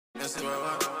Daddy,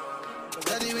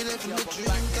 we live in the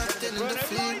dream, captain in the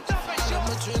field. I'm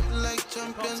a drink like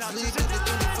Champions League. Every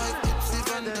 25 hits,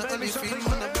 even the only field. Man,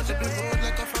 I'm about to be road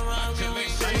like a Ferrari. We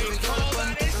got a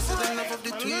bun, president of the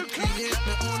tweet. Create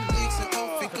my own leagues and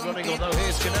how we come. Running although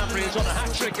here's Gnabry is on a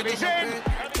hat-trick and he's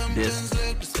in. This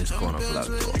is Corner Flag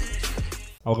Talk.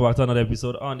 Welcome back to another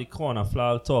episode on the Corner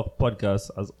Flag Talk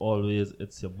podcast. As always,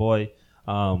 it's your boy.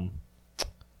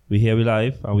 We here we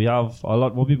live, and we have a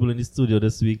lot more people in the studio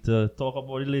this week to talk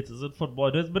about the latest in football.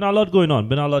 There's been a lot going on.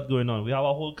 We have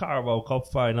a whole Carabao Cup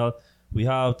final. We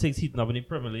have things heating up in the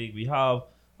Premier League. We have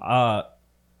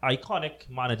iconic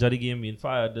manager of the game being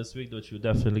fired this week, which we'll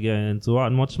definitely get into,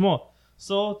 and much more.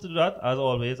 So to do that, as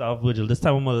always, I have Virgil. This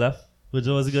time on my left.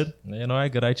 Virgil, was it good? You know, I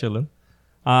good, I chilling.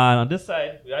 And on this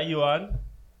side, we are Yuan.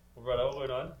 Brother, what's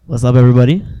going on? What's up,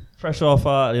 everybody? Fresh off,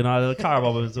 a little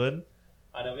Carabao win.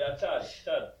 And then we have Chad.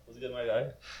 Chad, what's good, my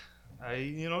guy?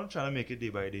 Trying to make it day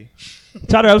by day.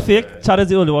 Chad real fake. Chad is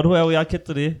the only one who we are kid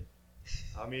today.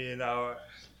 I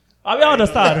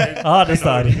understand.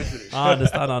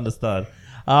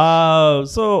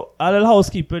 So a little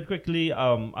housekeeping quickly.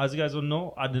 As you guys don't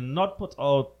know, I did not put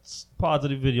out part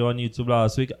of the video on YouTube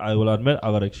last week. I will admit I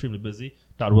got extremely busy.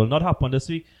 That will not happen this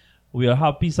week. We'll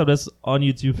have piece of this on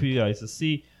YouTube for you guys to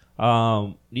see.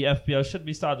 The FPL should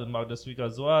be starting back this week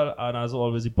as well, and as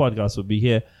always, the podcast will be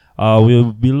here.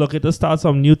 We'll be looking to start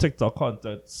some new TikTok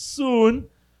content soon,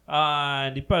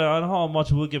 and depending on how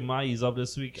much we'll give my ease up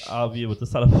this week, I'll be able to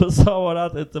start up some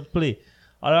of that into play.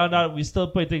 Other than that, we still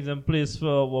put things in place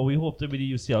for what we hope to be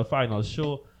the UCL final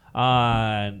show,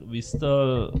 and we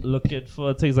still looking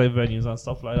for things like venues and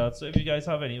stuff like that. So if you guys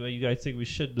have anywhere you guys think we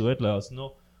should do it, let us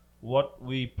know. What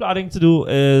we planning to do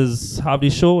is have the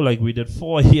show like we did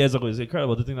 4 years ago. It's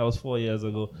incredible to think that was 4 years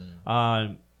ago.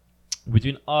 And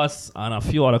between us and a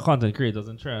few other content creators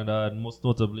in Trinidad, most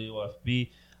notably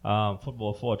OFB,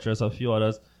 Football Fortress, a few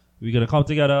others, we're going to come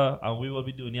together and we will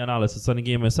be doing the analysis on the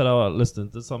game instead of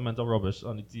listening to some mental rubbish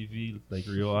on the TV like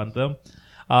Rio Anthem.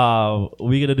 We're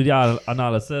going to do the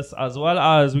analysis as well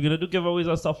as we're going to do giveaways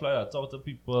and stuff like that. Talk to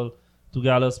people to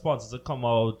get a little sponsors to come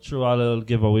out, through a little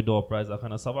giveaway, door prize, that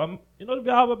kind of stuff. We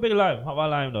have a big line. Have a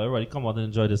line though. Everybody come out and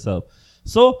enjoy yourself.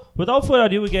 So, without further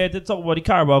ado, we get to talk about the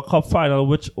Carabao Cup final,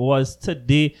 which was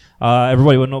today.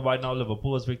 Everybody will know by now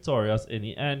Liverpool was victorious in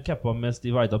the end. Kepa missed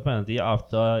the vital penalty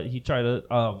after he tried to,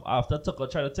 after Tuchel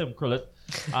tried to Tim Krullet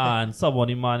and someone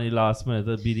in the last minute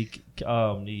to be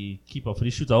the keeper for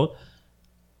the shootout.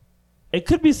 It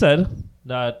could be said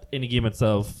that in the game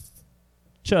itself,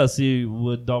 Chelsea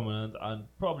were dominant and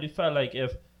probably felt like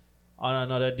if on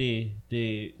another day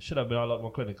they should have been a lot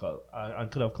more clinical and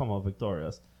could have come out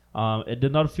victorious. It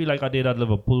did not feel like a day that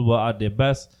Liverpool were at their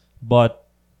best, but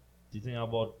the thing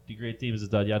about the great teams is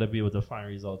that you had to be able to find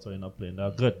results when you're not playing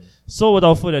that good. So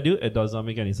without further ado, it does not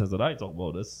make any sense that I talk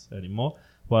about this anymore,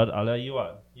 but I'll let you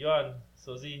on.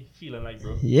 So's he feeling like,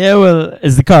 bro? Yeah, well,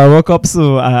 it's the Carabao Cup,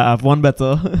 so I've won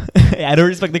better. I don't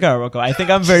respect the Carabao Cup. I think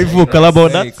I'm very vocal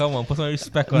about that. Come on, put some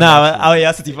respect on that. Oh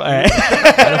yeah, City. All right.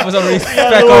 Put some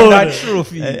respect on that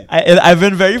trophy. I've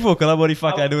been very vocal about the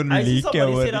fact I don't really care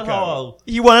about the Carabao.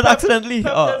 He won it accidentally.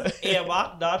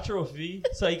 Earmark that trophy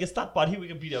so he can start part his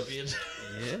Wikipedia page.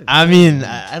 Yeah. I mean,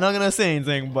 I'm not gonna say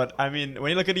anything, but I mean, when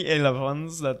you look at the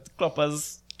 11s that Klopp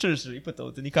has traditionally put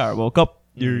out in the Carabao Cup,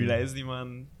 you realize the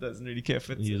man doesn't really care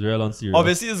for it. He's real on serious.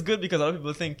 Obviously, it's good because a lot of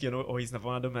people think, he's never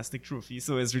won a domestic trophy.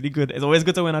 So it's really good. It's always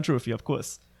good to win a trophy, of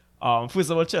course. First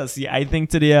of all, Chelsea, I think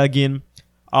today again,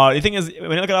 the thing is,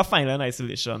 when you look at our final in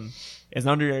isolation, it's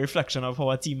not really a reflection of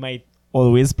how a team might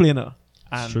always play now.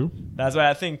 And true. That's why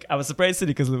I think I was surprised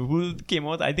today because Liverpool came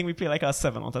out. I think we played like a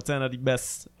 7 out of 10 at the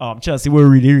best. Chelsea were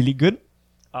really, really good.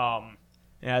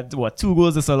 Had 2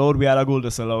 goals disallowed. We had a goal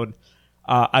disallowed.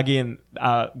 Again,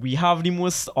 we have the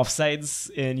most offsides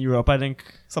in Europe, I think,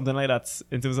 something like that,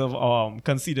 in terms of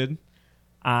conceded.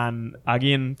 And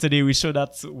again, today we showed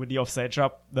that with the offside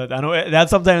trap. That I know that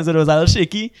sometimes it was a little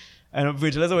shaky, and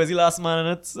Virgil is always the last man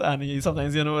in it, and he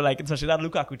sometimes, especially that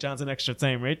Lukaku chance in extra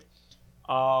time, right?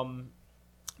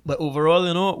 But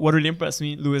overall, what really impressed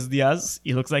me, Luis Diaz,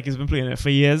 he looks like he's been playing it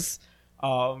for years.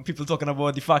 People talking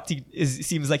about the fact he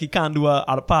seems like he can't do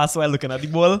a pass while looking at the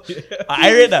ball.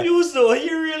 I read that. He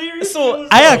really refused. So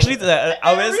I actually,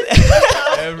 I was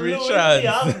every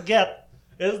chance. Get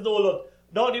is no look.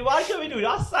 No, the one can we do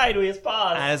that sideways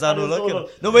pass. And it's no looking.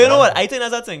 No, but you know what? I think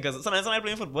that's a thing because sometimes when I'm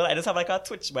playing football, I just have like a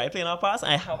twitch by playing a pass,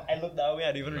 and I look that way.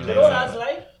 I don't even realize. You know what that's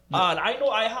like? I know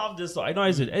I have this. So I know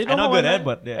I said. I know good head,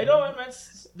 but yeah. I know when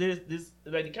this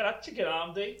like the kind of chicken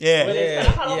arm thing. Yeah. When they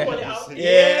kind of out.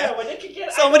 Yeah. When they kick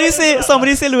it.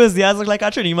 Somebody say Luis Diaz look like a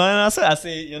Trini man. I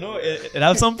say, you know, it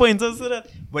have some pointers to that,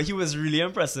 but he was really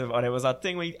impressive. And it was that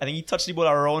thing where I think he touched the ball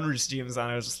around Rich James, and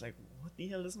I was just like, what the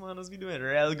hell this man must be doing?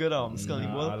 Real good scully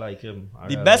ball. I like him.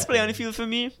 The best player on the field for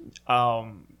me,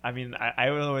 I mean, I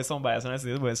will always sound biased when I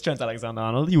say this, but it's Trent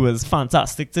Alexander-Arnold. He was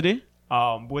fantastic today,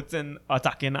 both in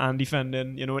attacking and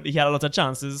defending. You know, he had a lot of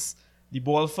chances. The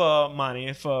ball for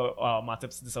Mane, for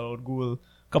Matip's disallowed goal, a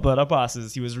couple other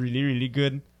passes. He was really, really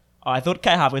good. I thought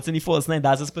Kai Havertz in the false nine,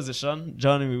 that's his position.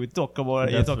 John, we talked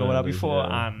about that before,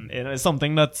 and it's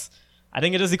something that I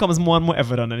think it just becomes more and more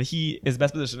evident. And his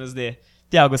best position is there.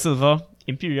 Thiago Silva,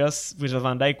 imperious. Virgil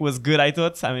van Dijk was good, I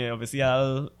thought. I mean, obviously, he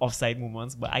had offside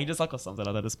movements, but I just accustomed to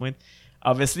that at this point.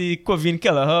 Obviously, Kevin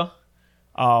Kelleher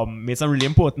made some really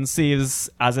important saves,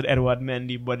 as did Edward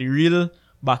Mendy, but the real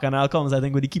bacchanal comes, I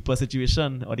think, with the keeper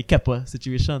situation or the keeper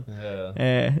situation.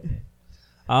 Yeah.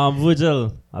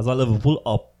 Virgil, as a Liverpool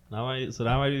up. That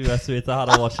might be the best way to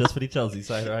have to watch this for the Chelsea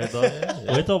side, right? So,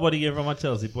 we talk about the game from a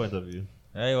Chelsea point of view.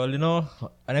 Hey, well, you know,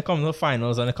 when it comes to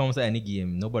finals, when it comes to any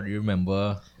game, nobody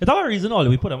remember. It's not a reason all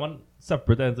we put them on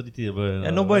separate ends of the table.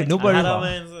 You know?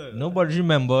 Yeah, nobody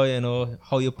remember, you know,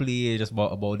 how you play, just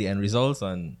about the end results.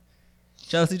 And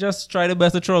Chelsea just try the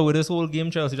best to throw with this whole game.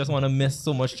 Chelsea just want to miss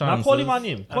so much chances. Now call him on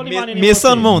him.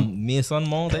 Mason Mount. Mason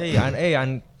Mount,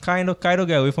 and kind of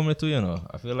get away from it too, you know.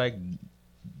 I feel like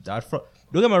that front.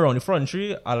 Don't get me wrong, the front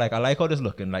three, I like how this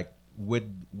looking. Like with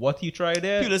what he tried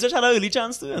there. Pulisic had an early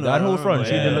chance too. You know? That whole front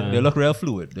three, they look real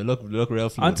fluid. They look real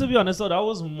fluid. And to be honest, so that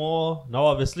was more. Now,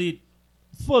 obviously,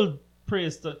 full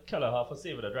praise to Kelleher for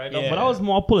saving it, right? Yeah. But that was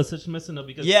more Pulisic missing it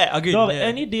because agreed.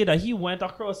 Any day that he went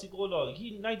across the goal line,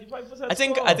 he 95%.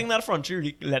 I think that front three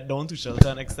really let down to Chelsea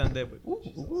and extend there. But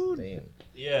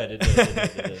yeah, they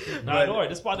did. Nah, don't worry,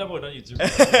 this part I'm on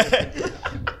YouTube.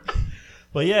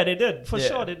 But yeah, they did. For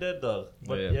sure they did though.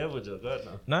 But we're just good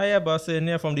now. Nah, yeah, but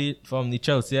saying from the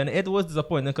Chelsea, and it was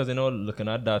disappointing because, you know, looking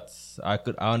at that,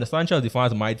 I understand Chelsea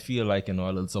fans might feel like, you know, a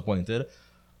little disappointed.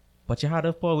 But you had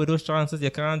to put with those chances. You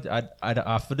can't.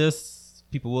 After this,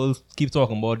 people will keep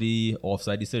talking about the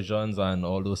offside decisions and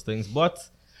all those things. But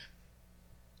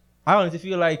I honestly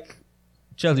feel like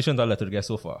Chelsea shouldn't have let it get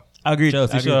so far. Agreed.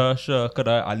 Chelsea sure could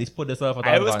have at least put themselves at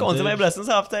advantage. I was counting my blessings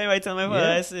half time. I tell my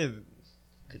father, I said,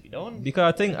 could be down.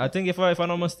 Because I think if I'm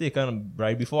not mistaken,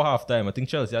 right before halftime, I think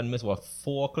Chelsea had missed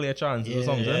 4 clear chances or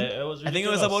something. Yeah, I think it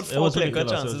was about 4 clear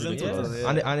chances in total. Yeah.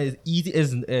 And it's easy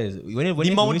as when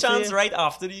the Mount chance right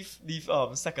after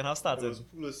the second half started.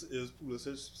 It was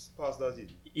Pulisic past that in.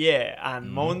 Yeah,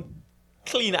 and Mount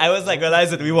clean. I was like,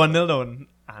 realize it, we 1-0 down.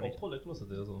 Pull it closer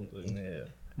there or something. Yeah.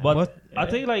 But I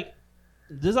think like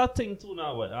there's a thing too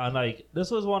now, and like this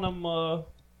was one of my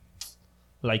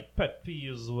like pet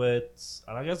peeves with,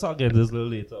 and I guess I'll get this a little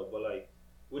later, but like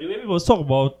with the way people talk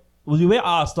about, with the way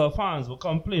Arsenal fans were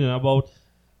complaining about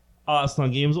Arsenal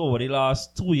games over the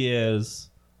last 2 years,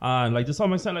 and like to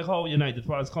some extent like how United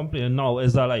fans complaining now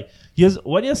is that like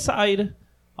when your side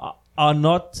are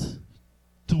not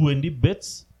doing the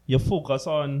bits, you focus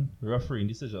on refereeing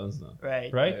decisions now.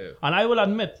 Right. Yeah. And I will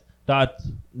admit that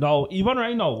now, even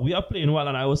right now, we are playing well,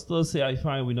 and I will still say I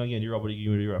find we're not getting the rubber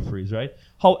game with the referees, right?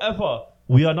 However,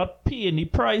 we are not paying the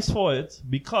price for it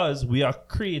because we are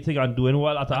creating and doing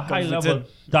well at a high level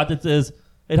that it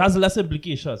has less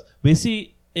implications. We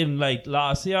see in like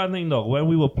last year, I think, when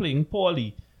we were playing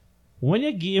poorly, when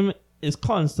your game is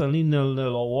constantly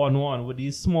 0-0 or 1-1 with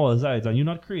these small sides and you're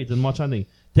not creating much, I think,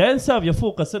 then instead of you're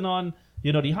focusing on,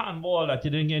 you know, the handball that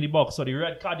you didn't get in the box or the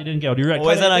red card you didn't get, or the red card.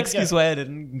 Always an excuse why I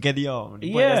didn't get the arm.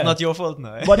 Yeah. It's not your fault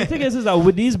now. But the thing is that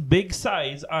with these big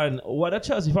sides, and whether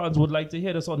Chelsea fans would like to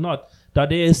hear this or not, that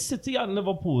there is City and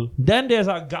Liverpool, then there's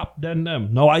a gap than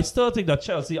them. Now, I still think that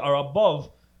Chelsea are above,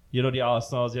 you know, the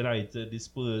Arsenal, United, the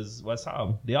Spurs, West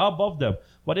Ham. They are above them.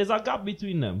 But there's a gap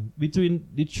between them.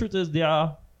 The truth is they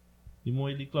are the more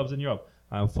elite clubs in Europe.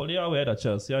 I'm fully aware that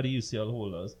Chelsea are the UCL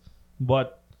holders.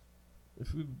 But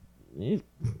if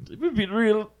we be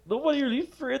real, nobody really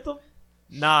afraid of.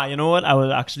 Nah, you know what? I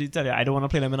will actually tell you, I don't want to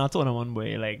play them in a tournament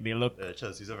where like they look.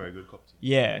 Chelsea's a very good cup team.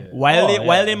 Yeah. While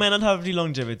they might not have the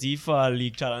longevity for a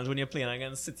league challenge when you're playing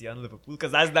against City and Liverpool,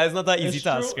 because that's not an easy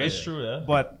task, right? It's true, yeah.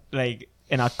 But like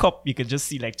in a cup, you could just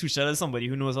see like Tuchel is somebody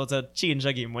who knows how to change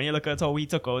a game. When you look at how he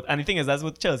took out, and the thing is, that's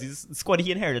what Chelsea's squad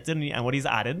he inherited and what he's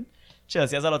added.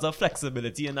 Chelsea has a lot of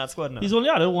flexibility in that squad now. He's only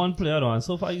added one player though, and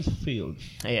so far he's failed.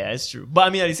 Yeah, it's true. But I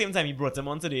mean, at the same time, he brought him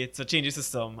on today to change the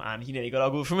system, and he nearly got a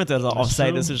goal from it as an offside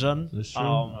true. decision. That's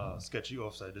true. Sketchy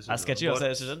offside decision. A sketchy But offside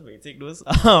decision. Wait, take those.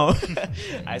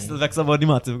 I still vex about the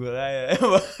Matip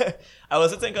goal. I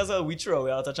also think as well, we threw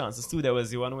away a lot of chances too. There was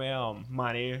the one where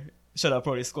Mane should have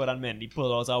probably scored and Mendy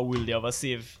pulled out a will of a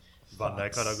save. Van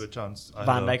Dijk had a good chance.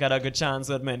 Van Dijk had a good chance,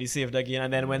 but Mendy saved again.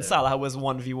 And then when Salah was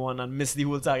 1v1 and missed the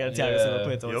whole target, Thiago Silva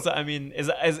put it out. Yep. So I mean,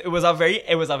 it was a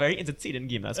very entertaining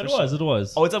game. That's It for sure. was, it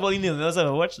was. Out of all the nil-nils I've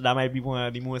ever watched, that might be one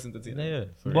of the most entertaining. Yeah,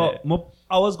 for But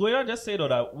I was going to just say though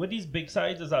that with these big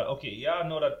sides is that okay, yeah, I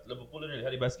know that Liverpool didn't really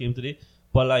had the best game today,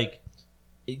 but like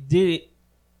they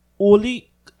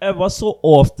only ever so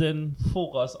often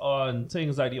focus on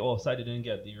things like the offside they didn't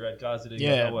get, the red cards they didn't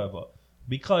get, or whatever,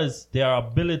 because their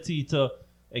ability to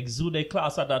exude their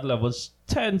class at that level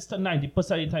tends to 90% of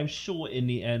the time show in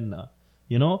the end,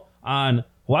 you know. And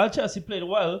while Chelsea played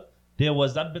well, there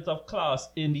was that bit of class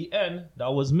in the end that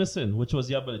was missing, which was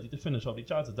the ability to finish off the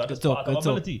chances. That is part of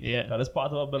ability. Yeah. That is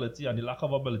part of ability and the lack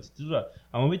of ability to do that.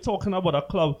 And when we're talking about a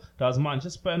club that has managed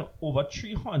to spend over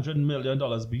 $300 million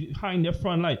behind their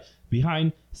front line,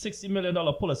 behind $60 million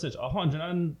Pulisic,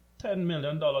 $110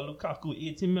 million Lukaku,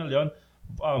 $80 million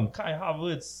Kai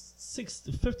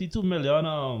Havertz, 52 million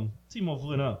Timo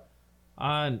Werner,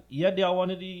 and yet they are one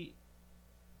of the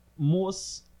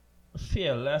most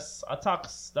fearless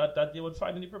attacks that they would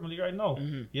find in the Premier League right now.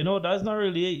 You know, that's not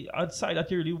really a side that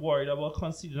you're really worried about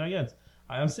conceding against.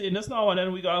 I am saying this now, and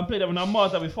then we go and play them in a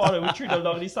month and we treat them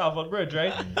down the Stamford Bridge,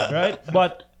 right? Right?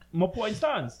 But my point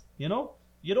stands, you know?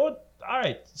 You don't,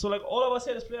 alright, so like all of us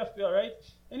here, let's play FPL, right?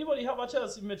 Anybody have a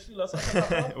Chelsea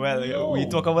midfielder? Well, No. we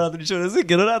talk about that on the show this week,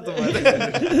 you know that,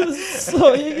 man.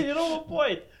 So you know my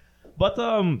point. But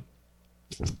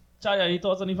Charlie, any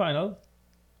thoughts on the final?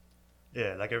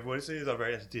 Yeah, like everybody says, it's a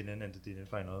very entertaining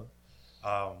final.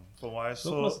 From what I Look saw,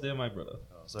 close there, my brother.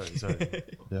 sorry.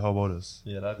 Yeah, how about this?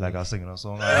 Yeah, that Like I was singing a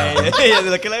song. Yeah,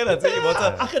 looking like that. Tell you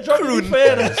about I can drop it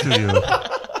in the studio.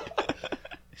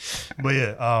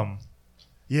 But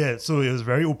yeah, so it was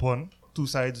very open. Two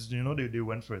sides, you know, they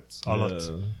went for it a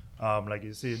lot. Like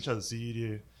you say in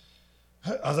Chelsea,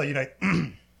 as a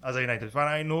United fan,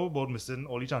 I know about missing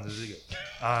all the chances they get.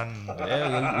 And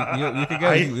yeah, you can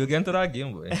get we'll get into that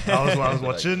game, boy. I was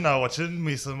watching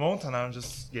Mason Mount, and I'm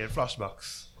just getting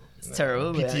flashbacks. It's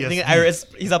terrible. Man. I PTSD.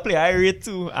 think he's a player I rate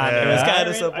too, and it was kind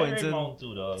of disappointing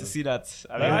to to see that.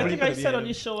 I think I said on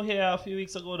this show here a few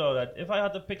weeks ago though that if I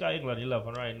had to pick an England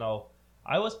 11 right now,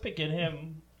 I was picking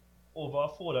him over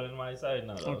Foden in my side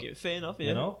now. Though. Okay, fair enough. Yeah.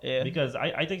 You know, because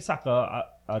I think Saka.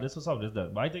 This was something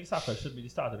that's but I think Saka should be the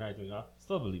starting right winger.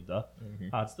 Still believe that.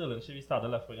 And Sterling should be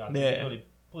starting left winger. Yeah. The only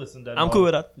person that I'm cool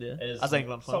with that. Yeah, is as an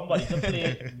England fan. somebody to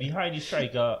play behind the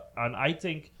striker, and I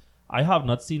think I have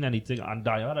not seen anything, and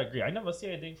I would agree. I never see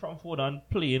anything from Foden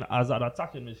playing as an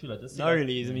attacking midfielder. Not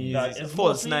really. I mean, that he's a is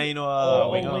false mostly- nine or a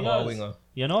or winger. wingers. Winger.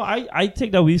 You know, I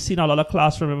think that we've seen a lot of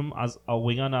class from him as a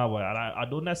winger now, and I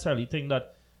don't necessarily think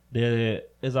that there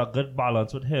is a good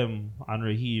balance with him and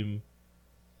Raheem,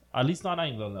 at least not at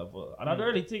England level. And I don't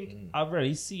really think I've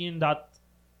really seen that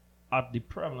at the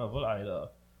Prem level either.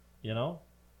 You know,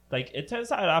 like it tends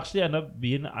to actually end up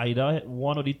being either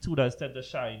one or the two that tend to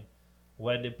shine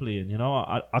when they're playing. You know,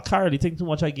 I can't really think too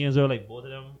much of games where like both of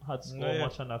them had scored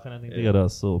much and that kind of thing together.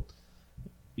 So.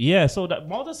 Yeah, so that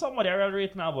Mount is somebody I really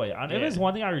rate now, boy. And if it's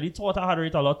one thing I really thought I had to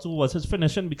rate a lot too was his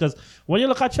finishing, because when you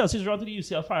look at Chelsea's run to the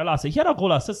UCL final last year, he had a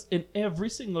goal assist in every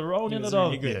single round. He In was the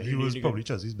really dog. good. Yeah, he was probably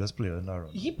Chelsea's best player in that run.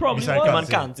 He probably Besides was.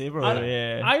 Man Kante. Kante, bro. And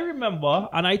Yeah. I remember,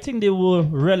 and I think they were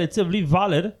relatively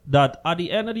valid, that at the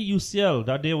end of the UCL,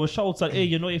 that there were shouts that, hey,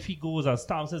 you know, if he goes and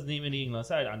stamps his name in the England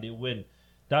side and they win,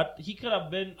 that he could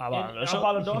have been A Ballon d'Or a shout.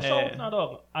 Ballon d'Or shout, now,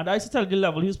 dog. And I used to tell you the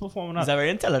level he was performing He's at. a very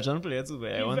intelligent player too,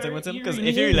 but He one thing very- with him, he because really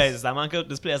if you is. realize that man could,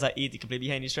 this player's at 8, he can play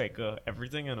behind the striker,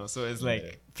 everything, you know. So it's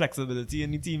like flexibility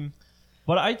in the team.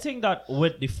 But I think that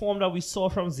with the form that we saw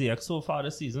from Ziyech so far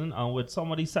this season, and with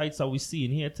some of the sites that we see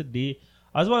in here today,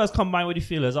 as well as combined with the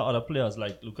failures of other players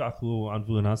like Lukaku and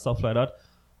Werner and stuff like that,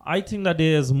 I think that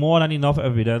there is more than enough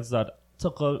evidence that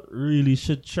Tuchel really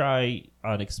should try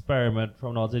an experiment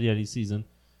from now to the end of the season.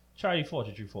 Try the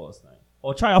 4-3-3 false 9,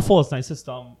 or try a false 9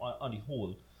 system on the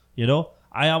whole. You know,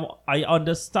 I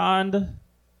understand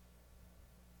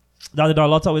that in a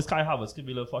lot of ways Kai Havertz can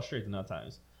be a little frustrating at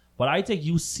times. But I think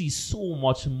you see so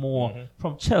much more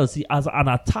from Chelsea as an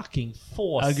attacking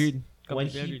force Agreed. when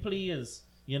Completely he agreed. plays,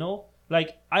 you know?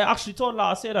 Like, I actually thought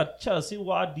last year that Chelsea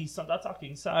were a decent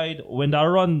attacking side when they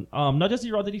run, not just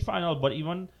the run to the final, but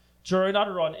even during that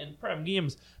run in Prem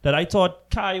games that I thought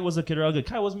Kai was looking real good.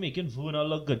 Kai was making Vuna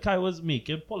look good. Kai was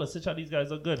making Pulisic and these guys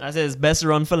look good. I said his best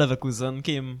run for Leverkusen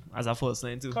came as a false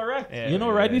nine too. Correct. Yeah, you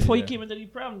know, right before he came into the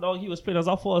Prem, dog, he was playing as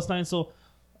a false nine. So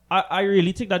I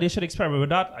really think that they should experiment with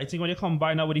that. I think when you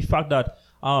combine that with the fact that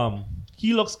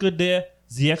he looks good there,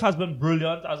 Ziyech has been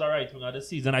brilliant as a right winger this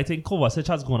season. I think Kovacic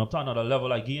has gone up to another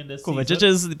level again this Kovacic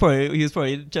season. is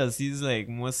probably Chelsea's like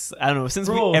most, I don't know, since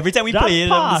Bro, every time we that played him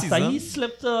pass this that season. he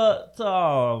slipped to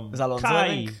Was Alonso, I Kai.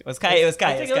 think? It was Kai. I think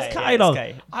it was Kai. Yeah, dog.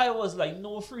 Kai. I was like,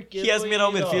 no freaking He has made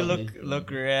our way, midfield dog. look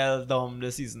real dumb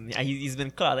this season. Yeah, he's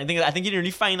been class. I think he didn't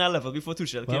really find that level before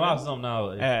Tuchel Well, came I'm in. some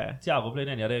now. Yeah. Thiago played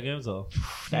any other games, so.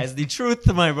 That's the truth,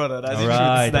 my brother. That's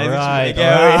Alright, the truth. alright,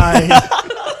 That's the truth.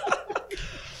 alright.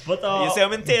 But You see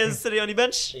him in tears today on the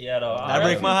bench? yeah, no, I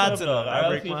break my heart, dog. I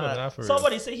break my heart. Nah, for real.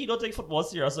 Somebody say he don't take football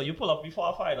serious, so you pull up before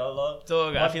a final, dog.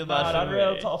 Dog, I feel bad for That's him.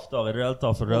 real tough, dog. It's real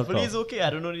tough. It's real Hopefully he's tough. okay. I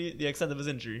don't know the extent of his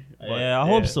injury. but Yeah, I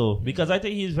hope so because I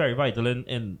think he's very vital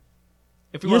in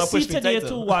If we you want to see push the today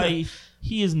title. too why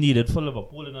he is needed for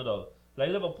Liverpool in it all. Like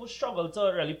Liverpool struggled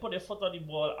to really put their foot on the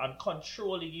ball and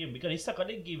control the game because the second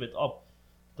they gave it up,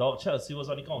 dog Chelsea was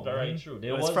on the counter right through.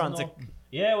 There was frantic.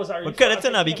 Yeah, it was a But credit to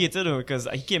Naby Keita though, because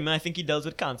he came in, I think he dealt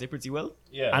with Kante pretty well.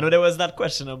 Yeah. I know there was that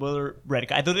questionable red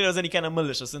card. I don't think there was any kind of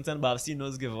malicious intent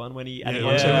Barcelona given when he Yeah, and he it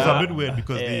was won. a bit weird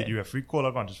because Yeah. the referee called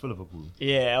advantage for Liverpool.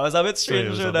 Yeah, it was a bit strange. it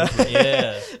was a you know. bit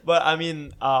Yeah. But I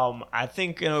mean, I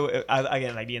think, you know,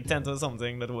 again, like the intent was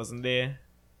something that wasn't there.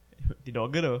 The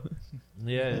dog good though.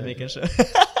 Yeah. Making sure.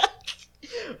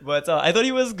 But I thought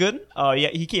he was good. Yeah,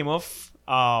 he came off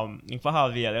for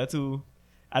Harvey Elliott too.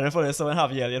 I don't know if you saw when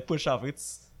Harvey Elliott pushed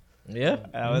Havertz. Yeah.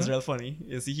 That was real funny.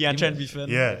 You see, he and Trent beefing.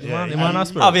 Yeah, The yeah. man, the man has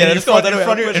Harvey Yeah, Elliott in front, scored in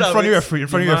front, anyway, in front of your Havertz. referee, in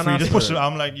front of The your man referee, has just push to- him.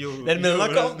 I'm like, yo. Then Milner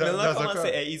yo, come that's a and crowd.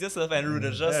 say, hey, ease yourself and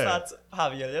Rudiger Yeah. start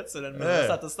Harvey Elliott. So then Milner Yeah.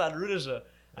 start to start Rudiger.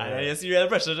 And Yeah. then you see real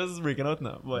pressure just breaking out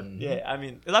now. But yeah, I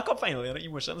mean, it's a cup final, you know,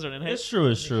 emotions running high. It's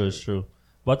true.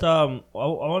 But I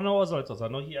want to know what's your thoughts. I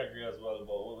know he agree as well, but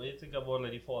what do you think about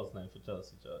like the false nine for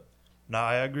Chelsea, Chad? Nah,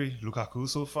 I agree. Lukaku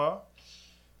so far,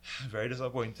 very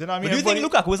disappointing. I mean, But do you think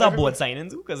everybody- Lukaku was a board signing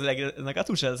too? Because like it's like a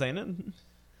Tuchel signing.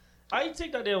 I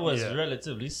think that there was Yeah.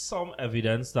 relatively some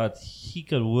evidence that he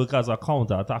could work as a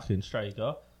counter-attacking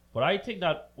striker. But I think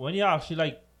that when you actually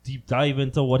like deep dive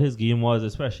into what his game was,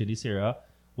 especially this era,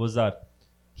 was that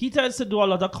he tends to do a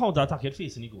lot of counter-attacking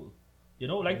facing the goal. You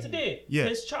know, like today, Yeah.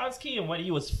 his chance came when he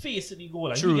was facing the goal.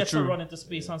 Like True, he gets to true. run into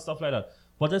space and stuff like that.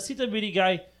 But to see to be the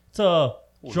guy to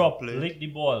drop, play. lick the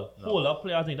ball, hold up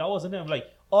play, I think that wasn't him. Like,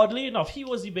 oddly enough, he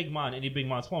was the big man in the big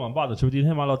man's form and battle between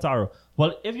him and Lautaro.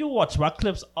 Well, if you watch back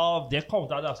clips of their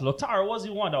counter-attacks, Lautaro was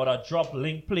the one that would have dropped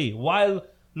link play while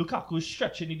Lukaku is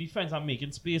stretching the defense and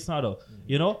making space now. Though.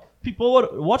 You know, people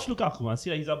would watch Lukaku and see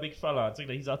that he's a big fella and think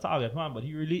that he's a target man, but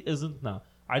he really isn't now.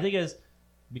 I think it's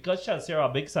because Chelsea are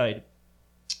a big side,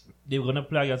 they're going to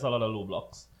play against a lot of low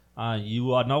blocks. And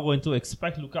you are now going to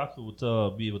expect Lukaku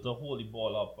to be able to hold the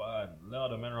ball up and let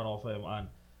other men run off him. And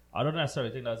I don't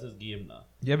necessarily think that's his game now.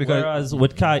 Yeah, because Whereas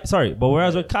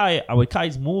with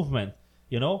Kai's movement,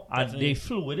 you know, and the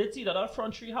fluidity that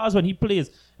front three has when he plays,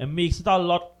 it makes it a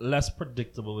lot less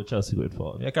predictable with Chelsea going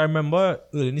forward. yeah, I can remember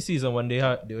early in the season when they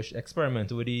were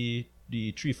experimenting with the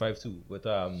 3-5-2 with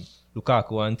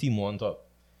Lukaku and Timo on top.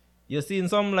 You're seeing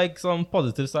some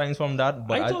positive signs from that,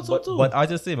 but I thought so too. But I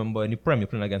just say, remember, in the Premier,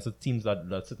 playing against the teams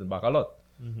that sitting back a lot,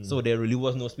 so there really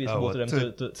was no space for both of them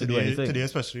to do today, anything. Today,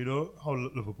 especially though, how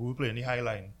Liverpool play in the high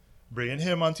line, bringing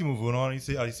him and Timo Werner on at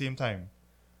the same time.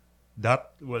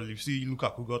 That, well, you see,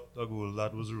 Lukaku got a goal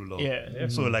that was ruled out. Yeah.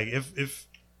 So like, if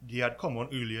they had come on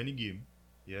earlier in the game,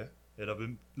 yeah, it'd have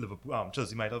been Liverpool.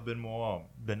 Chelsea might have been more.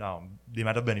 They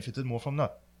might have benefited more from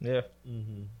that. Yeah.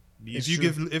 If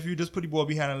you just put the ball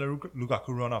behind and let Lukaku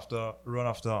run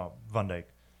after Van Dijk.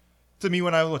 To me,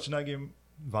 when I was watching that game,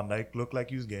 Van Dijk looked like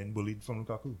he was getting bullied from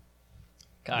Lukaku.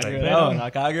 Can't Like, agree with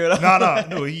that. Can't agree with that.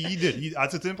 No, he did. At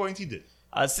a certain point, he did.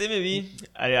 I'd say maybe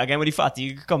again with the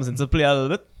fatigue comes into play a little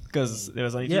bit because there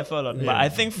was only two for a lot. But I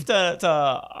think to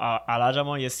a large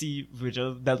amount, you see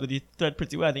Virgil dealt with the threat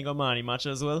pretty well. I think on man the match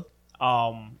as well.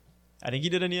 I think he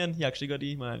did in the end. He actually got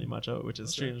the man the match out, which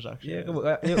is strange actually. Yeah,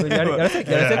 I think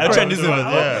Trent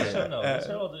deserves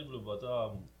it. But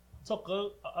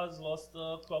Tuchel has lost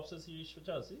the club since he reached for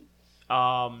Chelsea.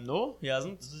 No, he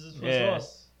hasn't. This is his first Yeah.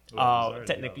 loss.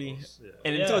 Technically. Yeah.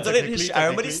 And Yeah. in total, I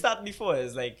remember the stat before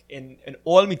is like in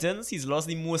all meetings he's lost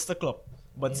the most the club.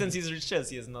 But since he's reached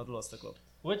Chelsea, he has not lost the club.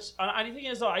 Which and the thing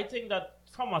is, though, I think that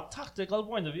from a tactical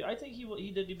point of view, I think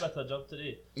he did the better job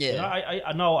today. Yeah. You know,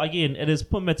 I now again it is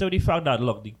permitted with the fact that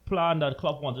look, the plan that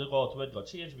Klopp wanted to go out with got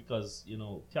changed because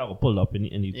Thiago pulled up in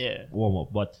the Yeah. warm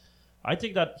up. But I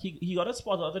think that he got a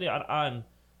spot out today, and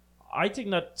I think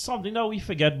that something that we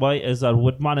forget by is that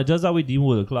with managers that we deem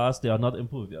world class, they are not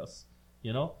impervious.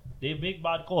 You know, they make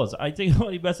bad calls. I think one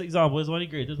of the best examples, one of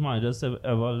the greatest managers to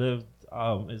ever lived,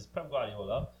 is Pep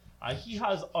Guardiola. And he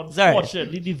has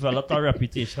unfortunately developed a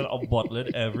reputation of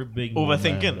bottling every big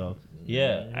Overthinking. moment,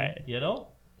 yeah, you know.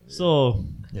 So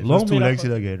Yeah, long first two may that legs,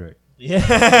 con- he'll get right.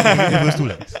 Yeah, First two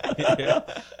legs.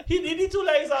 he need 2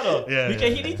 legs, that dog. Yeah, Because yeah,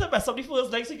 he needs to mess up the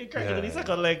first leg so he can crack it in the Yeah.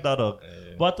 second leg, that dog.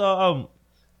 But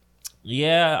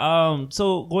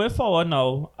so going forward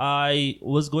now, I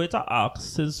was going to ask,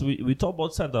 since we talked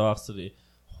about centre backs today,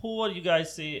 who would you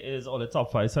guys say is on the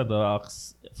top 5 centre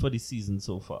backs for the season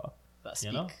so far?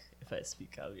 You know? If I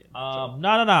speak, I'll be in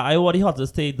No. I already had to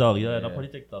stay dog. Yeah, not on the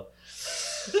TikTok.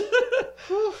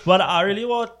 But I really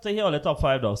want to hear all the top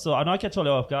 5 though. So I know I catch all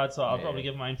the off guard, so I'll probably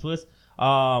give mine first.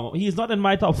 He's not in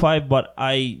my top 5, but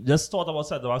I just thought about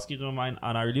centre backs keeping in mind,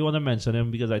 and I really want to mention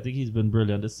him because I think he's been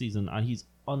brilliant this season, and he's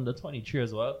under 23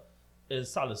 as well. Is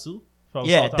Salisu from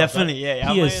Southampton. definitely.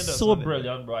 Yeah, He I is mind so those.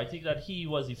 brilliant, bro. I think that he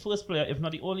was the first player, if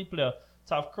not the only player,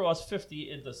 to have crossed 50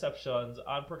 interceptions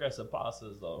and progressive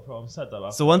passes though from centre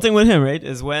back. So one thing with him, right,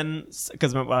 is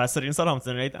because when I studied in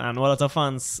Southampton, right, and I know a lot of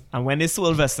fans, and when they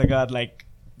sold Vestergaard, like,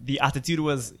 the attitude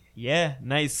was, yeah,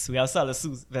 nice, we have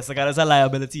Salisu. Vestergaard is a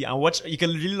liability, and you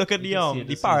can really look at You can see it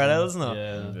the this parallels season. now.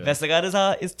 Yeah.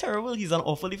 Vestergaard is terrible. He's an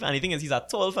awful defender. And the thing is, he's a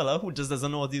tall fella who just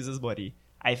doesn't know how to use his body.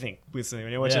 I think personally,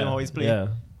 when you watch him how he's playing. Yeah.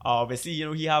 Obviously,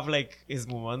 he have like his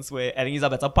moments where I think he's a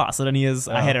better passer than he is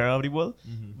a header of the ball.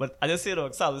 But I just say, though,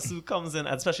 Salisu comes in,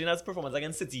 especially in his performance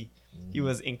against City, he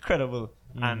was incredible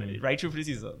and right through the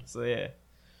season. So yeah,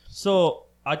 So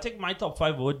I think my top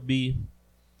 5 would be.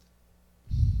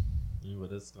 But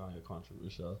this kind of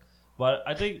controversial. But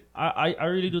I think I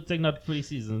really do think that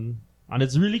pre-season, and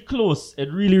it's really close. It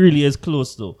really, really is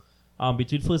close though.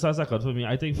 Between first and second for me,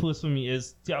 I think first for me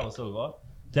is Thiago Silva.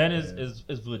 Then is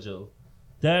Virgil.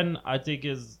 Then I think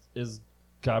is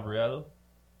Gabriel.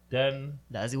 Then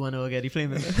that's the one who get the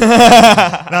flame.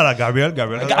 Nah, Gabriel.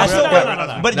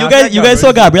 No. But you guys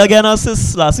saw Gabriel get an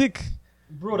assist last week.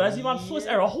 Bro, that's even first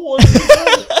error. Whole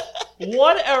season.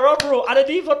 One error, bro. And it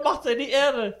didn't even matter in the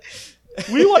end.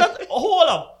 We want to hold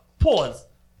up. Pause.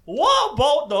 What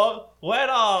about dog when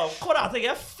Konate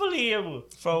get flame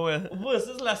For where?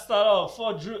 versus Leicester dog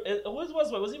for Drew?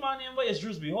 Was he my name? But is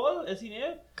Drewsbury Hall? Is he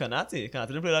name? Kanate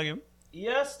didn't play that game.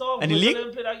 Yes, dog. And the Virgil league?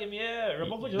 didn't play that game. Yeah,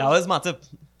 remember Virgil? That was Matip.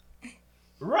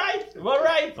 Right. Well,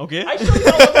 right. Okay. I showed you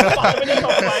that was Matip in the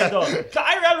top 5 dog. Cause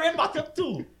I ran Matip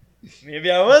too. Maybe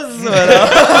I was.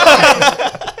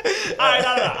 Alright, no.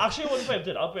 Actually, I wouldn't put him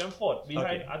third. I'll put him fourth.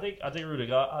 Behind, I think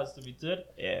Rudiger has to be third.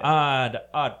 Yeah. And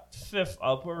at 5th,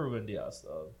 I'll put Ruben Diaz.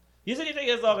 You see, the thing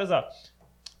is, dog, is that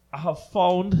I have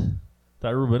found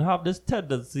that Ruben have this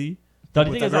tendency. That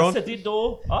the thing is that City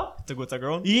though, To go to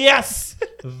ground. yes,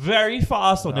 very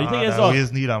fast. So the thing is, That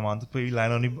always need a man to put his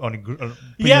line on the put his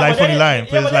yeah, life but on the then- line.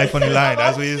 Put yeah, his but life then on the line. if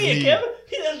That's I what he fake need. him,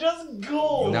 He'll just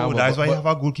go. Nah, Oh, but- that's why you but-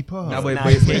 have a goalkeeper. Nah, but Nah,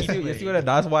 you it's see crazy. you see what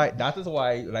that is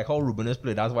why like how Ruben is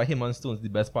played. That's why him and Stone's the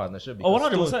best partnership. Oh,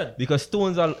 because 100%. Stones- Because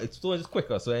Stones is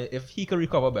quicker, so if he can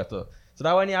recover better. So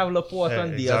that when you have Laporte Yeah,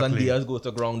 and Diaz and exactly. Diaz go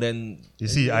to ground, then You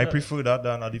see, I prefer that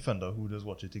than a defender who just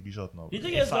watch it take a shot now. The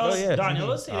thing is, Oh, yeah. Daniel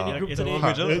was saying in the group it's a today. whole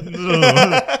Virgil.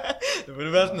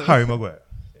 No. Harry Maguire.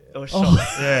 Oh, shot.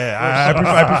 Yeah,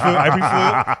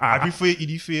 I prefer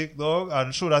Edie fake dog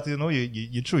and show that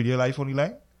you throw your life on the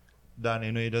line.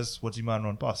 Then you just watch the man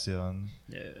run past you and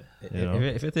you know.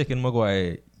 if you're taking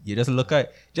Maguire, you just look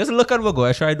at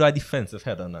Maguire try to do a defensive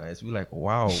header now. It's like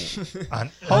wow. And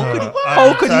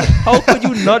How could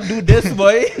you not do this,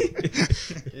 boy?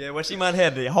 Yeah, watch the man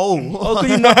head. How?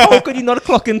 How could you not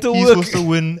clock into he's work? supposed to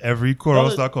win every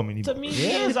chorus that come in. To me,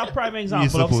 he is a prime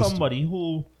example of supposed to. somebody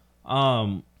who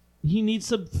he needs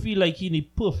to feel like he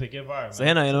need perfect environment. So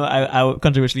I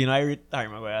controversially, I rate Harry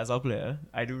Maguire as a player.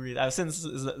 I do rate. I've since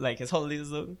like his holidays,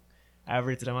 though, I've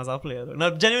rated him as a player. Though.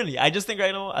 No, genuinely, I just think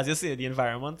right now, as you say, the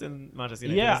environment in Manchester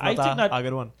United Yeah, is I not think that- a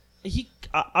good one.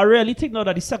 I really think now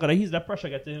that the second that he's that pressure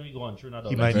getting him going through now.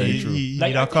 He might very need true. he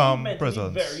Like, need I a think calm he mentally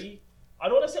presence. very, I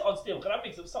don't want to say unstable, because that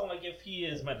makes him sound like if he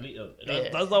is mentally ill. Yeah.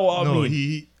 That's not what I No, mean.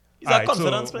 he's a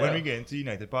confidence player. When we get into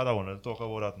United part, I want to talk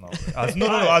about that now. As Alright. no,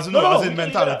 No, as we in can leave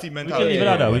mentality. it at- we can leave it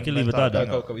at that. We can leave it at that.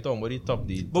 Can we talk about the top?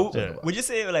 But Yeah.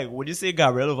 would you say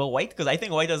Gabriel over White? Because I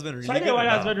think White has been really So I good. think White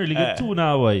has been really good Yeah. too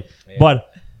now, boy.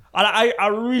 But I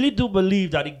really do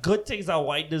believe that the good things that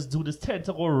White does do this tend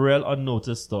to go real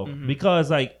unnoticed though.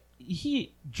 Because like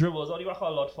he dribbles only work a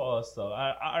lot for us though.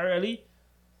 I really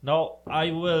Now,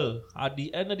 I will, at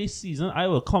the end of this season, I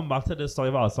will come back to this story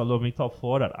about Arsenal make top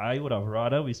 4 that I would have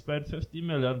rather we spend 50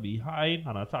 million behind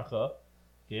an attacker.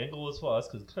 Okay, goals for us,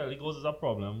 because clearly goals is a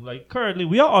problem. Like, currently,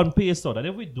 we are on pace, so that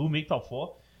if we do make top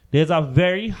 4, there's a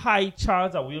very high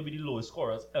chance that we'll be the lowest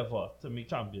scorers ever to make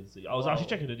Champions League. I was actually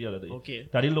checking it the other day. Okay.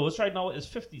 That the lowest right now is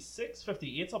 56,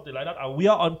 58, something like that, and we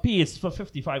are on pace for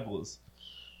 55 goals.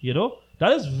 You know?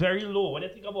 That is very low when you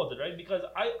think about it, right? Because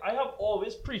I have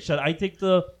always preached that I think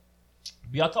to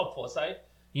be a top 4 side,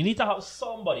 you need to have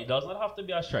somebody, it does not have to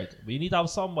be a striker, but you need to have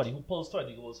somebody who pulls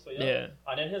 20 goals for you. Yeah.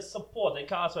 And then his support, they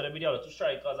can't sweat the other 2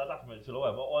 strikers, attack midfield, or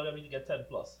whatever, all of them need to get 10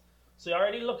 plus. So you're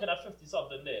already looking at 50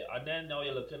 something there. And then now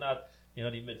you're looking at, you know,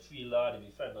 the midfielder, the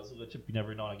defenders who go chipping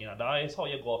every now and again. And that is how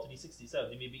you go up to the 60,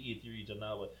 70, maybe 80 region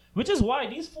now. But, which is why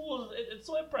these fools, it's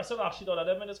so impressive actually, though, that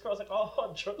them minutes cross like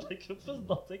 100, like it was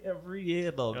nothing every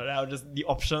year, though. You know, now just the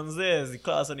options there, the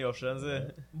class and the options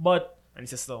there. But And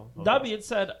it's system. that being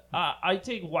said, I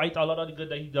think White, a lot of the good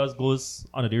that he does goes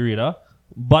under the radar.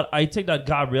 But I think that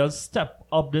Gabriel's step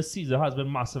up this season has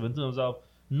been massive in terms of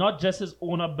not just his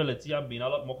own ability and being a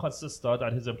lot more consistent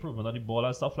and his improvement on the ball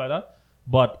and stuff like that.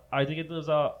 But I think in terms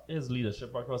of his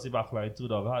leadership across the back line too,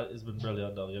 dog, it's been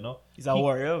brilliant, dog, you know. He's a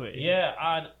warrior, man. Yeah,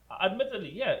 and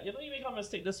admittedly, yeah, you know, he made a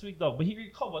mistake this week, dog, but he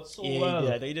recovered so well.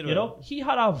 Yeah, he did you well. know, he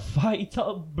had a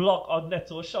vital block on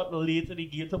Neto shot late in the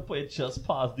game to put it just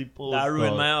past the post. That ruined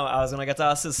dog. my own. I was going to get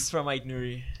an assist from Mike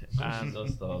Nuri. And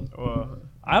Jesus, dog. oh,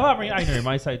 I have bring Ainer in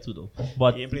my side too, though.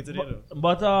 But he ain't played today, though.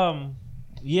 but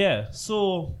yeah.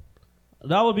 So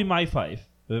that would be my 5.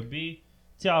 It would be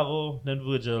Thiago, then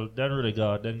Virgil, then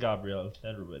Rudiger, then Gabriel,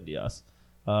 then Ruben Diaz.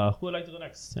 Who would like to go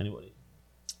next? Anybody?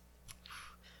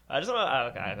 I just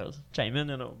want to I'll chime in,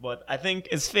 you know. But I think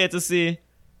it's fair to say,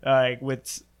 like,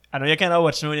 with. I know you kind of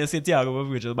watching when you say Thiago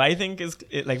with Virgil, but I think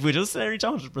like Virgil's still reach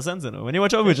 100%, you know. When you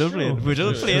watch how Virgil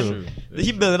played,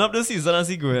 he building up the season as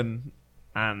he going,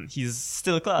 and he's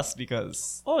still class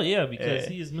because Oh yeah, because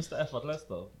he is Mr. Effortless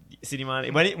though. see the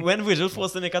man when Virgil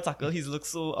forced to make a tackle, he looks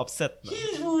so upset. Now.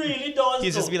 He's really done.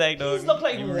 He's just be like, dog, he's not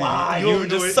like why. you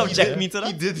just subject me to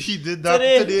that. He did that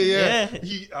today,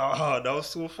 yeah. That was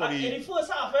so In funny. the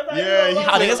first half,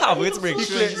 I think it's halfway to break.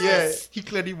 He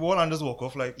cleared the ball and just walk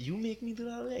off like You make me do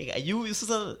that, like you used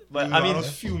to. But I I mean, was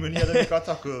fuming. He had to make a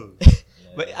tackle.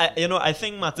 but I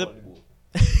think Matip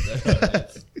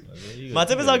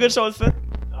is a good shout fit.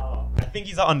 I think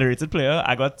he's an underrated player.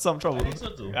 I got some trouble. I think so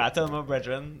too. I tell my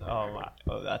brethren,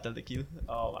 I tell the kid,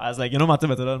 I was like, Matip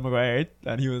better than Maguire, right?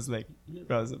 And he was like,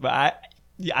 but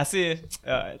I say,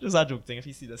 just a joke thing. If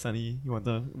you see this and you want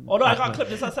to. Oh no, I can't clip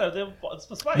this aside.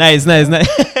 It's fine. Nice.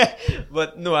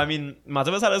 But no, I mean,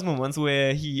 Matip has had his moments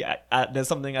where there's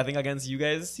something I think against you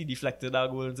guys. He deflected that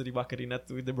goal into the back of the net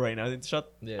with De Bruyne shot.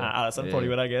 Yeah. Alisson probably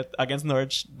would I get against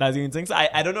Norwich. That's the only thing. So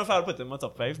I don't know if I would put him in my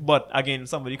top 5. But again,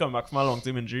 somebody coming back from a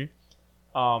long-term injury.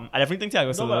 I definitely think Thiago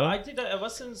No, Silva. but I think that ever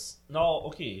since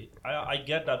I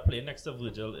get that playing next to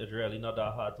Virgil, it's really not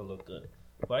that hard to look good.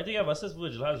 But I think ever since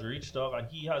Virgil has reached up and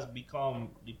he has become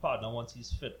the partner once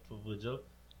he's fit for Virgil,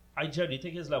 I generally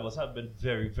think his levels have been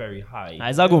very, very high.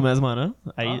 It's a Gomez, man.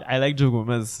 I like Joe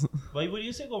Gomez. But when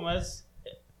you say Gomez,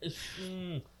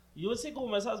 you would say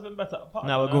Gomez has been better.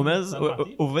 Now, Gomez, than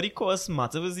Matip? over the course,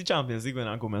 Matip is the Champions League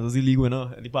winner. Gomez was the league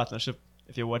winner in the partnership.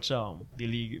 If you watch the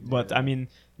league, but I mean,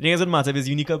 the thing is with Matip is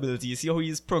unique ability. You see how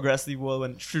he's progressed the ball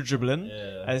when through dribbling.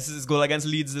 Yeah. And this is his goal against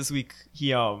Leeds this week.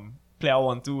 He play a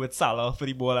 1-2 with Salah for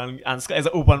the ball and it's an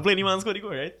open play. The man scored the goal,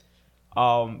 right?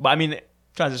 But I mean,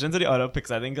 transition to the other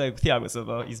picks. I think like Thiago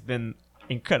Silva, he's been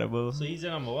incredible. So he's the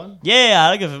number 1? Yeah,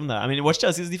 I'll give him that. I mean, watch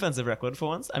Chelsea's defensive record for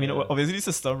once. I mean, obviously the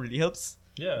system really helps.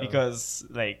 Yeah. Because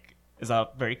like it's a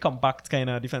very compact kind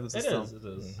of defensive It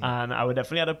system. is. And I would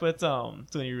definitely have to put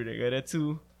Tony Rudiger there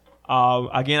too.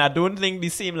 Again, I don't think the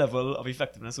same level of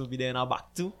effectiveness will be there in our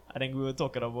back too. I think we were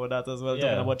talking about that as well,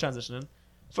 talking about transitioning.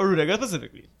 For Rudiger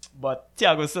specifically. But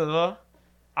Thiago Silva,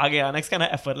 again, next kind of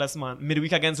effortless man.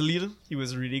 Midweek against Lille, he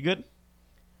was really good.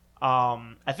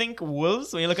 I think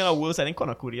Wolves, when you're looking at Wolves, I think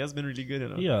Conor Cody has been really good, you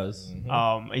know. He has.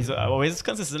 He's always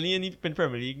consistently in the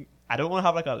Premier League. I don't want to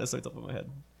have like a list right top of my head.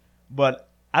 But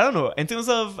I don't know. In terms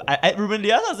of Ruben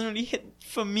Diaz hasn't really hit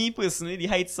for me personally the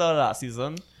heights of last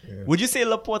season. Yeah. Would you say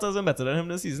Laporte has been better than him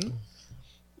this season?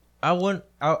 I would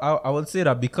say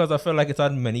that because I felt like it's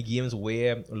had many games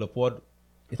where Laporte,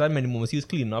 it's had many moments he was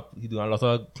cleaning up, he's doing a lot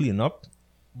of cleaning up.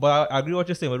 But I agree with what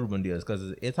you're saying with Ruben Diaz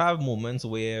because it had moments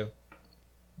where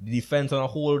the defense on a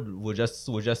whole were just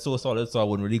so solid, so I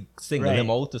wouldn't really single him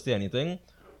out to say anything.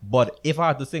 But if I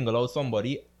had to single out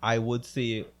somebody, I would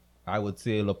say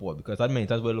Laporte because that many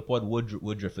times where Laporte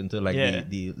would drift into like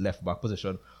the left back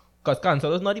position. Because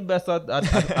Cancelo's not the best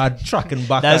at tracking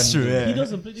back. That's and- true, yeah. He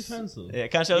doesn't play defensive. Yeah,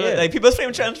 Cancelo, Yeah. like people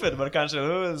frame Trentford, but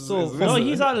Cancelo is. So, is No,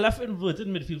 he's a left inverted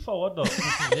midfield forward, dog.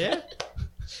 Yeah.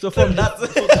 So from that's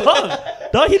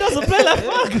No, he doesn't play left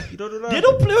back. you don't do that. They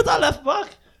don't play with a left back.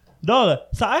 No,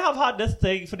 so I have had this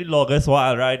thing for the longest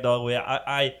while, right, dog, where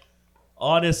I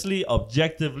honestly,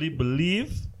 objectively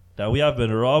believe that we have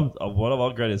been robbed of one of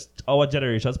our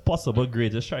generation's possible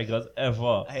greatest strikers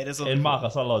ever I heard this one in before.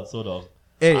 Marcus Alonso, dog.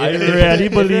 Hey, I if- really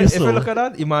if believe you, so. If you look at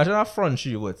that, imagine a front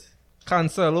three with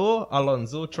Cancelo,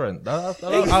 Alonso, Trent. That's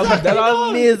an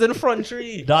amazing front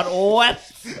three. That wet.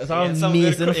 That's Yeah, an some good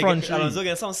amazing cro- front three. Alonso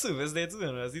get some service there too.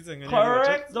 You know, as he saying,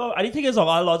 Correct, dog. And the thing is,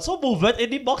 Alonso movement in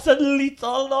the box and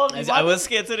lethal, dog. I was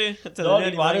scared today. Dog,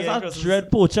 the man is a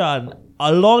dread poacher. And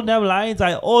along them lines,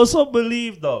 I also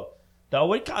believe, dog, that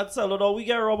when Cancelo, dog, we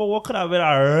get Robert what could have been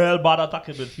a real bad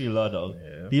attacking midfielder, dog.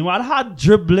 Yeah. The man had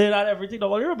dribbling and everything,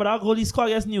 dog. You remember that goal he scored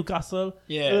against Newcastle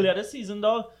earlier this season,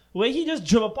 dog? Where he just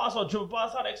dribble past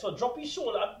and extra drop his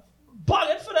shoulder and bang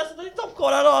it for the top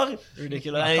corner, dog.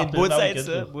 Ridiculous. I And captain both that sides,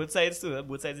 weekend too. too. Both sides too.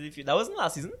 Both sides of the field. That wasn't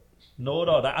last season. No,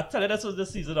 I tell you this was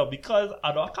this season, dog, because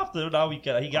I know I captain that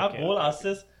weekend. He got goal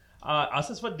assist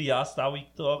for Diaz that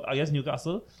week, dog, against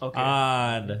Newcastle. Okay.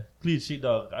 And clean sheet,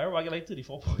 dog. I remember I get like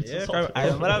 34 points. Yeah, or something. I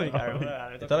remember that week. I remember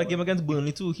that. That game against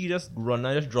Burnley too, he just run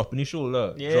and just dropping his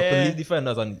shoulder, Yeah. dropping his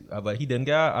defenders, and but he didn't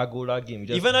get a goal that game. He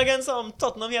just, Even against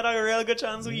Tottenham, he had a real good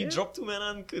chance where he dropped two men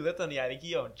and killed it, and I think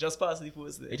he just passed the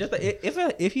post there. it's just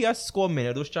that if he has scored many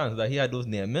of those chances that he had those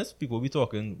near miss, people will be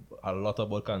talking a lot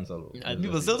about Cancelo. And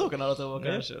people still talking a lot about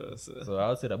Yeah. Cancelo. So. So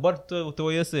I'll say that. But to what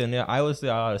you're saying, yeah, I would say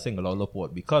I single out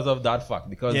Laporte because of that fact.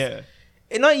 Because Yeah.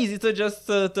 it's not easy to just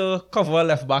to cover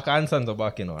left back and centre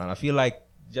back, you know. And I feel like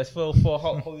just for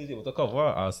how he's able to cover,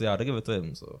 I'll say I'll give it to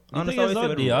him. So I The thing understand is, what not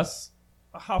you're saying. Diaz.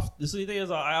 The thing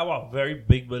is, I am a very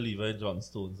big believer in John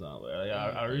Stones now.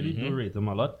 I really do rate him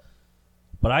a lot.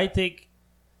 But I think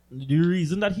the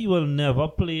reason that he will never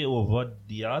play over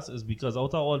Diaz is because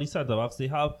out of all the centre backs they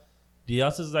have,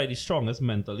 Diaz is like the strongest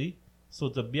mentally. So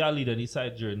to be a leader in the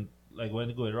side during like when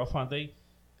they go in rough and thing,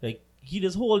 like he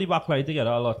just hold the back line together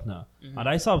a lot now. And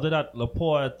I saw that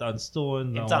Laporte and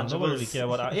Stones and nobody really care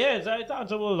about that. Yeah, it's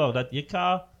intangible though that you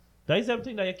can't. That is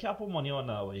something that you can't put money on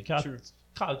now. You can't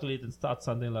calculate and start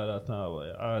something like that now.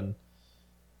 And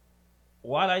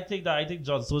while I think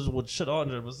John Stones should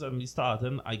 100% be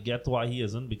starting, I get why he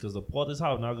isn't because Laporte is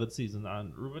having a good season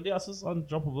and Ruben Diaz is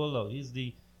undroppable though. He's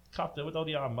the captain without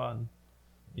the armband.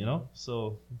 You know?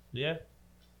 So yeah.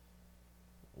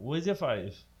 Where's your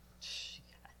 5?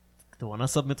 Do you want to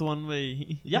submit one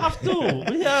way? You have to.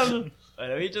 We have.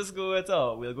 Let me just go with,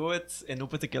 we'll go with, in no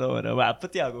particular order. Well, I'll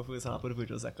put Thiago first and I'll put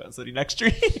Virgil second. So the next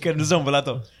three, you can just jumble that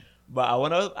up. But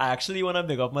I actually want to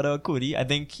big up Mother Cody. I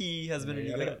think he has been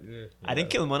really good. I think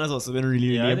Kilman has also been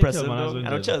really, Yeah, I really think impressive. Kilman has though. been I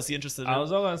know good. Chelsea interested in I him.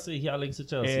 was all gonna say he had links to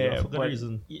Chelsea for good but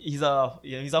reason. He's a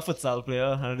futsal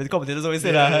player, and the commentators always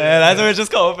say that. And that's always just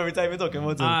come up every time we're talking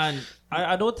about him. And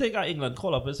I don't think our England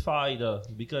call up is far either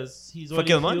because he's For one of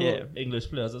the Kilman, few yeah. English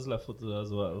players that's left footed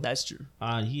as well. That's true.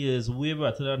 And he is way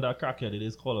better than that crackhead it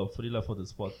is call up for the left footed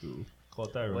spot too.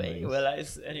 Called Tyrone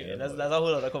Mings. Anyway, that's a whole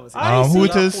other conversation. I Who see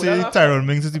to that- say that- Tyrone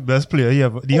Mings is the best player he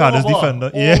ever, the hardest defender.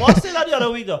 Yeah. What's that the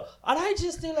other week though? And I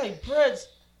just think like Breds,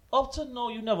 up to now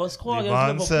you never score The against man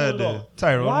Liverpool said though.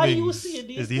 Tyrone Why you Mings seeing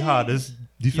these is the things? hardest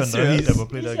defender he serious? ever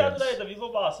played He said against. that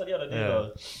before Barca the other day Yeah.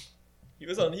 though. He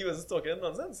was talking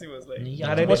nonsense. He was like, He Nah,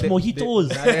 had they- too much they- mojitos.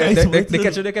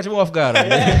 They catch him off guard. They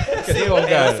catch him off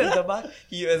guard. centre back.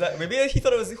 He was maybe he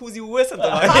thought it was who's the worst centre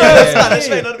back. Spanish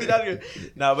might not be that good.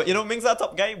 Nah, but Mings is a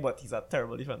top guy, but he's a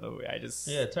terrible defender.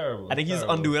 Yeah, terrible. I think he's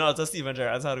terrible. undoing out of Steven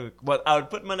Gerrard's hard work. But I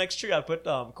would put my next three. I'll put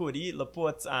Cody,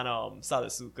 Laporte, and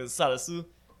Salisu. Because Salisu,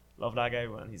 love that guy,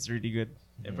 man. He's really good,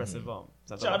 impressive.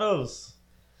 Centre back. Channels.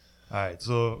 Alright,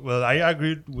 so well I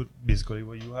agreed with basically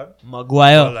what you had.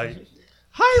 Maguire. But, like,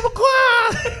 Hi,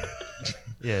 Maguire!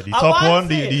 yeah, the I top want one,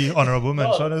 to say- the honorable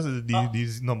mention is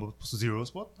the number 0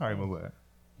 spot, Harry Maguire.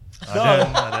 And No,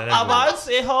 then I everyone. might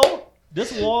say how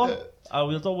this war, I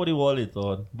will talk about the war later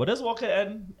on, but this war can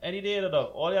end any day,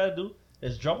 dog. All you have to do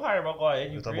is drop Harry Maguire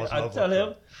in With a Ukraine bottle and of tell vodka.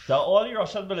 him that all the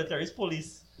Russian military's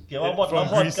police give a Yeah, bottle of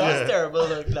from Greece, vodka. yeah. That's terrible.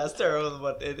 Look, that's terrible.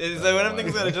 But it's one of them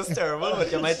things that are just terrible.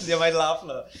 But you might laugh.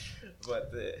 Now.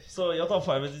 But So your top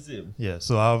 5 is the same. Yeah,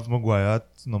 so I have Maguire at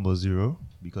number 0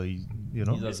 because he, He's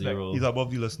a 0. he's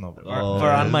above the list now. Oh.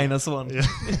 Varane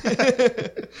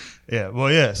 -1. Yeah,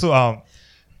 well, yeah. So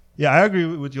yeah, I agree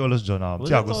with you, John. What's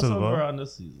your Thiago thoughts on Silva. Varane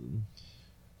this season?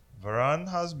 Varane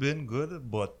has been good,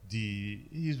 but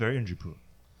he's very injury prone,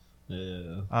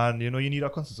 Yeah. and you need a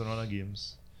consistent run of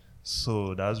games.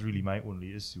 So that's really my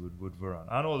only issue with Varane.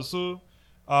 And also,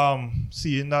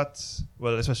 seeing that,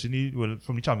 well, especially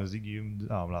from the Champions League game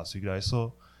last week, that I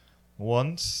saw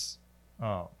once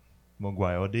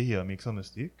Maguire or De Gea makes a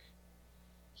mistake,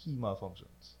 he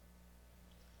malfunctions.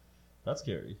 That's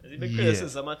scary. The big Yeah.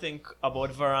 criticism I think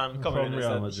about Varane coming in is Real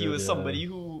that Madrid, he was yeah. somebody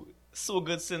who so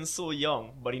good since so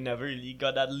young, but he never really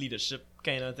got that leadership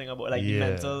kind of thing about like the Yeah.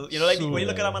 mental. You know, like So, when you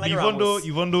look at him like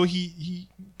even though he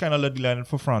kind of led the line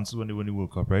for France when they won the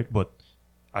World Cup, right? But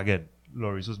again,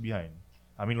 Lloris was behind.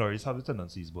 I mean, Lloris had the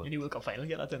tendencies, but in the World Cup final,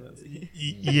 get that tendency.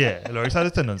 yeah, Lloris had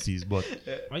the tendencies, but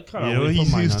I can't you know wait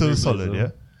for mine he's still 100 solid,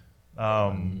 minutes,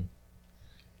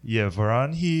 yeah.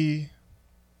 Varane,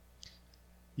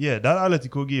 that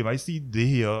Atletico game, I see De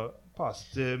Gea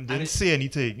passed him, didn't say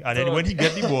anything, and then So- when he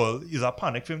get the ball, it's a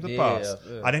panic for him to Yeah, pass,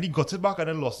 yeah. and then he got it back and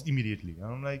then lost it immediately. And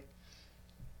I'm like,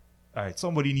 all right,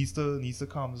 somebody needs to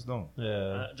calm this down.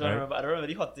 Yeah. John, Right. I don't remember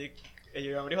the hot take. You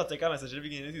remember the hot take I messaged at the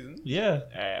beginning of the season? Yeah.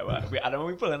 I don't know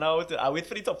when we pulling out. I wait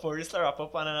for the top four to wrap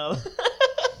up and then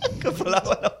I'll pull that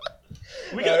one out.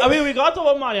 We got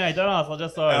over Man United and Arsenal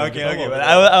just Okay, but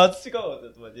I'll speak about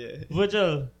it. But yeah,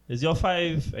 Virgil, is your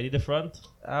 5 any different?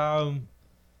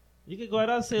 You can go ahead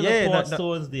and say Yeah, Laporte, no,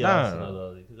 Stones, the no, Arsenal. no.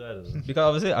 though. You can go ahead. Because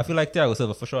obviously, I feel like Thiago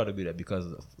Silva for sure to be there because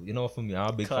you know, for me, I'm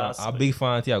a big Class, fan. I'm a big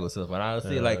fan of Thiago Silva, and I'll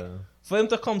say like Yeah. for him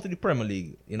to come to the Premier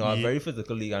League, you know, a Yeah. very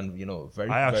physical league and you know, very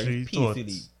I very actually PC thought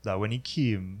league. that when he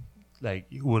came, like,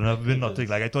 he wouldn't have been nothing.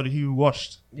 Like, I thought he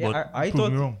washed. Yeah, but I prove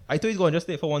thought me wrong. he's going to just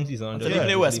stay for one season. And until just you Yeah.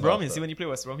 play just West leave Brom, after. you see when you play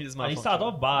West Brom, he just And he malfunction. started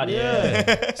off bad,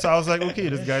 Yeah. So I was like, okay,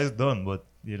 this guy's done, but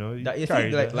you know, he That- you see,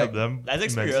 carried like- them. That's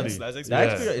experience. immensely. That's That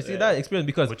experience. experience, you see Yeah. that experience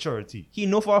because Maturity. he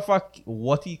know for a fact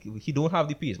what he don't have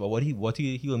the pace, but what he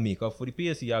will make up for the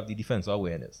pace. He have the defensive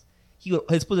awareness.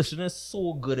 His position is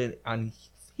so good, and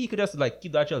he could just like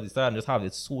keep that Chelsea side and just have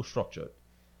it so structured,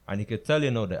 and he could tell you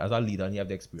know that as a leader, and you have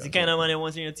the It's experience. the kind of man you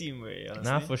want in your team, right? Honestly.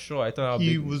 Nah, for sure. I thought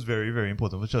He was very, very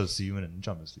important for Chelsea winning the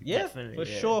Champions League. yeah, Definitely,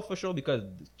 for sure, because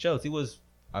Chelsea was.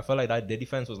 I felt like that their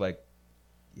defense was like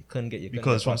you couldn't get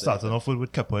Because from past the starting defense. off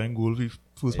with Kepa in goal the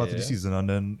first part of the Yeah. season, and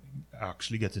then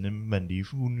actually getting him Mendy,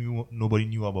 who nobody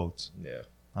knew about, Yeah.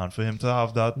 and for him to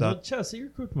have that No, Chelsea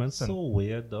recruitment so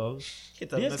weird, dog.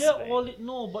 Hit and These miss, get right?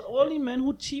 but all the men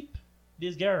who cheap,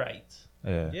 these get right.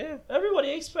 Yeah. Everybody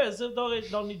expensive, dog. It's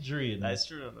down the drain. That's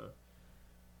true, no?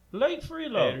 Like for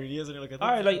real, Yeah, love. it really is when you look at it. All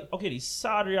right, like okay. The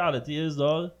sad reality is,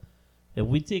 dog. If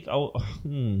we take out, I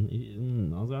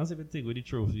was gonna say we take with the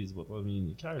trophies, but I mean,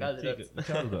 you can't Can't really do take that. it.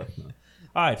 You can't do that. No.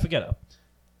 All right, forget it.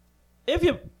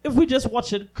 If we just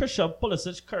watch it, Christian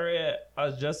Pulisic's career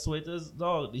as just so it is,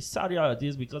 dog. The sad reality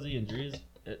is because of the injuries,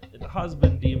 it has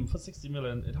been deemed for 60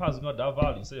 million. It hasn't got that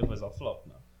value. So if it's a flop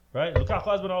now, right?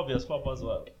 Lukaku has been an obvious flop as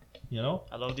well. You know.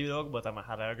 I love you, dog, but I'm a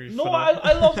hard agree. No, for I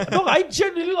that. love no, I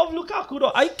genuinely love Lukaku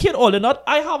though. I kid all in that.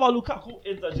 I have a Lukaku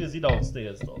inter jersey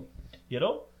downstairs though. You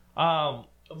know?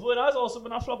 Werner has also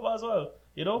been a flop as well.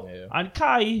 You know? Yeah. And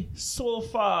Kai so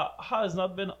far has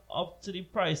not been up to the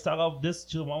price tag of this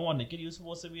German one. The kid you're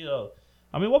supposed to be though.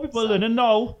 I mean what people learning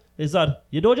now is that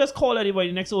you don't just call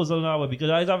anybody next Ozil now because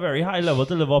that is a very high level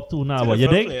to live up to now. But you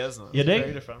Different think? players, no? You think?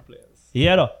 Very different players.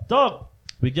 Yeah, though. Dog,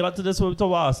 we get into this when we talk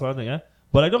about Arsenal, I think, eh?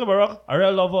 But I don't get me wrong, I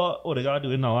really love what Odegaard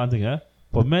doing now, I think, eh?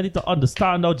 But men need to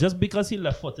understand, though, just because he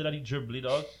left-footed and he dribbling,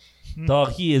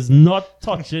 dog, he is not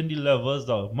touching the levels,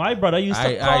 dog. My brother used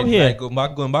to come here. Going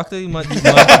back to the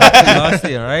last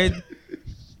year, right?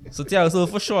 So Thiago Silva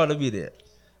for sure to be there.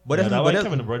 But Yeah, that's- that but why that's-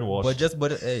 Kevin De Bruyne washed.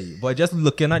 but just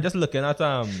looking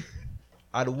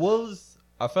at Wolves,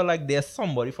 I felt like there's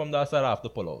somebody from that side I have to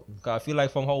pull out. 'Cause I feel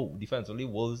like from how defensively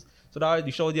Wolves, so that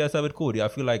the show there said with Cody, I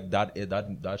feel like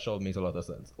that show makes a lot of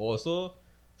sense. Also,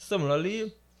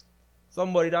 similarly,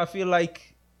 somebody that I feel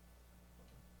like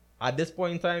at this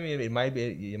point in time it might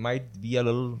be a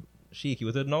little shaky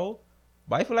with it now.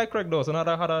 But I feel like Craig Dawson had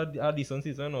a decent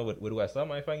season with West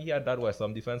Ham. I think he had that West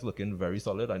Ham defense looking very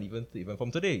solid, and even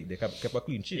from today they kept a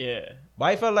clean sheet. Yeah. But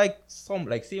I felt like same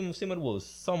with Wolves,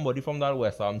 somebody from that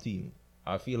West Ham team.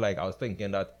 I feel like I was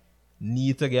thinking that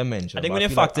need to get mentioned. I think But when you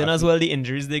feel like factor in as well the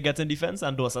injuries they get in defense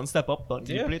and Dawson step up, but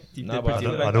Yeah. he played Nah, but I I feel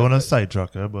don't, like I don't want to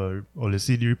sidetrack her, but all you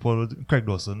see the report with Craig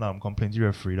Dawson, I'm complaining to the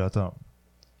referee that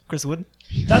Chris Wood.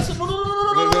 That's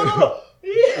no.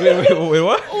 Wait,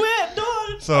 what? Wait,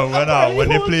 dog. So when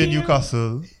they play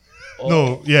Newcastle,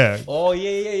 no, yeah, Oh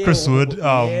yeah. Chris Wood Yeah,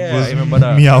 I was remember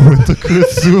that. meowing to Kurt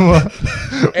Zuma.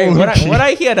 Hey, Okay. when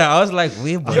I hear that, I was like,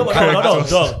 wait, Yeah, but no,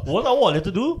 dog. What I wanted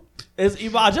to do is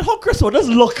imagine how Chris Wood does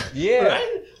look. Yeah.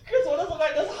 Right? Chris Wood does look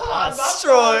like this hard.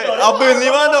 Destroy. I'll Burnley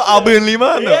man though. I'll Burnley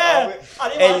man though. Yeah.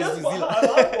 And Hey, he just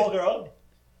Zila. walk around.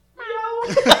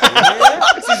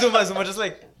 See Zuma just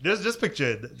like Just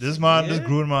picture it. This man, this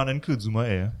grown man in Kuzuma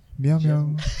air. Meow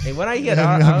meow. Hey, when I hear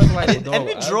that, I was like, And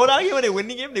we draw that game when they win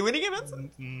the game. They win the game,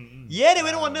 Anson? Yeah, they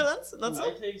win 1-0, Anson. That's I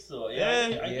it. think so. Yeah,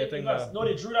 Yeah, I I think think that. no,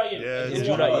 they drew that game. Yeah, they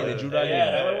drew that game.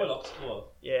 Yeah, that one will score.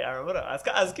 Yeah, I remember that.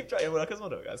 I was keep track of Marcus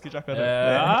Mado. I was keep track of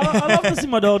that. I love to see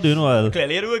my dog doing well.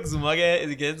 Clearly, it works. Zuma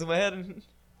get Zuma head.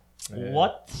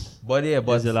 What? but yeah,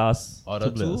 Was but the last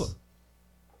other two two, players?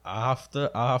 I have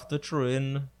to throw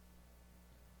in.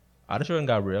 I have to throw in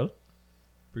Gabriel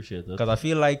Appreciate it. because I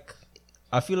feel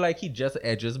like he just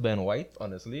edges Ben White,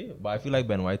 honestly. But I feel like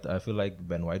Ben White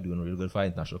doing real good for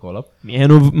international call up. Me, I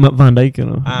know Van Dijk, you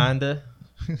know. And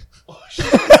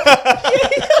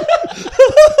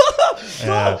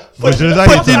Yeah. But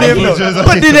just Put the name down.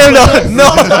 Put the name down. No.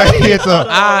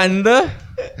 and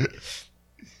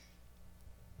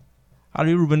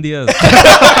Harry Ruben Diaz.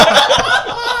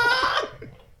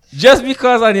 Just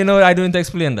because I don't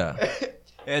explain that.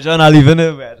 Yeah, John, I'll leave it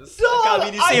there, man. Just can't be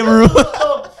in the same room.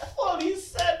 Fully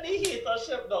said the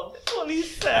hatership, dog. Fully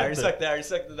said. I respect that.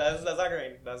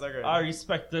 That's a grind. I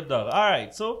respect it, dog. All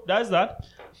right, so that's that.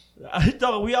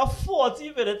 Dog, we are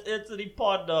 40 minutes into the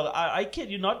pod, dog. I kid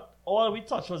you not. All we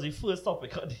touched was the first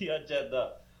topic on the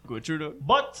agenda. Go through though.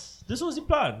 But this was the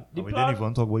plan. The We plan. didn't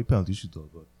even talk about penalty shooter,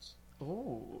 but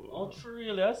Oh, for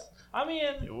real, yes. I mean,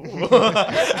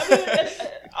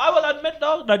 I will admit,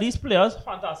 dog, that these players,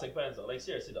 fantastic players, dog. Like,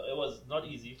 seriously, dog, it was not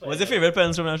easy. For What's your them. favorite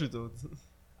pens from that shootout?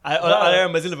 I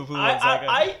remember the Liverpool ones.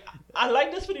 I like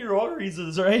this for the wrong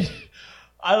reasons, right?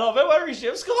 I love it when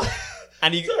Richie scored.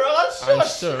 And he Sure. and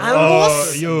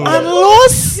lost. yo. And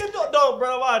lost. You don't know,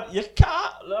 brother, man. You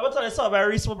can't. Let me tell you something about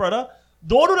Reese, my brother.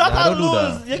 Don't do that Nah, and don't do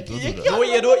lose. that. You Don't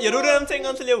can't. You do them thing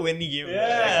until you win the game.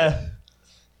 Yeah.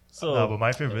 So, nah, but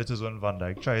my favorite is when Van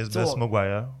Dijk tries his best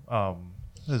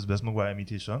Maguire,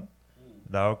 imitation.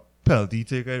 That penalty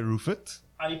take I roof it.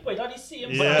 and he put it on the same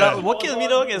Yeah. That, what kills me,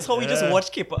 dog, is how we just Yeah.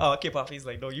 watch Kepa. He's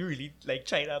like, dog, you really like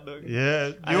try that, dog.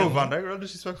 Yeah, Van Dijk real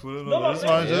disrespectful. No, This but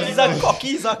man man, He's just a cocky,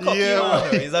 Yeah,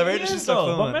 man. He's a very Yes, disrespectful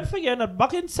though, but man. man, forgetting that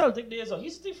back in Celtic days,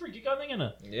 he's the free kick thing,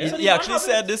 innit? Yeah. So He the actually man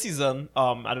said have it. this season,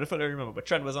 I don't know if I remember, but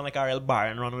Trent was on like a real bar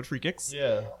and run with free kicks.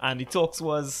 Yeah. And the talks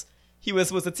was he was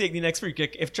supposed to take the next free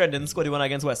kick if Trent didn't score the one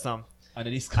against West Ham. And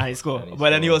then he's And he scored. And he But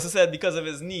then he scored. also said because of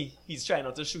his knee, he's trying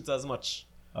not to shoot as much.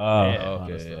 Ah, Yeah, okay,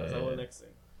 understand. yeah, That's the whole next thing.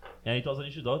 Yeah, he thought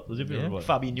he should out. Was it Yeah. beautiful?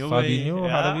 Fabinho. Fabinho,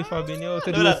 yeah. how do we Fabinho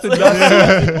to No, do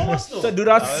that's- to do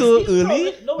that so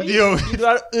early? No, Yo. You do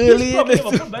that He's early. probably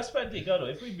Liverpool's best pen taker, though.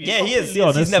 If we be Yeah, he is. completely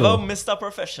honest, He's never though. missed a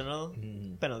professional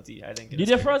penalty, I think. The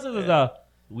difference is that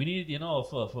we need,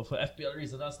 for FPL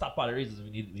reasons and star power reasons, we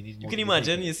need You more can to be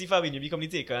imagine, taken. you see Fabinho become the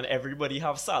taker and everybody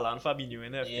have Salah and Fabinho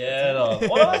in there. Yeah, though.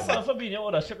 All of us on Fabinho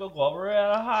would have should go up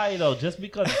real high, though, just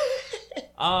because.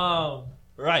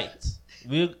 Right.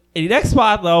 In the next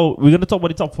part, now, we're going to talk about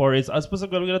the top four race.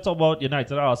 Specifically, we're going to talk about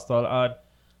United and Arsenal. And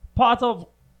part of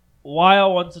why I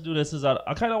want to do this is that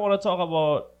I kind of want to talk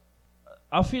about.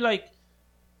 I feel like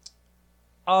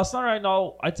Arsenal right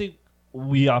now, I think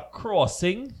we are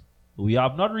crossing. We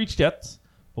have not reached yet,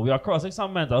 but we are crossing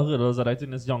some mental hurdles that I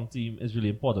think this young team is really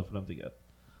important for them to get.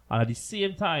 And at the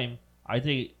same time, I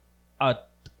think at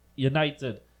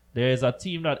United, there is a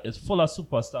team that is full of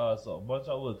superstars, a bunch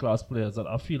of world-class players that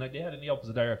I feel like they head in the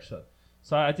opposite direction.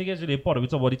 So I think it's really important. We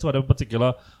talk about the two of them in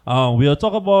particular. We'll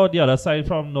talk about the other side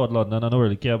from North London. I don't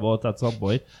really care about at some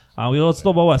point. And we'll also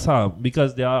talk about West Ham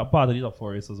because they are part of the top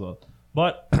four race as well.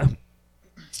 But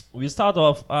we start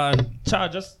off and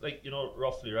just like,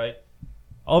 roughly, right?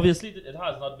 Obviously, it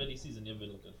has not been the season you've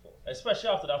been looking for, especially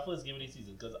after that first game of the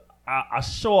season. Because a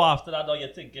show after that, now you're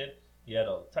thinking, yeah,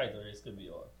 the title race could be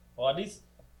on, or at least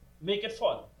make it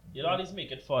fun. At least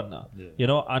make it fun now.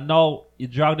 Yeah. And now you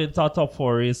dragged into a top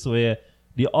four race where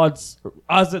the odds,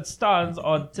 as it stands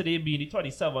on today being the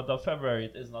 27th of February,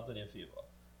 it is not in your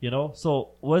favor. So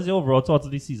what's your overall thoughts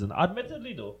of the season?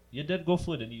 Admittedly, though, you did go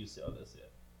further than the UCL this year.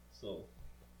 So.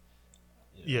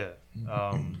 Yeah.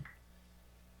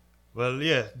 Well,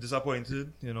 yeah,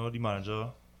 disappointed. The manager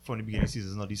from the beginning of the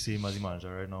season is not the same as the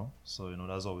manager right now. So,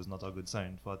 that's always not a good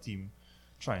sign for a team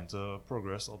trying to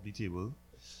progress up the table.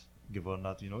 Given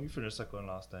that, you finished second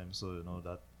last time. So,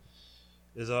 that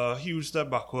is a huge step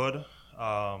backward.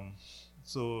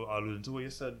 So, alluding to what you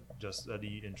said just at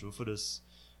the intro for this,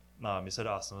 you said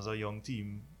Arsenal is a young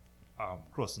team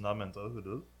crossing that mental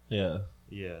hurdle. Yeah.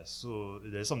 Yeah, so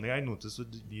there's something I noticed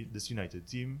with this United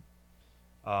team,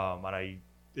 and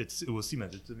it was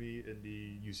cemented to me in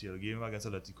the UCL game against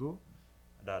Atletico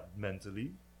that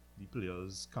mentally the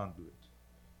players can't do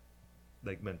it.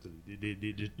 Like mentally,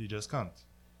 they just can't,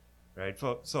 right?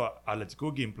 So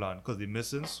Atletico game plan because they're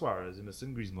missing Suarez, they're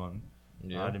missing Griezmann,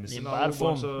 Yeah. and they're missing In a bad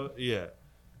whole bunch form. of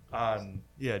And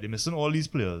yeah, they're missing all these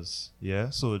players. Yeah,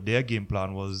 so their game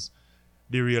plan was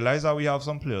they realized that we have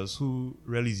some players who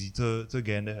really easy to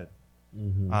get in the head.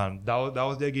 And that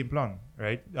was their game plan,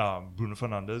 right? Bruno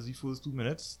Fernandes, the first 2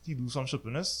 minutes, he do some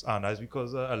sharpness, and that's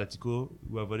because Atletico,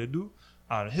 whoever they do,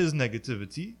 and his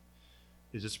negativity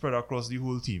is just spread across the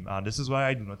whole team. And this is why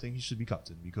I do not think he should be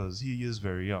captain, because he is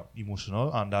very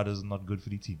emotional, and that is not good for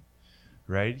the team,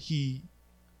 right?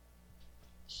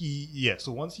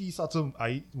 So once he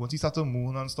started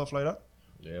moon and stuff like that,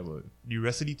 Yeah, but the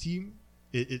rest of the team,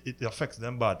 it affects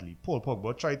them badly. Paul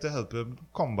Pogba tried to help him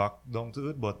come back down to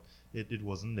it, but it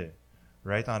wasn't there,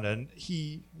 right? And then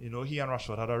he and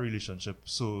Rashford had a relationship,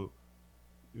 so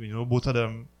both of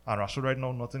them, and Rashford right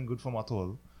now nothing good for him at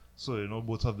all. So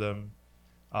both of them,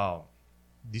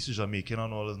 decision making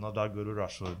and all is not that good with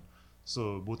Rashford.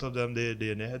 So both of them they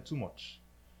in their head too much,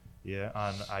 yeah.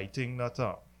 And I think that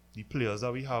the players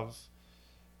that we have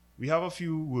a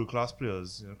few world class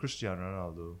players, Cristiano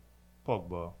Ronaldo,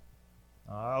 Pogba.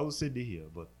 I would say they here,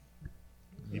 but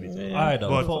I don't.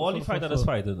 But For all the fighter that's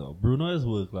fighting now, Bruno is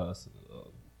world class.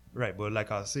 right. But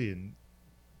like I was saying,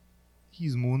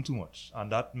 he's moaned too much,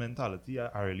 and that mentality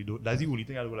I really don't. That's the only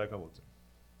thing I don't like about him.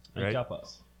 And Right.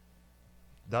 Capas.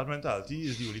 That mentality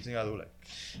is the only thing I don't like,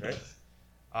 right?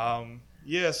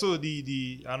 Yeah. So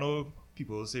the I know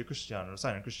people say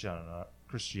signing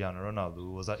Cristiano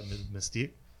Ronaldo was a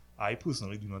mistake. I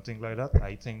personally do not think like that.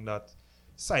 I think that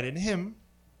signing him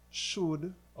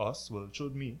showed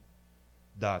me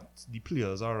that the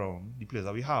players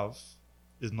that we have,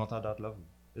 is not at that level.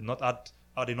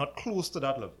 They're not close to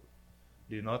that level.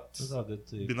 That's a good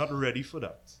take. They're not ready for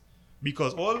that.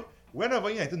 Because whenever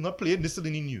United not playing, this is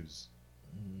in the news.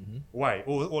 Why?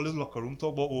 All this locker room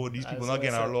talk about these people not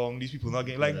getting along, these people not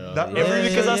getting like that. Every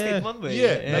week is a statement, but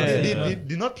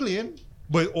They're not playing,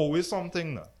 but always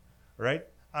something now, right?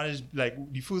 And it's like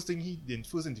the first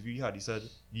interview he had, he said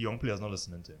the young players not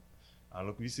listening to him. And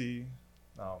look, we see,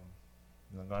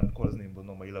 I'm going to call his name, but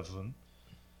number 11.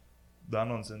 That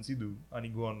nonsense he do, and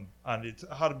he go on, and it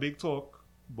had a big talk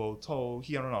about how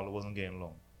he and Ronaldo wasn't getting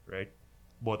along, right?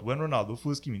 But when Ronaldo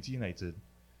first came into United,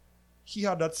 he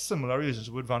had that similar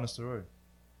relationship with Van Nistelrooy.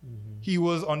 He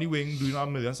was on the wing doing a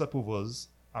million stepovers,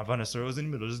 and Van Nistelrooy was in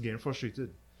the middle just getting frustrated.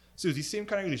 So it's the same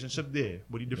kind of relationship there,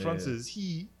 but the difference is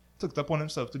he took it upon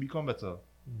himself to become better.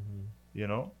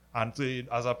 And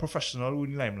as a professional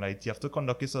in limelight, you have to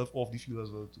conduct yourself off the field as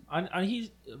well too. And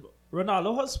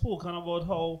Ronaldo has spoken about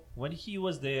how when he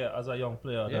was there as a young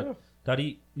player, that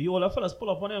the older fellas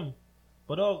pull up on him.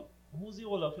 But who's the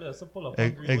older players to pull up on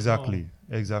Greenwood now?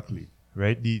 Exactly.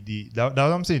 Right? That's what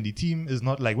I'm saying. The team is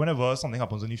not like whenever something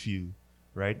happens on the field,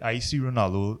 right? I see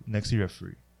Ronaldo next to the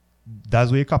referee.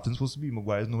 That's where your captain's supposed to be.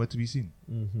 Maguire is nowhere to be seen.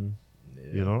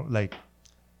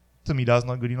 To me, that's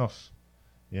not good enough.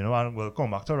 And we'll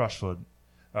come back to Rashford.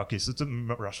 Okay, so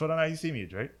Rashford and I the same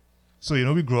age, right? So,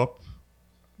 we grew up,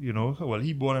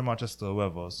 he born in Manchester,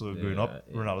 whatever. So, growing up,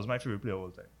 Ronaldo's my favorite player of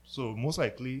all time. So, most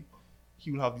likely,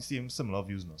 he will have the similar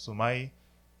views now. So, my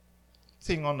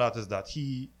thing on that is that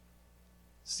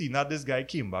seeing that this guy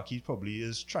came back, he probably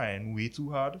is trying way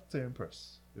too hard to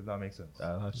impress, if that makes sense.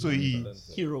 So,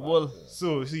 hero ball.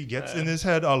 So, he gets in his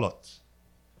head a lot.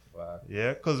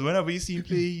 Yeah, because whenever you see him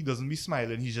play, he doesn't be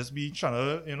smiling. He's just be trying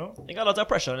to, He got a lot of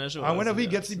pressure on his shoulders. And whenever he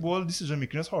gets the ball, decision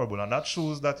making is horrible, and that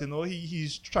shows that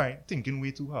he's thinking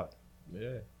way too hard.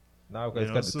 yeah. Now,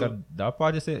 because that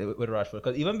part you say with Rashford,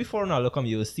 because even before Ronaldo come,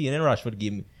 you were seeing in Rashford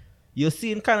game, you're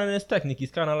seeing kind of his technique.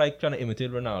 He's kind of like trying to imitate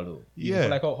Ronaldo. Yeah,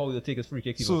 like how you take his free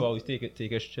kicks, he always take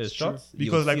his shots.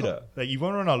 Because like even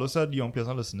Ronaldo said, the young players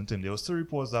are listening to him. There was still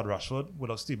reports that Rashford would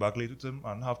have stayed back late with him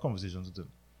and have conversations with him.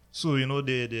 So he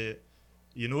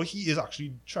is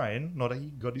actually trying. Not that he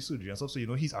got the surgery and stuff. So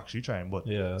he's actually trying. But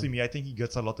to me, I think he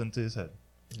gets a lot into his head.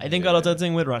 I think a lot of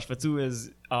thing with Rashford too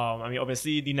is,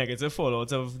 obviously the negative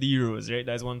fallout of the Euros, right?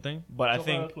 That's one thing. But I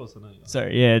think,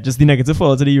 just the negative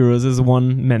fallout of the Euros is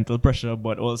one, mental pressure.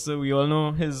 But also we all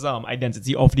know his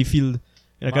identity off the field.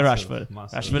 Like Rashford.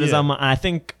 Rashford is I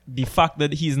think the fact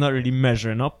that he's not really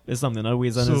measuring up is something that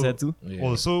weighs on his head too. Yeah.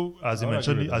 Also, as I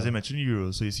mentioned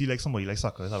Euros, so you see like somebody like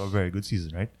Saka have a very good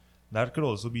season, right? That could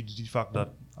also be the fact that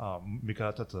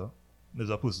Mikel Arteta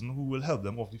is a person who will help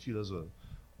them off the field as well.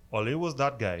 Ole was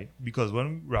that guy because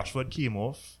when Rashford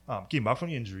came back from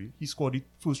the injury, he scored the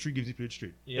first 3 games he played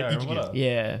straight. Yeah, I remember that.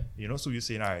 Yeah. So you're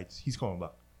saying, all right, he's coming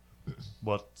back.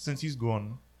 But since he's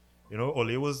gone,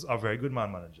 Ole was a very good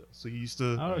man manager. So he used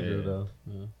to. I agree with that.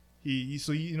 Yeah.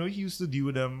 He used to deal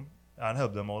with them and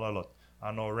help them all a lot.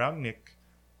 And now Rangnick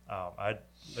I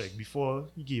like before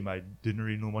he came, I didn't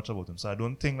really know much about him, so I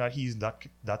don't think that he's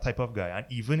that type of guy. And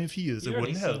even if he is, it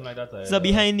wouldn't help. Like that, It's a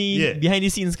behind the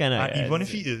scenes kind of. And even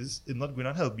if he is, it's not going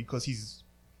to help because he's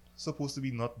supposed to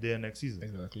be not there next season,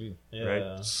 Exactly.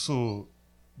 right? So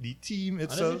the team And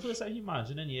that's itself, the first time he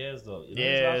managed in years, though. You know,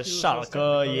 Yeah, his last few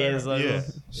was Schalke, years technical, ago. yeah.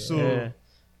 So Yeah.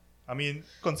 I mean,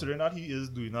 considering that he is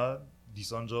doing a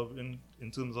decent job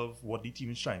in terms of what the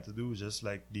team is trying to do, just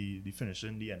like the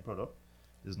finishing, the end product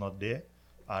is not there.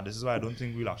 And this is why I don't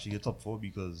think we'll actually get top 4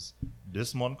 because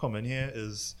this month coming here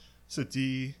is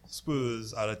City,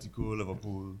 Spurs, Atletico,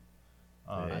 Liverpool.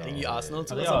 I think you Arsenal I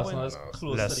too. think at some Arsenal point. is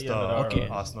close to Leicester, the end of the Okay.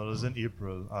 run. Arsenal is in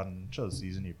April, and Chelsea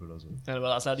is in April as well. And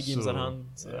well, that's how the games So, at hand.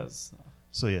 So that's,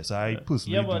 So yes, I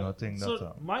personally do not think so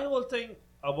that. my whole thing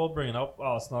about bringing up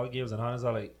Arsenal games and hand is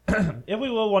that, like, if we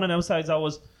were one of them sides that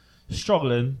was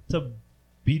struggling to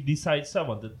beat the side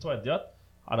 7th and 20th,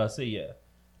 I'd say yeah.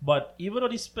 But even though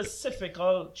the specific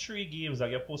 3 games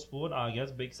that get postponed are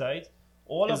against big sides,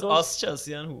 all it's of those us,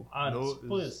 Chelsea, and who? and No, Spurs.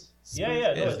 Spurs. Yeah, no,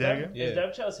 Is it's there them, again? it's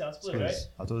them, Chelsea and Spurs, right? Spurs.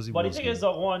 I thought it was the But the Wolves thing game. is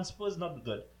that one, Spurs not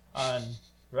good. And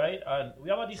right? And we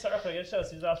have a decent record against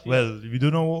Chelsea last week. Well, we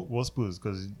don't know what Spurs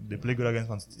because they play good against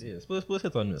Man City. Yeah, Spurs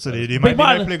hit on me. So they Big might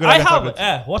man, play good I against have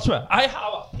Atletico. watch me. I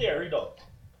have a theory though.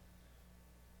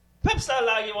 Pep style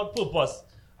like him on purpose.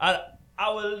 And I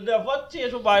will never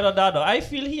change my mind on that though. I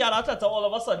feel he and Arteta all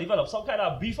of a sudden develop some kind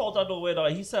of beef out of nowhere though.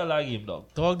 He style like him though.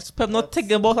 Dogs, Pep not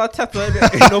thinking about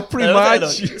Arteta, no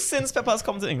pre-match. Since Pep has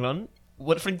come to England,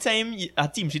 what for the time a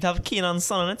team should have Kane and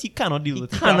Son on it, he cannot deal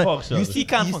with it. Can't Cannot- function. You see, He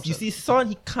can't you function. see Son,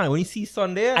 he can't. When you see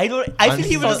Son there, I feel And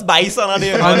he would Son- just buy Son on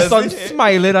there. and Son honestly.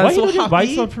 smiling and Why so you don't buy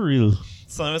happy. some for real?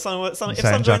 If Son Sign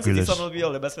joins Jack City, Grealish. Son will be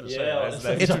all the best finisher. Yeah,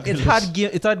 It's like-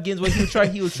 It had games where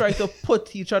he will try to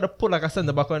put like a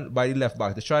centre back on by the left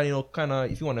back to try, kind of,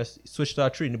 if you want to switch to a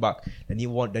 3 in the back, then you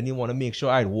want to make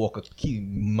sure I'd walk a key,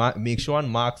 make sure and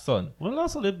mark Son. When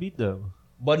last time they beat them?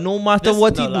 But no matter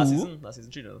what he last do,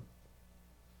 season 3-0.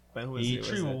 When who was He it? Was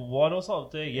threw it? 1 or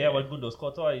something. Yeah, when Gundo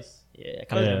scored twice. Yeah, I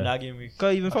can't Yeah. remember that game week.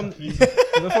 cause even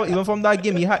from that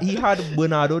game, he had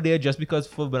Bernardo there just because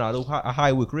for Bernardo a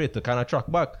high work rate to kind of track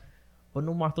back. But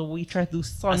no matter what he tried to do,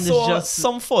 Son I is saw just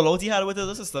some fallout he had with his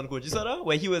assistant coach. You saw that?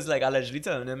 Where he was like allegedly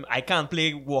telling him, I can't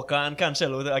play Walker and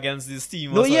Cancelo against this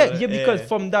team. no, or yeah, something. because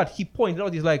from that he pointed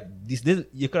out, he's like this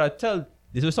you could tell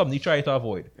this was something he tried to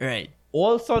avoid. Right.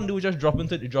 All Son do was just drop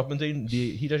into he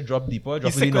just dropped deeper, drop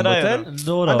into sick the with number that, 10.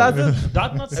 No, And that's it.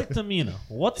 that's not sick to me. You know.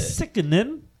 What's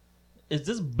sickening is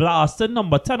this blasted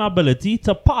number 10 ability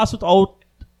to pass without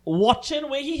watching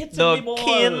where he hits the The ball.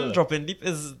 Kane dropping deep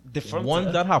is different.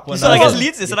 Once that happened, You saw that's- against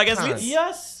Leeds? You saw you against can't. Leeds?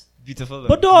 Yes. Beautiful.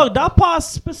 But dog, that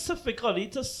pass specifically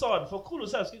to Son for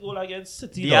Kulusevski goal against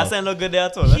City. the dog. ass ain't look good there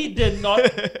at all. eh? He did not.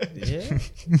 Yeah.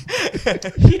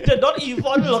 He did not even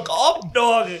look up,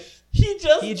 dog. He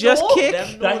just kicked.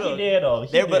 Them That no, he did, dog.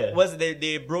 He They, but did. was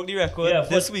they broke the record Yeah,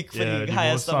 this for- week for Yeah, the the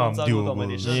highest most, amount of duo goal goals.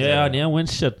 combinations. Yeah, and they win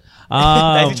shit.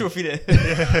 That's the trophy there.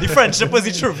 The friendship was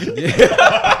the trophy.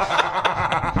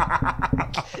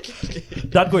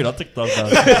 That going on TikTok now.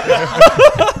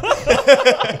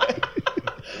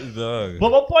 Dog. But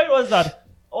my point was that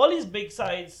all these big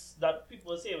sides that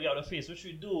people say we have to face, which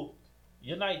we do,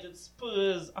 United,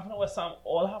 Spurs, and West Ham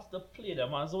all have to play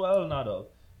them as well now, dog.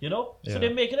 You know? So Yeah. they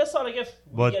make it sound like if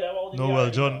we But get them out no,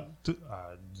 well, John,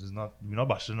 we're not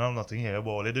bashing on nothing here,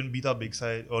 but they didn't beat a big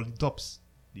side, or the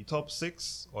top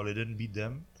 6, or they didn't beat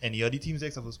them. Any other teams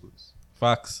except for Spurs.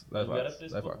 Facts. We That's gotta facts. play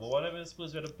That's Spurs. facts. But whatever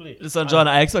Spurs we have to play. Listen, John,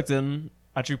 I expecting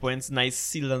at 3 points, nice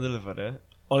sealed and delivered. Eh?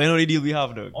 All I know the deal we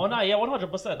have, though. Oh, no, yeah,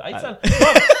 100%. I said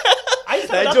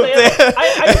I that joke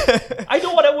there. I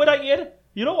know what I would again.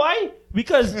 You know why?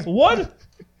 Because one,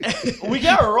 we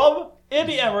get robbed in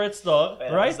the Emirates, dog,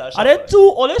 Yeah, right? that's And then 2,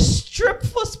 all this strip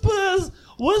for Spurs.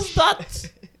 Was that?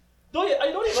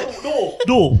 I don't even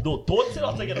no, don't say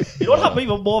that again. You don't have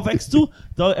even more vex too.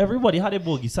 Dog, everybody had a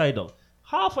bogey side, dog.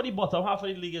 Half of the bottom, half of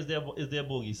the league is their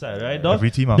bogey side, right, dog?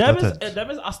 Every team after them is, 10th.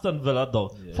 them is Aston Villa,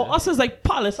 dog. Yeah. For us, it's like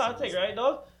Palace, I think, right,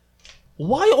 dog?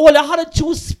 Why all I had to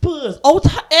choose Spurs? Out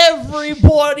of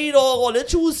everybody, dog, all they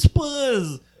choose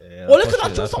Spurs. Yeah, All they that's could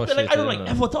have choose frustrating, something like, I don't that's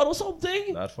like frustrating, Everton or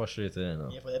something. That's frustrating, you know.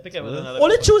 Yeah, but they pick everything out of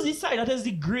Only it. choose the side that is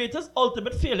the greatest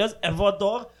ultimate failures ever,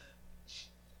 dog,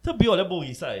 to be on the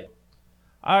bogey side.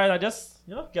 Alright, I just,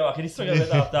 get back in the swing of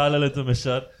it after a little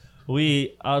intermission.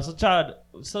 We, so Chad,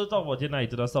 still talk about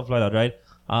United and stuff like that, right?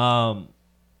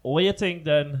 What you think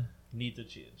then need to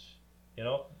change?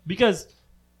 Because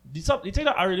the thing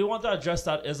that I really want to address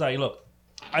that is like, look,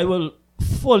 I will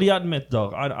fully admit,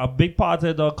 dog, and a big part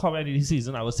of the coming in the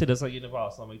season, I will say this again if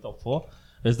Arsenal make top 4,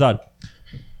 is that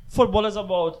football is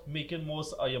about making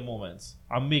most of your moments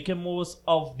and making most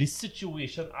of the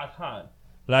situation at hand.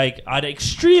 Like, an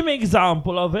extreme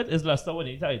example of it is Leicester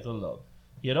winning the title, though.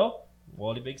 You know,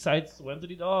 all the big sides went to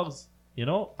the Dogs, you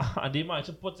know, and they managed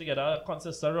to put together a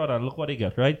consistent run, and look what they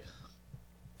get, right?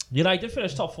 United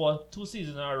finished top 4 2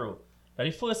 seasons in a row.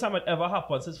 That's the first time it ever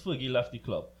happened since Fergie left the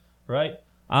club, right?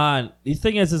 And the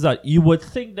thing is that you would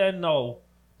think then now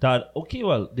that, okay,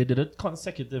 well, they did it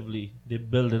consecutively. They're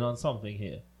building on something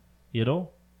here, you know?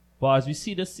 But as we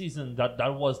see this season,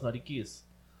 that was not the case.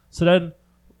 So then,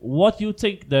 what do you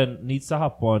think then needs to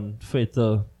happen for it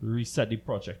to reset the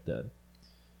project then?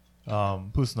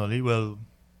 Personally, well,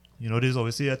 you know, there's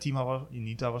obviously a team you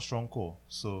need to have a strong core.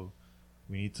 So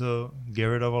we need to get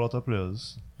rid of a lot of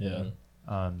players. Yeah.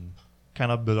 And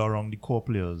kind of build around the core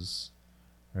players.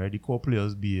 Right? The core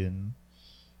players being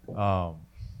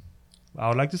I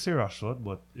would like to say Rashford,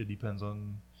 but it depends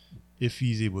on if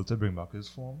he's able to bring back his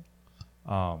form.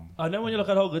 And then when you look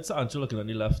at how good Sancho looking on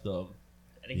the left, dog.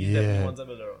 I think he's definitely one to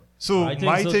build around. So I think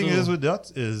my so thing too. is with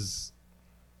that is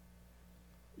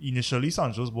initially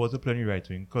Sancho's bought to play on the right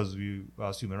wing because we were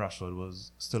assuming Rashford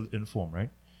was still in form,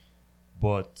 right?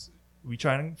 But we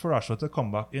trying for Rashford to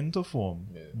come back into form.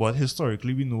 Yeah. But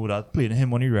historically we know that playing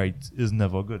him on the right is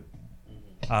never good.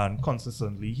 And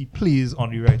consistently he plays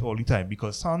on the right all the time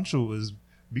because Sancho is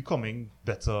becoming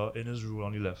better in his role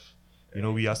on the left. You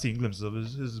know, we are seeing glimpses of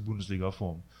his Bundesliga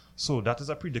form. So that is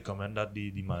a predicament that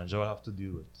the manager will have to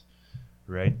deal with.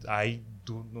 Right? I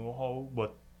don't know how,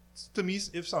 but to me,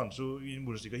 if Sancho in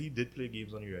Bundesliga, he did play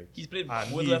games on the right. He's played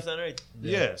And both left and right.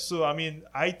 Yeah. So I mean,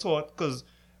 I thought because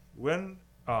when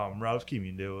Ralph came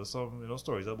in, there were some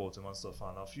stories about him and stuff.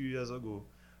 And a few years ago,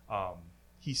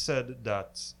 he said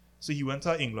that he went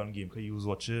to an England game because he was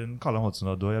watching Callum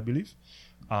Hudson-Odoi, I believe,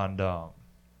 and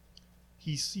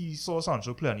he saw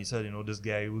Sancho play and he said, this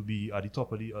guy will be at the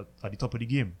top of the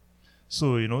game.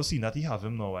 So seeing that he have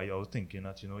him now, I was thinking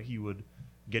that he would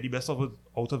get the best out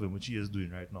of him, which he is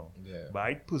doing right now. Yeah. But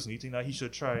I personally think that he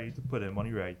should try to put him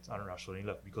on the right and Rashford on the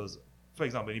left because, for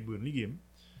example, in the Burnley game,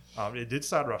 it did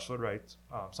start Rashford right,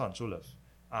 Sancho left,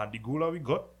 and the goal that we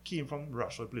got came from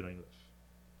Rashford playing on the left.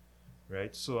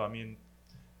 Right, so I mean,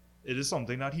 it is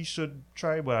something that he should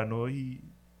try, but I know he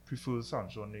prefers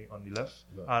Sancho on the left.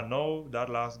 Right. And now that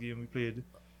last game we played,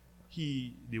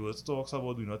 there was talks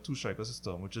about doing a 2-striker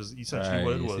system, which is essentially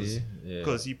what it was,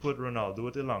 because he put Ronaldo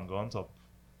with Elanga on top,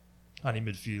 and in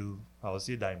midfield, I would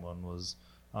say diamond was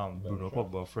Bruno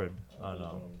Pogba, Fred,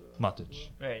 and Matic.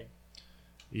 Right.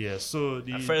 Yeah, so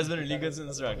And Fred has been really good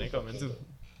since Ragnar coming too.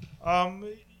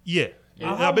 yeah.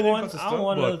 I have one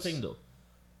little thing though.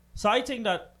 So I think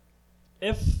that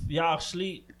if you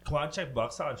actually go and check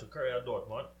back Sancho career at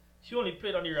Dortmund, he only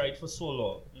played on the right for so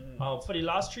long. For the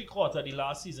last 3 quarters of the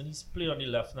last season, he's played on the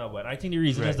left now. And I think the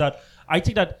reason is that I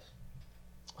think about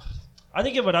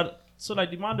that. So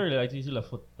like the man really like to use his left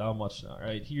foot that much now,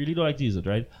 right? He really don't like to use it,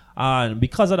 right? And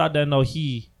because of that, then now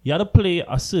he had to play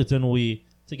a certain way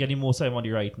to get the most time on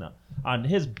the right now. And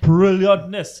his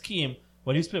brilliantness came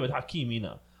when he was playing with Hakimi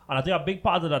now. And I think a big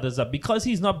part of that is that because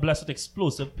he's not blessed with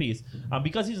explosive pace and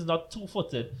because he's not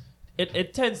 2-footed,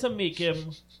 it tends to make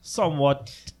him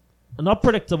somewhat not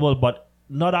predictable, but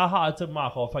not that hard to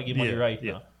mark off a game on the right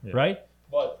now, right?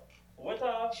 But with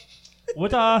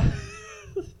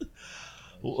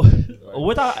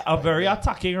a very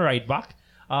attacking right back,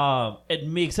 it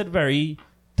makes it very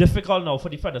difficult now for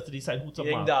defenders to decide who to You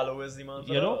think mark. Dalot is the man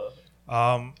for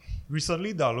that?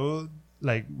 Recently, Dalot,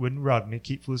 like when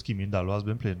Ragnick first came in, Dalot has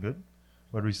been playing good.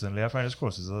 But recently, I find his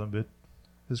crossing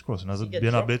has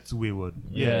been a bit wayward.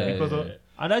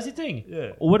 And that's the thing.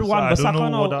 Yeah. With So Wan I don't know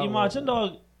Bissaka what now, that imagine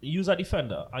the use a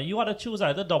defender and you had to choose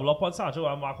either double up on Sancho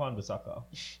or mark Wan Bissaka.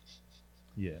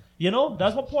 Yeah.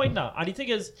 That's my point now. And the thing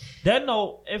is, then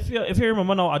now, if you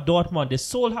remember now at Dortmund, they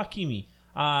sold Hakimi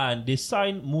and they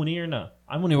signed Munir now.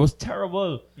 And Munir was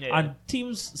terrible. Yeah. And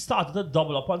teams started to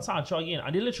double up on Sancho again.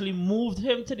 And they literally moved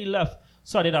him to the left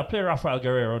so they play Rafael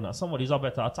Guerrero now. Somebody's a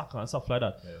better attacker and stuff like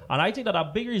that. Yeah. And I think that a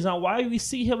big reason why we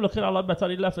see him looking a lot better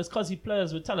on the left is because he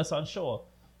plays with Telles and Shaw.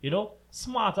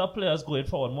 Smarter players going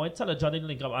forward, more intelligent in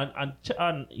link up.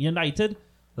 And United,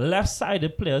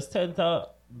 left-sided players tend to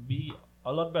be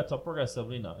a lot better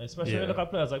progressively now, especially when you look at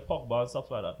players like Pogba and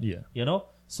stuff like that. Yeah.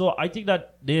 So I think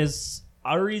that there's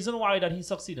a reason why that he's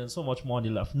succeeding so much more on the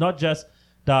left, not just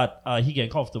that he getting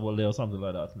comfortable there or something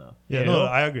like that now. Yeah, no,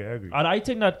 I agree. And I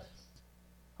think that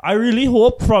I really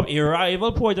hope from a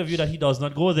rival point of view that he does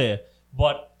not go there.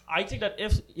 But I think that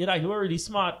if United were really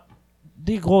smart,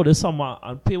 they go this summer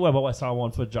and pay whatever West Ham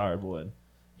want for Jared Bowen.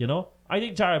 And I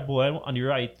think Jared Bowen on the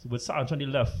right with Sancho on the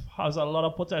left has a lot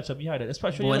of potential behind it,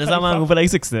 especially. When look does at that the man go fact- for like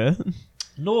 6 there?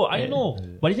 No, I know.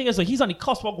 But the thing is, he's on the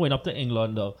cusp of going up to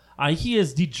England, though. And he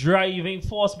is the driving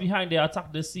force behind the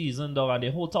attack this season, though, and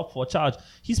the whole top four charge.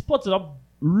 He's putting up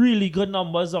really good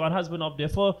numbers, though, and has been up there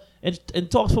for in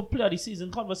talks for player of the season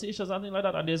conversations and things like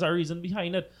that, and there's a reason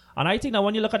behind it. And I think that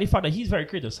when you look at the fact that he's very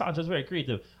creative, Sancho's very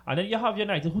creative, and then you have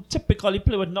United, who typically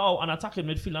play with now an attacking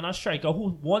midfield and a striker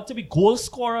who want to be goal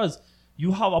scorers,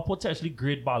 you have a potentially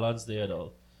great balance there,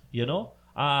 though. You know?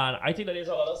 And I think that there's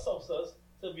a lot of substance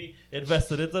to be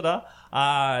invested into that.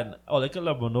 And all I can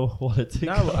let me know what I think.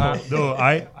 No,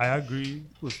 I agree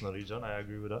personally, John. I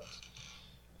agree with that.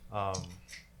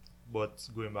 But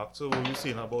going back to what you're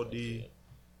saying about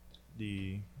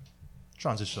the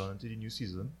transition into the new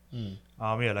season,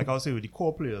 yeah, like I was saying with the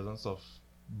core players and stuff,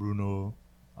 Bruno,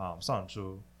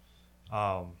 Sancho,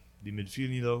 the midfield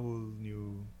need a whole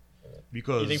new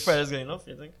because You think Fred is good enough?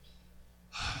 You think?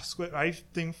 I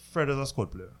think Fred is a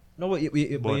squad player. No, but I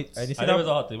didn't I say know it's a that.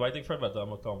 hot take, but I think Fred better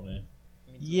I'm come there.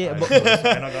 Yeah, I'm but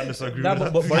not gonna disagree Nah,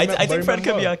 with but- that. but- I think Fred could be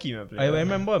remember- a key man player. I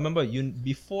remember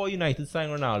before United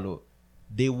signed Ronaldo,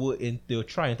 they were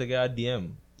trying to get a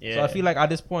DM. So Yeah. I feel like at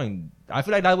this point, I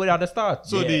feel like that's where they had to start.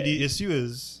 So Yeah. the issue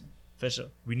is For sure.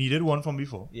 we needed one from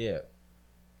before. Yeah.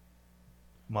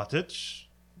 Matic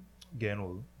getting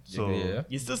old. So Yeah.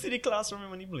 You still see the class from him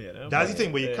when he played. that's the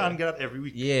thing, but you can't get that every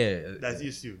week. Yeah. That's the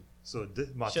issue. So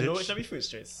Should Matic, be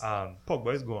first choice.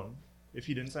 Pogba is gone. If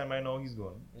he didn't sign by now, he's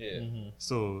gone. Yeah.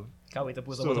 So Can't wait to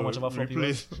post so so much of a flop he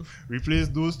was. replace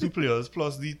those two players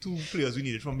plus the two players we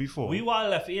needed from before. We were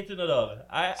left 8 in the dog.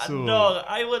 So- Dog,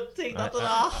 I would think that was a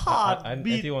hard And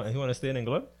beat. he want to stay in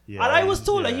England? Yeah, And I was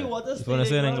told that yeah. he wanted to You stay wanna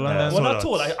stay in England then? Well, So not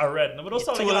told, that's- I read. No, but don't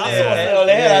sound like Told, an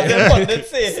yeah,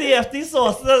 CFT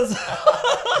sources.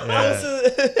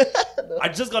 Yeah. I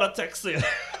just got a text saying.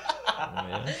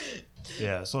 Yeah.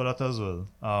 Yeah, so that as well.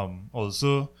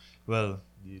 Also, well,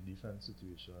 the defense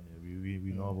situation. Yeah,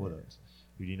 we know about that.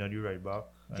 We need a new right back.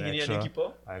 Think you need a new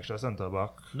keeper? Extra centre back.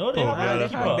 No, they have Yeah, a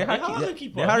that's keeper. fine. They They have had- a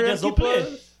keeper. they had He real just don't play.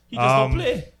 keepers. He just don't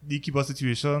play. The keeper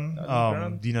situation. That'd be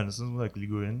grand. Dean Anderson will likely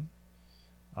go in.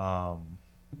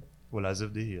 Well, as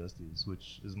if they hear stays,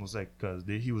 which is most like because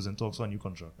he was in talks on a new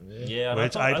contract, Yeah, and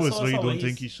which saw- I saw personally somewhere don't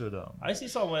think he's- he should. I see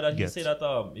somewhere that he get. say that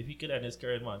if he could end his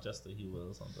career in Manchester, he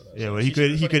will or something like that. Yeah, well, he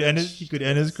could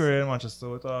end his career in Manchester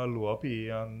with a lower pay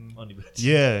and On the bench.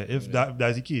 yeah, if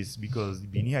that's the case because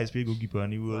Beanie High paid goalkeeper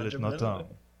and he will if not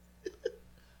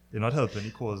they're not helping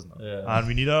the cause now, Yeah. and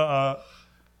we need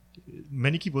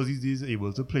many keepers these days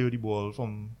able to play with the ball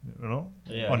from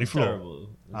Yeah, on the he's floor, terrible.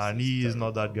 and he is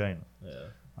not that guy now. Yeah.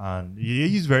 And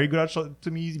he's very good at shot.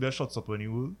 To me, he's the best shot stopper in the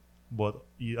world. But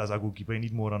as a goalkeeper, you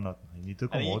need more than that. You need to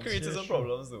come And he out. creates his own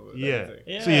problems though. Yeah. That's the thing.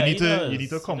 Yeah, So you he need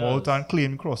does. to come He out does. and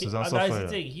claim crosses and And stuff that's like the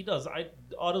that. thing. He does.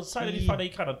 Outside of the fact that he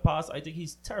cannot pass, I think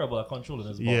he's terrible at controlling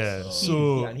his box. Yeah. Yeah,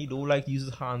 So and he don't like to use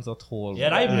his hands at all. Yeah,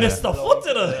 and I Yeah. missed the foot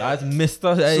in it. That's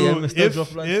Mr. So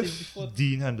Mr. if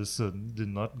Dean Henderson did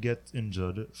not get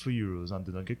injured for Euros and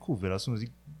did not get COVID as soon as he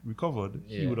recovered,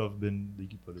 he Yeah. would have been the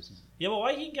keeper this season. Yeah, but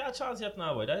why he didn't get a chance yet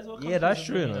now, boy? That is what Yeah, that's confuses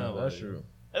true. me No, now, that's boy. true.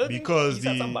 I don't Because think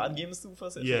he's had some the- bad games too for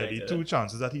Sheffield Yeah, the United, two eh?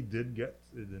 chances that he did get,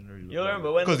 it didn't really look You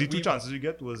remember when because the two we- chances you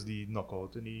get was the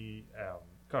knockout in the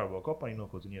Carabao Cup and the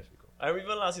knockout in the FA Cup. I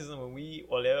remember last season when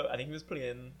I think he was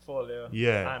playing for Oleo.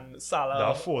 Yeah. And Salah.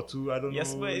 That 4-2, I don't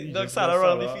Yes, know. but he Doug just Salah got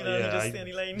around the Salah. field and he just stay on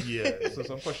the line. Yeah, so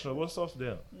some questionable stuff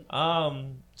there.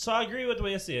 So I agree with what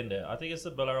you're saying there. I think it's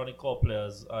the build around the core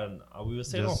players, and we were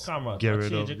saying Just off camera, get a rid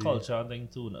change of in the- culture and thing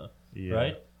too now, Yeah.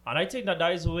 right? And I think that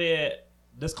is where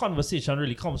this conversation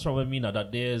really comes from with me now,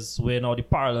 that there's where now the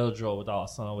parallel draw with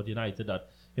Arsenal, with United, that,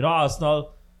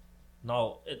 Arsenal,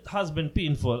 now, it has been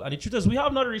painful, and the truth is we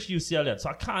have not reached UCL yet, so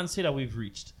I can't say that we've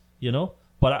reached,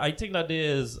 but I think that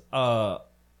there's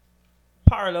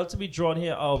parallel to be drawn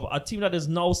here of a team that is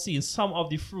now seeing some of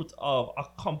the fruit of a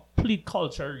complete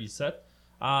culture reset,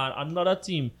 and another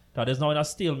team that is now in a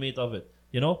stalemate of it.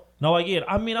 Now again,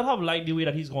 I may not have liked the way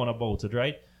that he's going about it,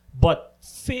 right? But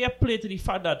fair play to the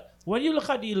fact that when you look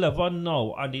at the 11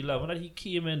 now and the 11 that he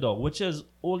came in though, which is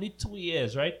only 2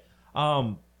 years, right?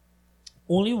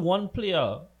 Only one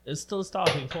player is still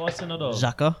starting for us,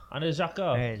 Xhaka. and it's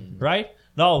Xhaka, right?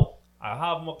 Now, I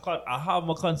have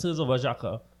my concerns over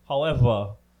Xhaka.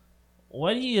 However,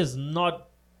 when he is not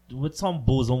with some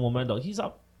bozo moment, though,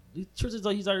 the truth is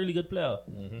that he's a really good player.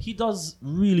 He does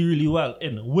really, really well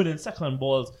in winning second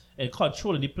balls and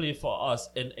controlling the play for us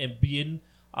and being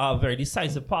a very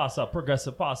decisive passer,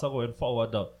 progressive passer going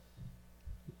forward, though.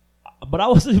 But I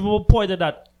was even more pointed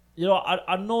that,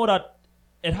 I know that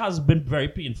it has been very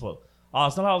painful.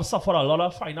 Arsenal have suffered a lot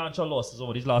of financial losses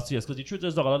over these last 2 years because the truth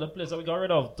is, dog, a lot of the players that we got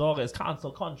rid of, dog, is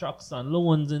cancelled contracts and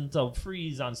loans into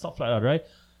freeze and stuff like that, right?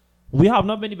 We have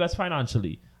not been the best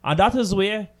financially. And that is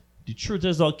where the truth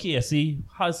is, dog, KSE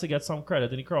has to get some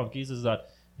credit in the Crown Keys is that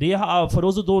they have, for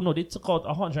those who don't know, they took out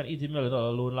 $180 million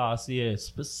loan last year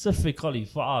specifically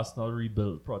for Arsenal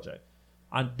rebuild project.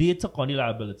 And they took on the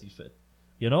liability fit,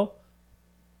 you know?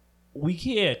 We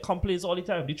hear complaints all the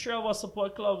time. The three of us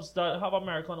support clubs that have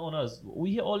American owners.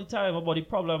 We hear all the time about the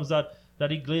problems that the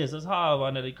Glazers have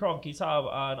and that the Cronkies have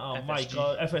and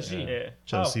Michael FSG. Yeah.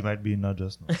 Chelsea might be in that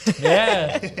just now.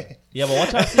 Yeah, yeah,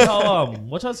 but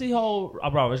watch and see how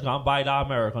Abramovich gonna buy that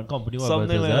American company. whatever it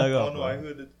Something is, like yeah? that. Oh no, I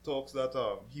heard the talks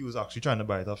that he was actually trying to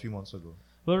buy it a few months ago.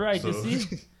 Well, right, you So-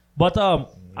 see. But and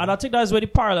I think that's where the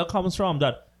parallel comes from.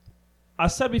 That I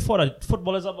said before that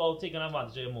football is about taking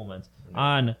advantage of the moment.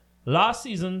 And last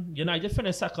season, United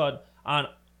finished second, and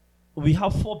we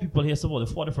have 4 people here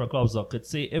supporting 4 different clubs that could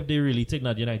say if they really think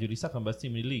that United are the second best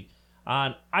team in the league.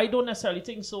 And I don't necessarily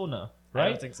think so now, right? I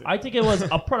don't think so. I think it was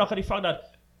a product of the fact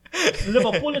that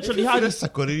Liverpool literally You're had the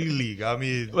second in the league. I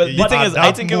mean, Well, the thing at is, that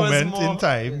I think it was moment more- in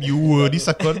time, you were the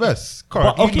second best. But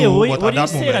Currently, okay, no, wait, but what at do you that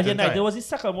say moment that in United time- was the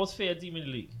second most fair team in the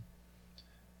league?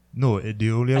 No, they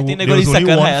only. I think they there got the was only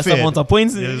second one highest fair. amount of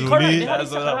points in the There's league. Correct, only- they had the That's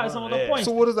second what highest amount of happened, points.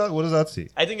 So what does that say?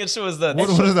 I think it shows that What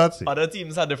does that say? other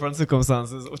teams had different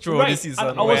circumstances throughout Right, the season.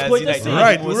 and I was whereas going to United say- had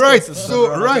Right, the most right. consistent So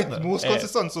run of right, it. most Yeah.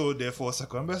 consistent. So therefore,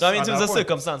 second best. So I mean, in at terms that of point.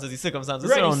 circumstances Right,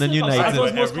 surrounding the circumstances United.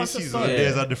 was most Every season consistent.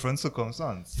 there's a different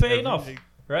circumstance. Fair Every enough, league.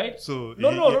 right? So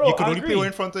No, you can I only agree. play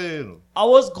in front of you. I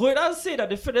was going to say that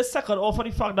they finished second off for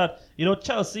the fact that,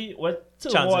 Chelsea went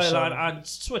turmoil Transition. and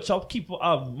switch up keep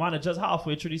managers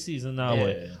halfway through the season now. Yeah.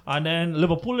 boy. And then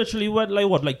Liverpool literally went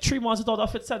like 3 months without a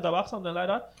fit centre back, something like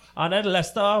that. And then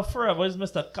Leicester forever is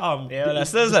Mr. Calm. Yeah, well,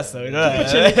 Leicester's Leicester. You know Keep it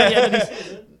that. chilling at the end of the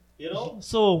season,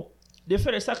 So they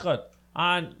finished second.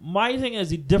 And my thing is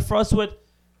the difference with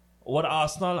what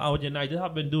Arsenal and what United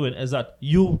have been doing is that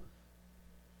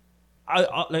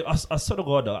I sort of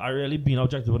God, I really being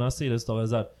objective when I say this stuff is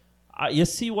that you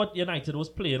see what United was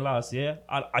playing last year,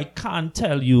 and I can't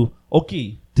tell you,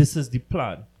 okay, this is the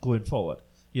plan going forward.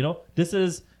 This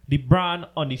is the brand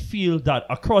on the field that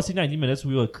across the 90 minutes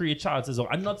we will create chances.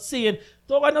 I'm not saying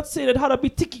it had to be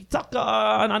tiki-taka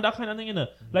and that kind of thing.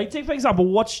 Like, take for example,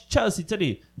 watch Chelsea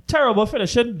today. Terrible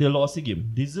finishing, they lost the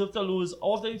game. Deserve to lose,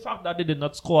 of the fact that they did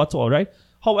not score at all, right?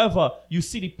 However, you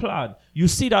see the plan. You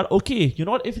see that, okay, you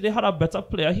know what? If they had a better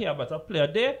player here, a better player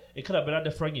there, it could have been a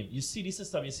different game. You see the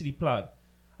system, you see the plan.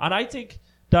 And I think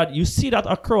that you see that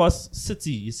across City,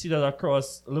 you see that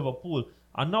across Liverpool,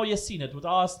 and now you're seeing it with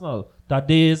Arsenal, that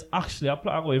there is actually a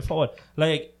plan going forward.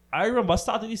 Like, I remember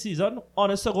starting the season,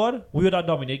 honest to God, we would have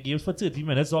dominated games for 30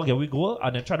 minutes, okay, we go,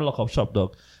 and then try to lock up shop,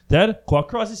 dog. Then, go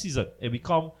across the season, it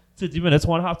become 30 minutes,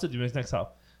 one half, 30 minutes next half.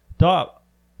 Dog,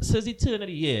 since the turn of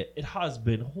the year, it has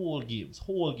been whole games.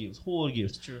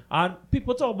 True. And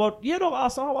people talk about,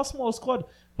 Arsenal have a small squad.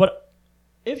 But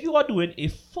if you are doing a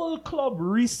full club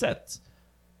reset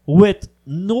with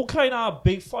no kind of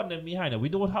big funding behind it, we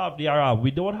don't have the Arab,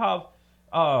 we don't have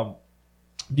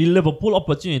the Liverpool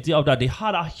opportunity of that. They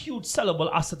had a huge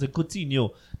sellable asset in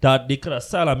Coutinho that they could have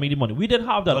sold and made the money. We didn't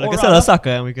have that. Well, like Or I said, rather- a Saka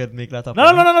and we could make that happen.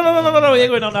 no, we ain't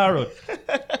going down that road.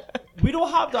 We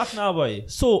don't have that now, boy.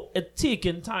 So it's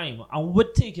taking time. And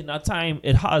with taking that time,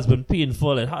 it has been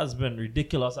painful. It has been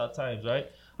ridiculous at times, right?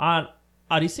 And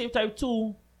at the same time,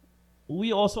 too,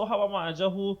 we also have a manager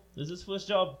who is his first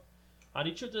job. And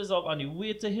the truth is, on the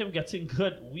way to him getting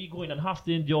good, we going and have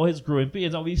to endure his growing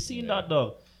pains. And we've seen that,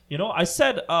 dog. I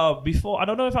said before, I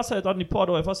don't know if I said it on the pod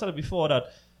or if I said it before,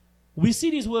 that we see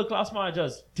these world-class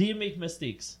managers, they make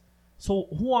mistakes. So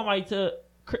who am I to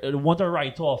want to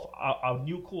write off a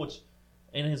new coach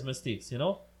in his mistakes,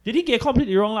 Did he get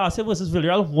completely wrong last year versus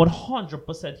Villarreal?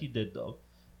 100% he did, dog.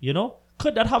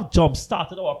 Could that have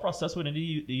jump-started our process winning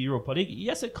the Europa League?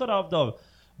 Yes, it could have, dog.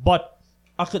 But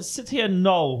I could sit here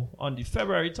now on the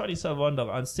February 27th, dog,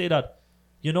 and say that,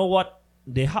 you know what?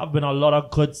 There have been a lot of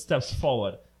good steps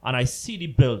forward. And I see the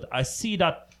build. I see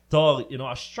that, dog,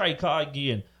 a striker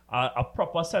again, a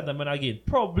proper sentiment again.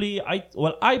 Probably,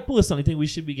 I personally think we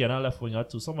should be getting a left winger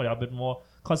too. Somebody a bit more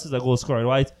consistent goal scoring,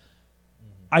 right?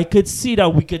 I could see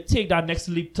that we could take that next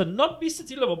leap to not be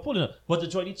City Liverpool, but to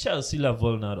join the Chelsea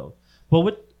level now, though. But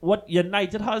with what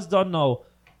United has done now,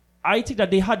 I think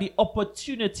that they had the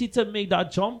opportunity to make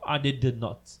that jump and they did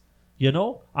not.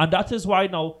 And that is why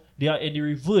now they are in the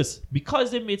reverse.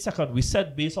 Because they made second, we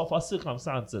said based off our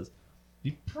circumstances.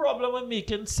 The problem with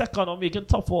making second or making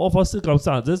top four of our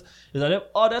circumstances is that if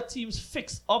other teams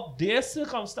fix up their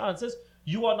circumstances,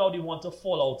 you are now the one to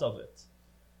fall out of it.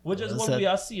 which is Well what said. we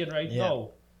are seeing right Yeah. now.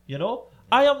 You know,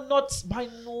 I am not by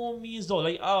no means though.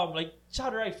 Like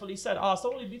Chad rightfully said,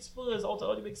 Arsenal only beat Spurs out of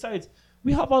all the big sides.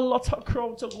 We have a lot of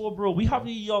ground to go, bro. We have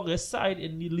the youngest side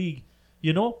in the league.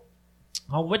 You know,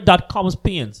 and with that comes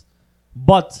pains,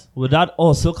 but with that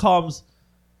also comes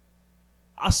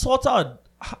a sort of,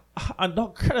 and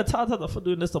don't credit Arteta for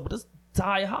doing this stuff, but this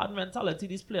die-hard mentality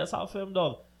these players have for him,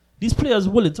 dog. These players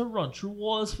willing to run through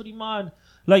walls for the man.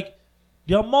 Like,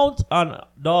 the amount, and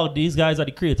dog, these guys are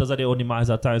the creators of their own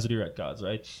demise at times with the red cards,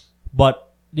 right?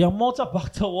 But the amount of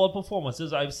back-to-wall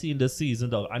performances I've seen this season,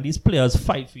 dog, and these players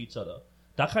fight for each other.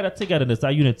 That kind of togetherness,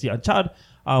 that unity. And Chad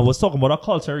was talking about a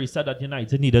culture. He said that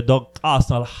United needed, dog.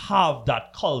 Arsenal have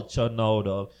that culture now,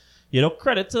 dog. You know,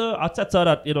 credit to Arteta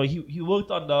that, you know, he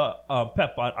worked under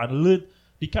Pep and learned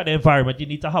the kind of environment you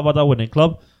need to have at a winning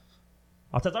club.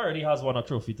 Arteta already has won a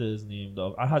trophy to his name,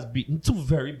 dog, and has beaten two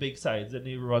very big sides in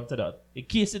the run to that. In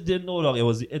case you didn't know, dog,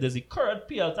 it is the current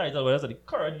PL title winners and the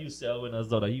current UCL winners,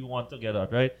 dog, that he want to get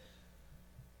at, right?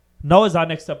 Now is our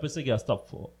next step is to get top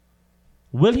 4.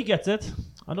 Will he get it?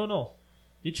 I don't know.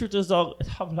 The truth is, dog, it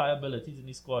have liabilities in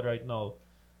the squad right now.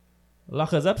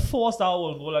 Lacazette forced our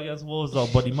own goal against Wolves, dog,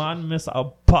 but the man missed a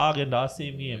bag in that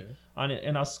same game. Yeah. And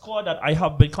in a squad that I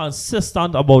have been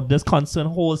consistent about this concern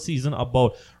whole season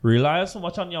about relying so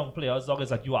much on young players, dog, is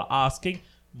that you are asking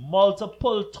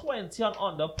multiple 20 and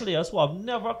under players who have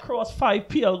never crossed 5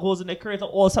 PL goals in their career to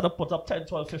all start to put up 10,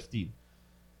 12, 15.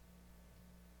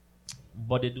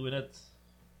 But they're doing it.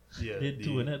 Yeah, They're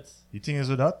doing it. The thing is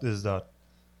with that is that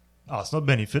Arsenal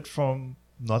benefit from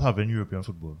not having European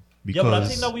football. Because, yeah, but I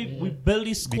think that we build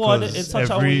the squad in such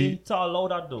a way to allow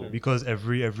that, though. Because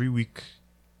every week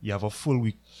you have a full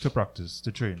week to practice,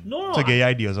 to train, no, to get your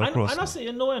ideas across. I'm not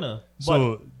saying no, Anna.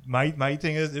 So my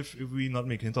thing is, if we not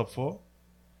making top 4,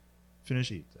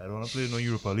 finish 8. I don't want to play no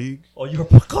Europa League. Or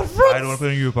Europa Conference. I don't want to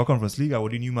play in Europa Conference League. I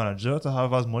want the new manager to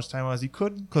have as much time as he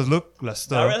could. Because look,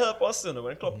 Leicester. That will help us, you know,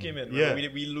 when Klopp came in. Yeah.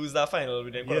 We lose that final,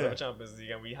 we didn't qualify for Yeah. Champions League,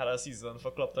 and we had a season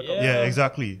for Klopp to come. Yeah,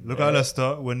 exactly. Look at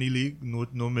Leicester, win the league,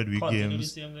 no midweek Continue the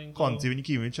games. same thing, Conte, too. when he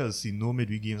came in Chelsea, no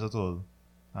midweek games at all.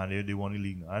 And they won the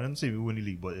league. I didn't say we win the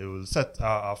league, but it will set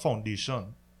a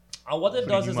foundation. And what it for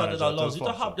does the is new that it manager to allows you to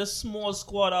sponsor. have this small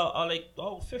squad of like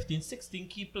 15, 16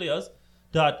 key players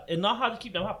that it's not hard to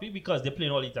keep them happy because they're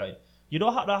playing all the time. You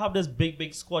don't have to have this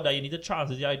big squad that you need to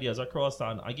translate the ideas across.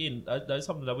 And again, that is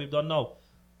something that we've done now.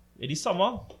 In the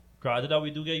summer, granted that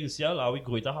we do get UCL, are we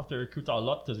going to have to recruit a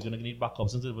lot because we're going to need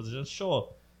backups into the position? Sure.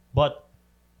 But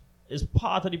it's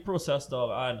part of the process,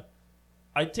 though. And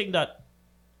I think that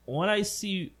when I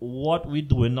see what we're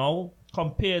doing now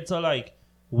compared to like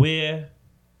where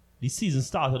the season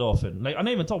started off in, like I'm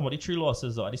not even talking about the 3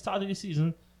 losses though. At the start of the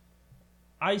season,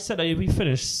 I said that if we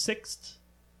finished 6th,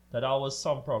 that was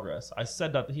some progress. I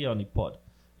said that here on the pod,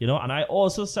 you know, and I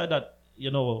also said that,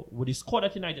 you know, with the squad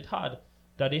that United had,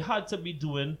 that they had to be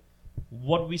doing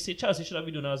what we say Chelsea should have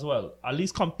been doing as well, at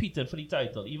least competing for the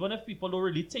title, even if people don't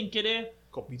really think it there.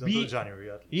 Compete Be- until January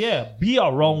at least. Yeah, be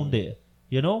around there,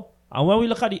 you know. And when we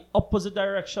look at the opposite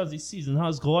directions this season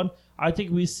has gone, I think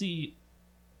we see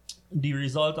the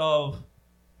result of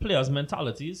players'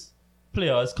 mentalities,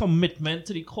 players' commitment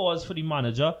to the cause for the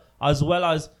manager, as well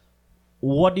as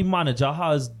what the manager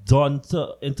has done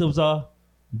in terms of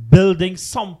building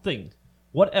something,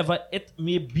 whatever it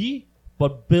may be,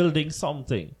 but building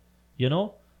something, you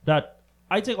know. That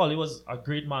I think Oli was a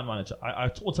great manager. I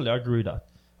totally agree with that.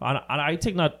 And I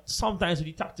think that sometimes with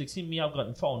the tactics, he may have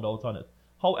gotten found out on it.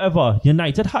 However,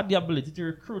 United had the ability to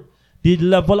recruit the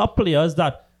level of players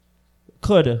that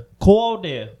could go out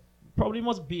there, probably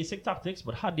most basic tactics,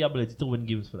 but had the ability to win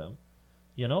games for them,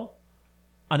 you know?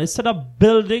 And instead of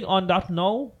building on that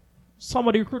now, some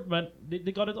of the recruitment,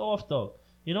 they got it off, though.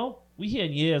 You know, we hear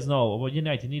in years now about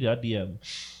United needed a DM.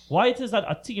 Why it is that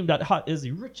a team that is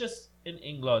the richest in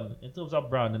England in terms of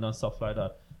branding and stuff like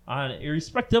that, and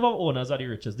irrespective of owners are the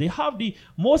richest, they have the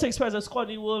most expensive squad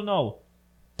in the world now,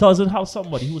 doesn't have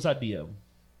somebody who's a DM.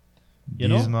 You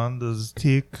These know? man does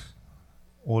take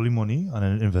all the money and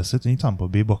then invest it in the Tampa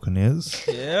Bay Buccaneers.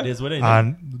 Yeah. There's what I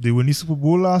And they win the Super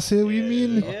Bowl last year, what do you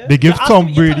mean? Yeah. They give Tom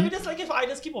You tell me Brady. this like if I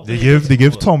just keep up They to date.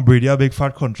 give Tom Brady a big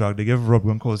fat contract. They give Rob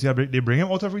Gronkowski they bring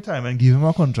him out every time and give him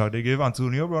a contract. They give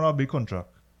Antonio Brown a big contract.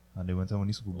 And they went and won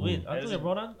the Super Bowl. Wait, Antonio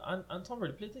Brown and Tom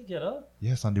Brady play together?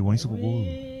 Yes, and they won the Super Bowl.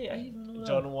 Wait, I even know that.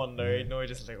 John Wonder, you know,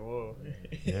 it's just like, whoa.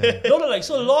 Yeah. No, like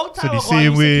so long So time the ago. I same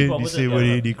used to way, keep up the with same it,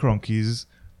 way yeah. the Cronkies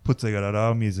put together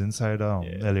that amazing side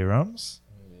Yeah. LA Rams.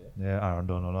 Yeah, Aaron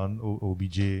Donald and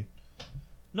OBJ.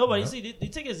 No, but you see, the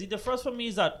thing is, the difference for me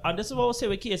is that, and this is what I will say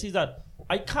with KS, is that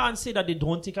I can't say that they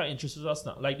don't take an interest with us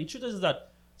now. Like, the truth is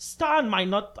that Stan might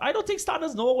not. I don't think Stan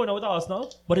is nowhere going with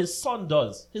Arsenal, but his son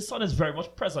does. His son is very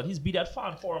much present. He's been at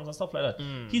fan forums and stuff like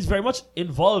that. He's very much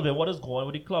involved in what is going on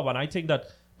with the club, and I think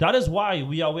that is why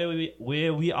we are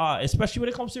where we are, especially when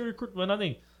it comes to recruitment. I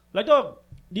think like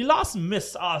the last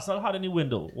miss Arsenal had in the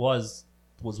window was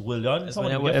Willian. It's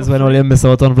when William missed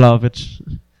out on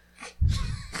Vlahovic.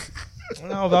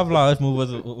 No, that Vlahovic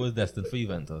move was destined for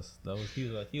Juventus. He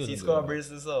was He scored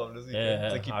braces this weekend.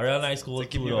 Yeah, a real nice goal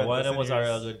too. Though. One of them was a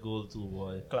real good goal too,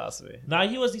 boy. Class way. Now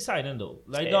he was deciding though.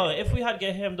 Like dog, if we had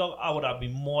get him dog, I would have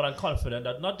been more than confident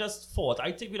that not just fourth.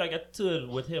 I think we'd like get third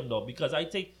with him though, because I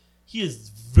think he is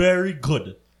very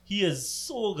good. He is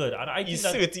so good, and I He's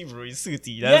think 30, bro. He's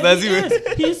 30. yeah, That's he you.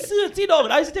 is. He's 30 dog.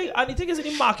 I think, and the thing is in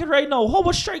the market right now. How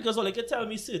much strikers are like you tell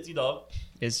me 30 dog?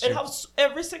 It's And true. have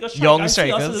every single striker Young I see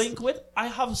us strikers. link with. I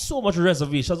have so much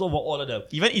reservations over all of them.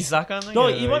 Even Isak and No,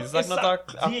 even Isak not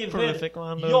a David, prolific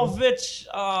one. Jovic,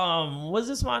 what's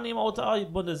this man name out of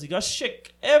Bundesliga?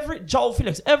 Schick, João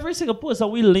Felix, every single person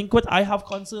we link with, I have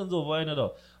concerns over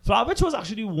another. Vlahovic was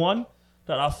actually one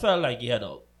that I felt like, yeah,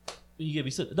 dog, you get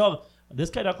me sit. Dog, this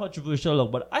kind of controversial,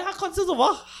 look, but I have concerns over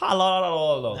a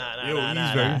lot, dog. Yo,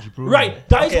 he's very injury prone. Right,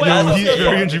 that's Okay, why no, I he's feel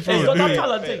very dog. injury It's prone. not a Dude.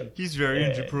 talent thing. He's very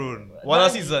injury prone. One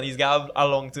season, he's got a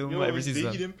long term every He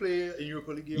season. didn't play in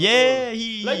Europa League game. Yeah,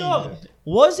 he. Like, dog,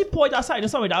 what's the point of signing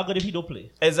somebody that good if he don't play?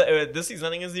 This season, I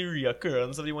think is the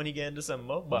reoccurrence of the one he get in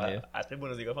December, but Yeah. I think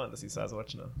Bundesliga fantasy, so I was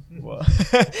watching now. But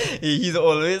he's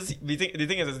always the thing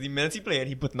is the minute he playing,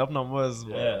 he putting up numbers.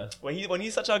 But Yeah. when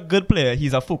he's such a good player,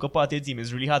 he's a focal part of the team.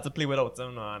 It's really hard to play without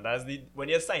him now. And that's when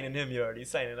you're signing him, you're already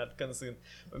signing that concern.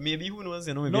 But maybe who knows?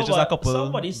 Maybe No, it's just a but couple.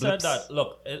 somebody said blips. that.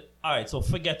 Look, all right. So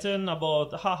forgetting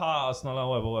about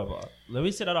Arsenal and whatever. Let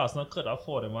me say that Arsenal could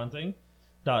afford him. One thing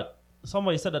that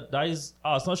somebody said that is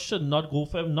Arsenal should not go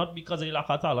for him, not because of the lack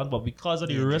of talent, but because of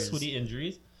the risk with the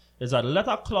injuries. Is that let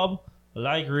a club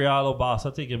like Real or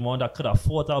Barca take him on that could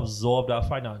afford to absorb that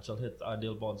financial hit and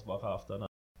they'll bounce back after that.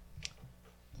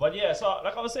 But yeah, so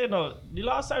like I was saying, the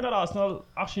last time that Arsenal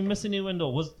actually missing the window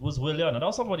was Willian, and that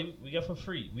was somebody we get for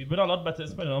free. We've been a lot better at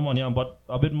spending our money on, but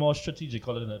a bit more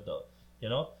strategical in it though. You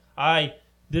know, I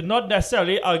did not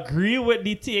necessarily agree with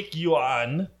the take you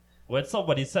on when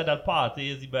somebody said that Partey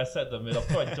is the best centre mid of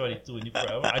 2022 in the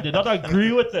Prem. I did not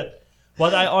agree with it,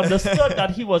 but I understood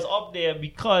that he was up there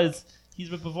because he's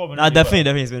been performing. Nah, really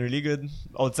definitely, he's been really good.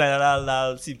 Outside of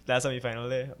that semi-final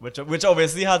there, which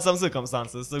obviously had some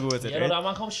circumstances to go with well. it, Yeah, right? that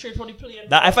man comes straight from the plane.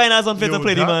 That I find that's unfair to Yo,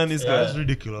 play the that- man. Is That's good.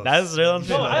 ridiculous. That's real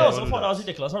unfair. No, I also thought that was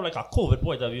ridiculous from like a COVID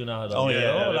point of view now. Though, Oh, you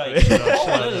yeah, know? Like, definitely.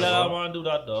 how will let a man do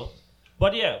that though?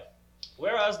 But yeah,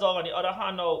 whereas dog on the other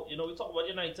hand now, you know, we talk about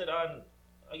United and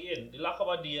again the lack of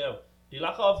a DM, the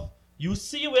lack of you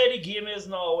see where the game is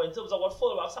now in terms of what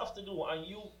fullbacks have to do, and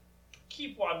you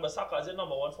keep one Bissaka as your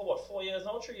number one for what 4 years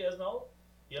now, 3 years now,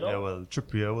 you know. Yeah, well,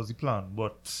 Trippier was the plan,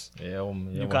 but Yeah,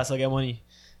 Newcastle get money.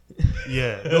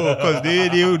 yeah, no, because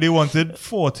they wanted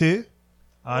 40,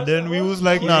 and then we was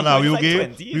like, Yeah, nah, he we'll was like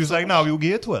get, 20, we was like, nah, we'll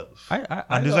get 12,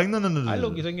 and it's like, no. I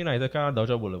look, you think United can't dodge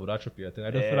a bullet with that Trippier thing.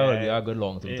 I don't feel that would be a good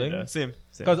long-term thing. Yeah, same.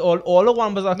 Because all the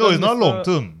one Bissaka... No, it's not long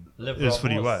term. Liverpool It's for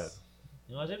the boss. while.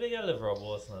 You know, they get Liverpool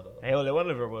boss now though. Hey, only one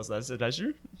Liverpool. That's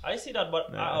true. I see that, but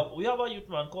Yeah. we have a youth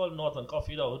man called Norton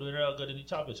Coffee though, who's doing real good in the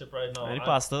championship right now. Any And-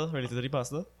 pasta? Related to the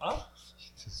pasta? Huh?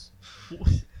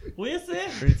 What you say?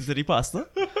 Related to the pasta?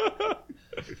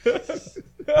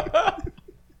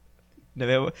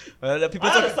 Well, people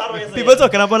I understand what you're saying. people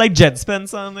talking about like Jed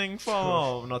Spence and thing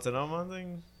from Nottingham and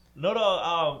thing.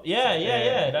 No, yeah.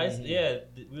 Yeah. That's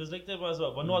we was linked to him as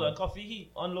well. But Northern Coffee, he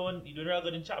on loan, he doing real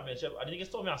good in championship. I think he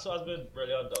told me so has been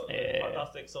brilliant though. Yeah.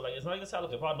 Fantastic. So like it's not like this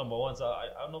okay, part number one, so I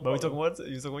don't know. But we talking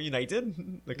about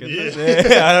United? Like,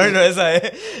 Yeah. I don't know. It's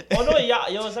like Oh no, yeah,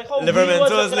 it was like how Liverpool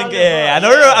was was looking like, at yeah. I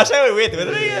Liverpool. don't know.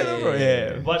 Actually, wait.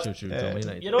 Yeah. But True, tell me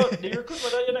United. you know, the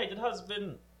recruitment at United has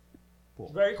been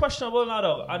very questionable now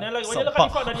though. And then like when you look Some at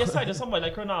the fact that you signed somebody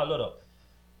like Ronaldo though,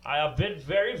 I have been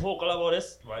very vocal about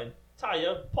this my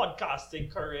entire podcasting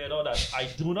career though, that I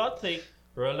do not think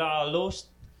Ronaldo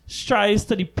strives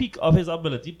to the peak of his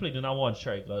ability playing in a one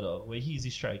striker though, where he's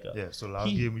the striker. Yeah, so last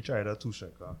He- game we tried a 2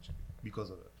 striker actually because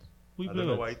of that. We I play don't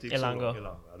know with. why it takes Elanga. so long.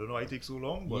 Elanga. I don't know why it takes so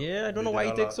long. But Yeah, I don't know they why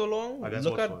did it a takes so long. against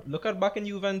Look Watford. at back in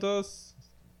Juventus.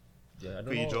 Yeah, I don't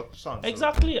Page know. up Sancho.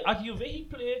 Exactly. At Juve, he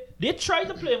played. They tried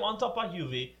to play him on top of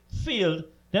Juve, failed.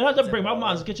 Then had to bring my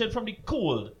man's kitchen from the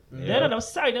cold. Then had to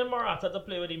sign in Morata to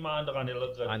play with the man and they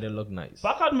look good. And they look nice.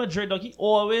 Back at Madrid, dog, he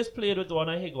always played with one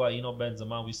of Higuain or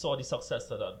Benzema. We saw the success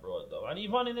of that, bro. Dog. And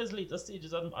even in his later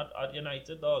stages at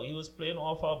United, dog, he was playing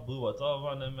off a Boata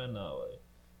Van him and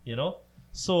you know.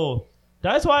 So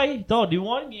That's why, though, the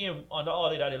one game on the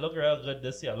Ollie that they look real good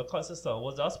this year, look consistent,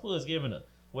 was the Spurs game in it.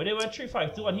 Where they went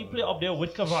 3-5-2 and he played up there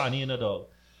with Cavani in the dog.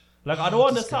 Like, I don't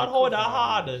understand how that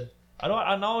hard.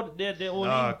 I know they only...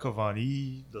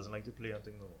 Cavani doesn't like to play and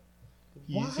thing no more.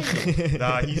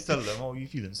 Why? He's telling them how he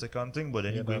feeling sick and thing, but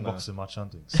then he going boxing match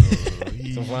and thing. So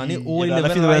Cavani only I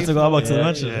living feel the way life. to go boxing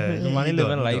match. Cavani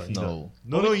living life he now. done.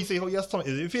 No, he say how he has stomach.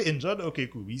 If you're injured, okay,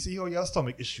 cool. He say how he has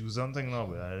stomach issues and thing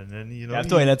now, and then You have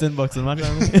toilet in boxing match.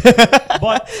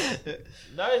 But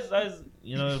that is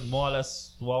more or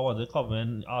less what I want to cover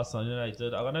in Arsenal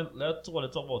United. I'm going to let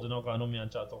talk about it now because I know me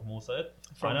and Chad talk most of it.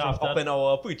 From And after up in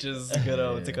our preachers, take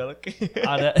a look.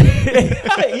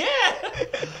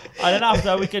 And then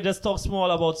after we can just talk small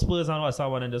about Spurs and West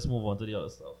Ham and then just move on to the other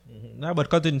stuff. Nah, but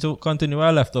continue where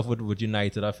I left off with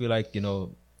United. I feel like, in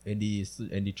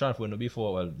the transfer window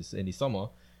before, in the summer,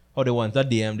 how they want that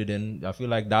DM didn't. I feel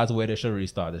like that's where they should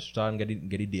restart. They should start and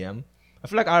get the DM. I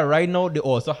feel like right now they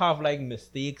also have like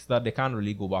mistakes that they can't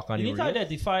really go back on. You need to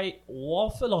identify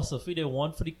what philosophy they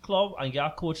want for the club and get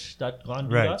a coach that can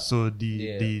do right. that. So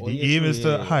the aim is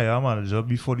to hire a manager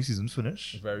before the season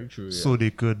finish, Very true. Yeah. so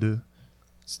they could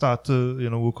start to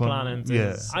work on Planning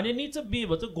yeah. things. And they need to be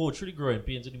able to go through the growing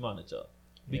pains of the manager.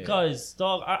 Because,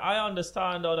 dog, I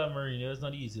understand that Mourinho is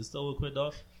not easy to work with,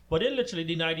 dog. But they literally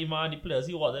denied the man the players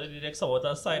he wanted the next hour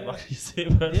to sign back.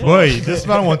 Boy, this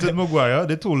man wanted Maguire.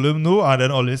 They told him no, and then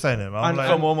all they signed him. I'm And like,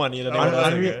 For more money.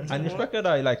 and respect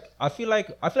that, like I feel like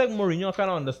Mourinho kind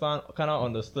of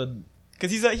understood.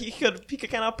 Because he could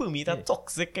kind of permit a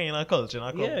toxic kind of culture in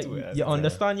a club Yeah, too. you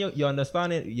understand. You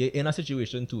understand it. You're in a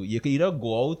situation too. You can either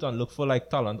go out and look for like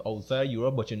talent outside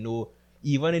Europe, but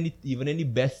even in the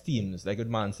best teams like with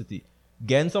Man City,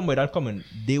 getting somebody that coming,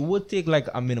 they would take like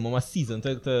a minimum a season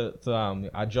to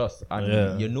adjust. And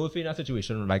if you're in a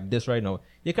situation like this right now,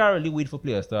 you can't really wait for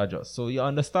players to adjust. So you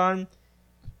understand.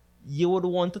 You would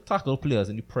want to tackle players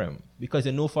in the Prem because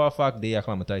you know for a fact they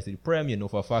acclimatized to the Prem. You know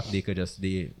for a fact they could just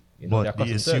but the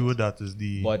issue with that is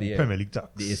the Premier League tax.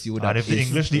 The issue with and that if the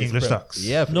English tax.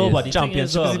 Yeah, No, but the thing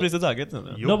Championship is, is the place to target.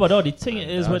 no, but no, the thing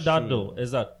is with that true. though, is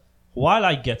that while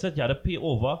I get it, you have to pay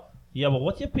over. Yeah, but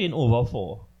what you're paying over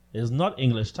for is not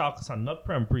English tax and not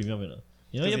premium,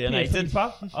 You know, Is you're it paying for the United?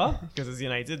 fact. Huh? Because it's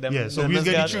United. Them, Yeah, so them we must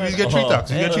get get- three tax. We get three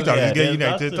tax. We get Yeah,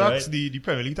 United that's tax, right. the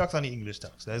Premier League tax, and the English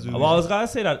tax. That's what Well, I was gonna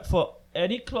say that for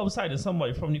any club signing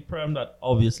somebody from the Prem that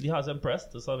obviously has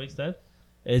impressed to some extent,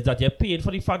 is that you're paid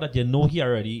for the fact that you know he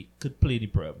already could play the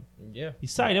Prem. Yeah. He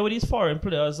signed it with these foreign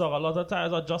players, so a lot of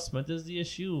times adjustment is the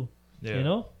issue. Yeah. You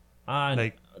know? And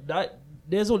Like- that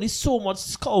there's only so much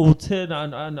scouting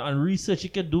and research you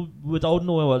can do without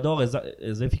knowing well dog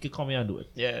is if you could come here and do it.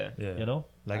 Yeah. Yeah. You know?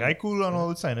 Like I cool on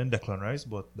all signing Declan Rice,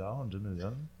 but that 100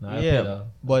 million. Nah, Yeah,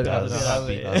 but That's-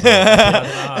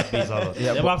 That's a lot.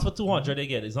 Yeah, they but- ask for 200 they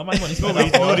get. It's not my money No, spent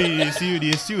but on for. the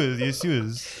issue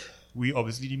is we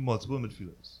obviously need multiple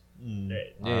midfielders. And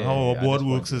how our at board this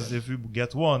works point, is if we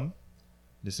get one,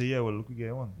 they say, yeah, well, look, we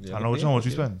get one. Yeah, and how okay, much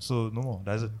we okay. spend. So, no more.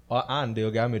 That's it. And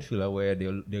they'll get a midfielder where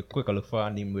they'll quicker look for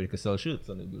a name where they can sell shirts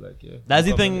and they'll be like, yeah. That's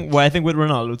the come thing. in. What I think with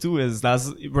Ronaldo too is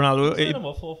Ronaldo. Who's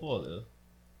number 4 there?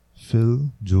 Phil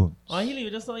Jones. Oh, he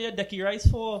leave just now your Decky Rice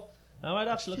for. I might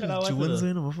actually look at that one. Jones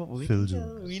number 4. Phil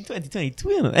Jones. We in 2022.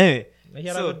 You know. Anyway, He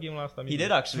had So, a good game last time. he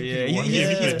did actually. Yeah. He won- He's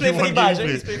he played won for the game badge. play.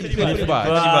 He's played for the He played for the badge.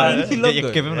 badge. He looked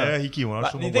good. Give him Yeah, that. he came on.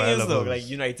 But the thing is though, like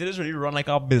United is really run like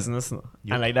our business now.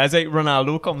 And like that's like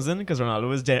Ronaldo comes in because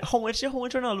Ronaldo is how much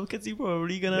Ronaldo kids he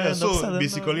probably gonna Yeah, end up so selling.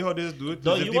 basically how they do it is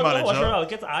No, if you the want to know what manager... Ronaldo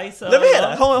gets I sell. Let me hear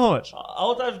that. How much?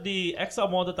 Out of the X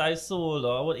amount that I sold,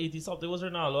 about 80 something was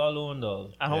Ronaldo alone,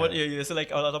 though. And how much? You say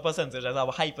like a lot of percentage. That's a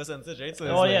high percentage, right? So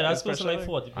it's Oh, yeah, like, that's it's close to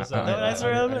like pressure. 40%. that's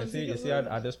real, man. You see,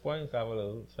 at this point, I have a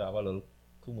little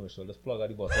commercial. Let's plug at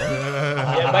the bottom.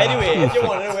 Yeah, by the way, if you're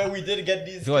wondering where we did get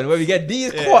these. So where we get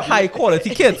these high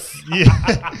quality kits. Yeah.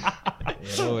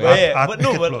 You know, Yeah, At but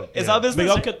no, Kit but Plug, it's yeah. our Big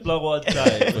business. up Kit Plug all the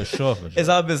time. for sure. It's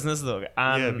our business though.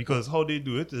 And Yeah, because how they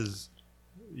do it is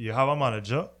you have a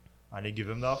manager and they give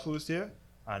him that first year,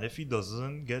 and if he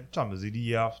doesn't get Champions League the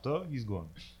year after, he's gone.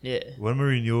 yeah. When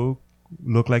Mourinho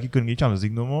looked like he couldn't get Champions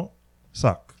League no more,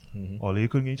 sack. Mm-hmm. Ole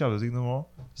couldn't get Champions League no more,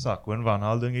 sack. When Van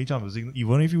Gaal didn't get Champions League,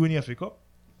 even if he win the FA Cup,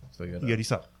 he get the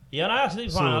sack. Yeah, and I actually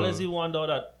So- found out as he won though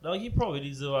that he probably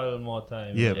deserves a little more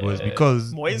time. Yeah, but it's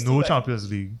because Moyes no too, like-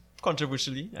 Champions League.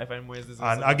 Controversially, I find Moyes is.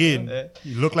 And again,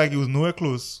 he looked like he was nowhere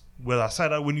close with a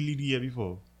side that won the league the year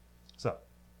before. So,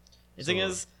 the thing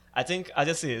is, I think I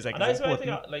just say it's like And it's that's why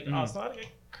I important. think Arsenal get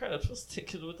credit for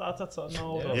sticking with Arteta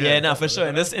now. though. Yeah, no, for sure.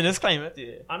 In this climate,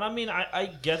 yeah. And I mean,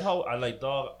 I get how I like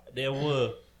dog. They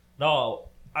were now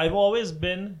I've always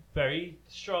been very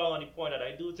strong on the point that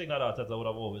I do think that Arteta would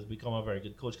have always become a very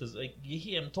good coach because like you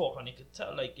hear him talk and you can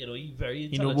tell like he's very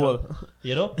He know intelligent, ball.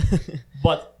 you know.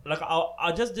 But like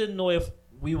I just didn't know if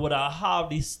we would have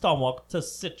the stomach to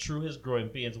sit through his growing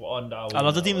pains on that. A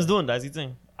lot of teams doing that's the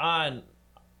thing. And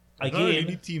It's not really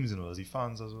again, the teams, it's the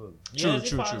fans as well. True, yes, the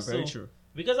true, fans very too. true.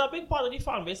 Because a big part of the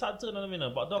fan base had turned on them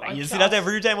in, but dog, I You see can't- that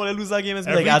every time when they lose a game, it's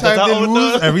Every like time Arteta they out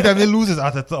lose, there. every time they lose, it's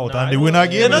Arteta out, Nah, and I they know. win a Yeah,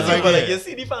 game. that's It's it, but like yeah. you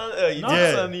see the fan, you No,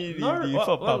 just on the no, fuck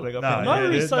well, public. Nah, Not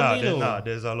recently, though.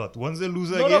 there's a lot. Once they lose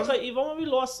a No, game, look, even when we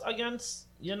lost against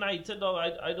United, dog,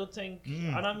 I don't think,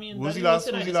 and I mean, Who's that the last-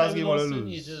 United who's the side last we game we lost in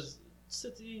lose? ages.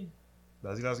 City,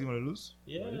 that's the last game they lose.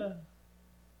 yeah.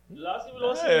 Last game we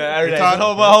lost. Yeah, I in- realize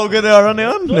how good they are on the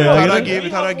end. No, They no, had a we game,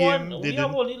 it had a have game, won- they We have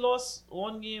didn't- only lost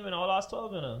one game in our last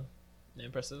 12, you know.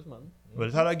 Impressive, man. Well,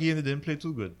 it had a game they didn't play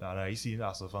too good. And I see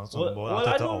Arsenal fans talking Well, about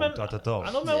I Arteta know, man. out, Arteta I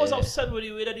out. know, man was Yeah. upset with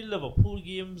the way that the Liverpool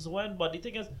games went, but the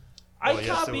thing is, I Oh, yes,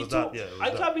 can't it be was too. that, yeah, it was I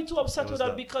that. can't be too upset It with was that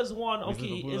that. because one, It's okay,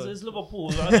 Liverpool, is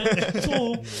Liverpool, and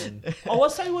then two, our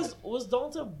side was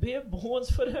down to bare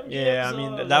bones for them. Yeah, I games,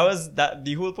 mean like- that was that.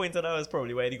 The whole point of that was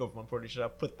probably why the government probably should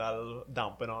have put that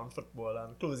dampen on football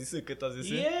and close the circuit, as you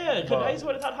say. Yeah, because But- that's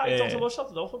what it had high yeah. talks about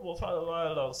shutting down football for a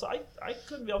while now. So I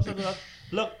couldn't be upset with that.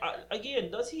 Look, again,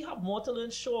 does he have more to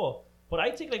learn? Sure. But I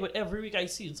think like with every week I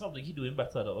see something he doing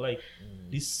better though. Like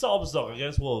the subs dog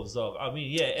against Wolves dog. I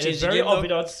mean, yeah, it Change is the very game, dog.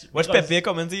 obvious. Watch because- Pepe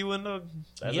come into you and dog.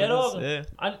 Yeah, dog. Yeah.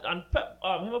 And Pep,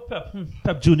 him and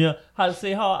Pep Junior had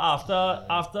say how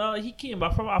after he came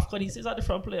back from Africa, he says a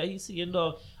different player he's seeing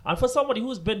dog. And for somebody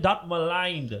who's been that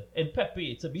maligned in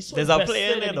Pepe to be so There's a invested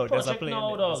player in there, the dog. There's a project player in now,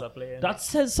 there. dog, There's a player in that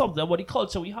says something about the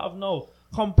culture we have now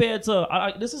compared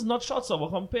to this is not shots but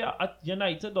compare at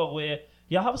United dog where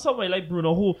you have somebody like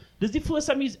Bruno who this is the first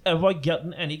time he's ever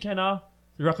gotten any kind of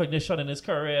recognition in his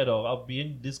career dog of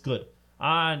being this good.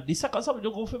 And the second somebody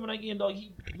to go for him again, dog, he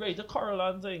ready to curl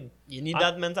and thing. You need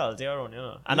that mentality around, you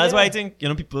know. And that's why I think, you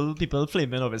know, people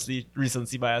flaming obviously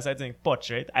recency bias. I think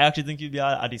Poch, right? I actually think he'd be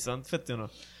a decent fit, you know.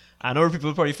 I know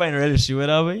people probably find a real issue with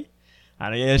that way.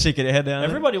 And yeah, shaking their head down.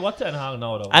 Everybody what Ten Hag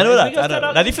now though. I know that. Because I Ten know.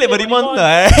 Hag That the is flavor of the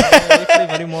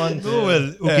flavor month, month. No,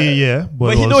 well, okay, yeah.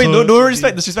 But he also- no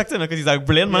respect, disrespect him because he's a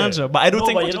brilliant manager. But I don't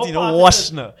think but Pochettino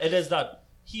washed now. it is that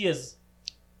he is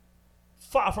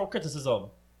far from criticism.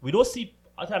 We don't see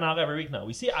Ten Hag every week now.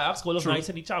 We see Ajax go look True. nice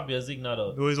in the Champions League now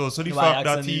though. No, it's also the No, fact Ajax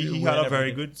that and he the had win a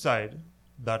very everything. good side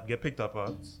that get picked up at.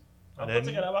 And And put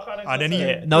then, together back and then he,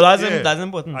 Yeah. No, that's yeah. that's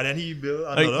important. And then he built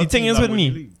Like, another the thing team is that with won me,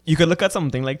 the league. you could look at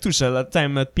something like Tuchel at the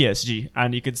time at PSG,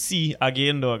 and you could see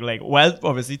again, dog, like, while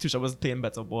obviously Tuchel was playing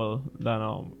better ball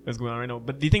than is going on right now.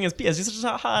 But the thing is, PSG is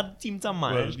such a hard team to Well,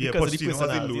 manage yeah, because of the Pochettino has the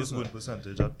personalities. lowest now. win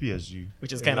percentage at PSG.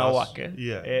 Which is In kinda the whack, last- eh?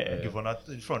 Yeah. Yeah. Given that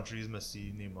in front three is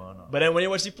Messi, Neymar. Now. But then when you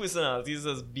watch the personalities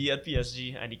as be at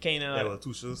PSG, and he kind of yeah, well,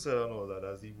 Tuchel said and all that.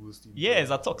 That's the worst team. yeah,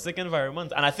 it's a toxic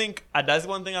environment. And I think that's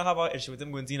one thing I have an issue with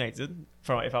him going to United,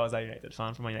 from if I was a United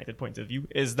fan, from a United point of view,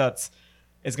 is that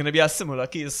it's going to be a similar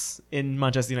case in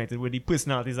Manchester United with the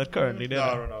personalities that currently there.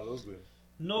 Nah, Ronaldo's good.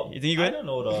 No, You think he I good? don't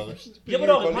know dog. He's Yeah, but pretty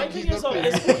dog, good, my but thing he's is not dog,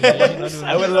 playing. is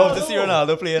I would love to see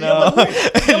Ronaldo playing Yeah, but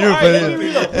who- Europe. alright, let me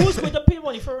read up. Who's going to pay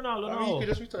money for Ronaldo I mean, he now? could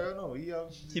just retire now.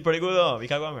 He probably go we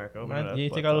can go America. Man, you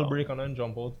take a little break and then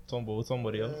jump out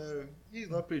somebody else. He's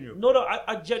not paying you. No,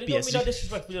 I genuinely don't PSG. mean that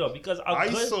disrespectfully though, because I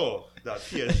good- saw that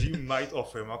PSG might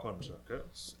offer him a contract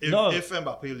No. if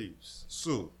Mbappe leaves.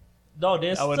 So No,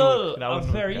 there's That would still work. That a would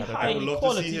work. very Yeah, that I high would love to see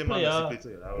quality him player. and Messi play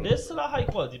together. I would There's love still a high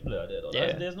quality player there, though.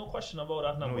 Yeah. There's no question about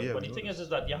that number. yeah, but we the know thing this. is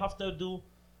that you have to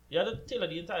tailor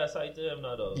the entire side to him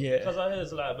now, though. Yeah. Because of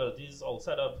his liabilities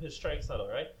outside of his strengths now, though,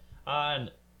 right?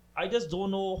 And I just don't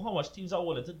know how much teams are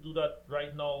willing to do that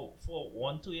right now for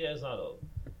 1-2 years now, though.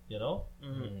 You know?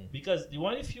 Because the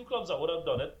one of the few clubs that would have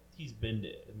done it, he's been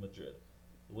there in Madrid.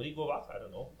 Would he go back? I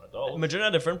don't know. I don't. Madrid in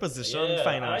a different position Yeah,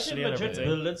 financially I and think Madrid's everything.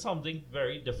 building something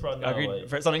very different now. Agreed. like.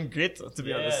 For something great, to be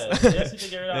Yeah, honest. yes, you can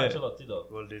get rid of Yeah. Ancelotti, though.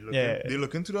 Well, Yeah. they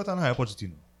look into that and hire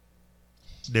Pochettino.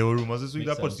 There were rumors this week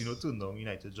Makes that sense. Pochettino turned down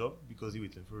United job because he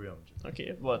waited for Real Madrid.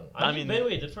 Okay, but I I mean, mean, been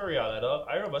waited for Real, dog.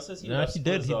 I remember since he Yeah, left he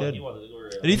did, Spurs, he dog, did. He wanted to go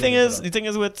Real. the thing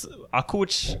is with a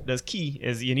coach, the key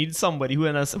is you need somebody who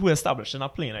established a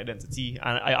playing identity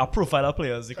and a profile of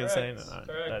players you can Correct, sign. And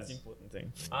correct. that's the important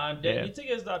thing. And then Yeah. the thing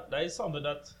is that is something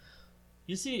that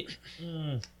you see.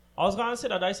 I was gonna say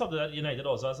that is something that United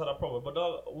also has had a problem, but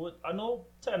dog, I know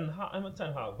Ten Hag,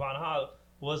 Van Gaal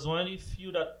was one of the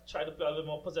few that tried to play a little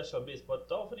more possession based, but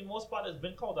dog, for the most part, it's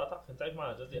been counter-attacking type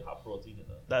managers they have brought in.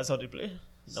 That's how they play.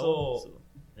 So,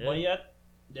 yeah. but yet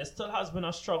there still has been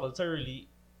a struggle to really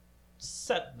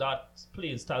set that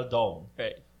playing style down.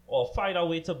 Right. or find a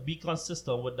way to be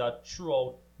consistent with that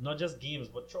throughout, not just games,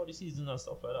 but throughout the season and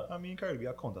stuff like that. I mean, Kyrie be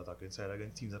a counter-attacker inside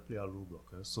against teams that play a low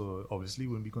blocker, so obviously he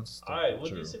wouldn't be consistent. Alright,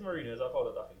 would you say Mourinho is a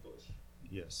counter-attacking coach?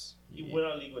 Yes. He won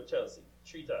a league with Chelsea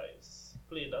 3 times.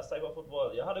 Played that type of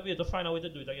football. You had to be able to find a way to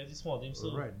do it against these small teams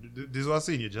too. Right. This is what I'm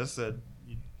saying. You just said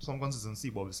some consistency,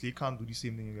 but obviously you can't do the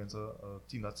same thing against a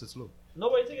team that sits low. No,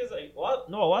 but I think it's like what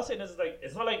I'm saying is like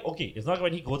it's not like okay, it's not like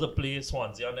when he goes to play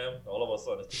Swansea and them, all of a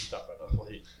sudden it's tiki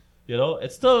taka. You know,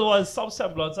 it still was some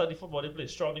semblance of the football they play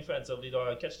strong defensively,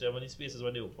 don't catch them in the spaces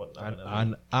when they open.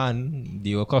 And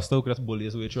Diego Costa could just bully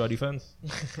his way through our defense.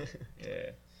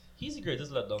 Yeah. He's the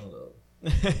greatest letdown though.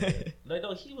 Like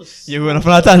no, he was You're going off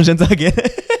on a tangent again.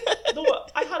 no,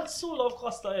 I had so love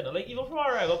Costa, you know. Like even from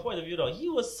a regular point of view though, he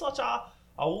was such a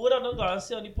I wouldn't have gone and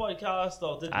see on the podcast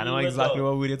though. I know exactly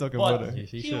what we're talking But about.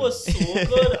 he was so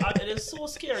good, and it is so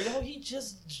scary how he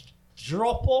just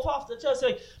drop off after Chelsea.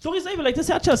 Like, don't you even like to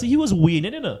say at Chelsea, he was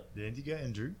winning, you know. Didn't he get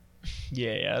injured?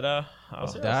 Yeah.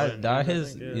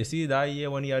 You see that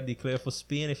year when he had declared for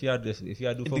Spain, if you had do for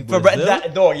For Brazil,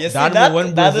 that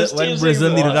when Brazil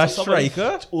needed a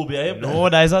striker. No,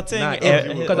 that is a thing.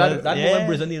 Because that moment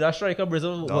Brazil needed a striker,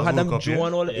 Brazil That was had them World Cup, Joe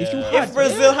and all. If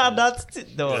Brazil had that,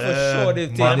 though, for sure they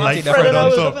Man like take Fred that.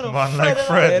 on Fred top. Man like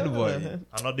Fred. Fred, boy.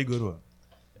 I'm not the good one.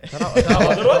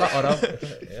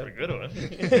 Good one.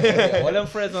 All them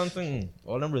Freds and thing.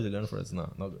 All them Brazilian Freds,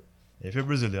 not good. If you're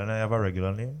Brazilian, I have a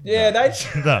regular name. Yeah, that's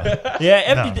Nah.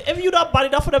 Yeah, if you not bad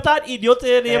enough for them to have idiot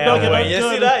name, don't get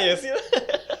you see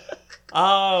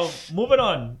that? moving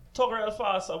on. Talk real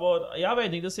fast about. You have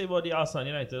anything to say about the Arsenal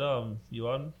United? You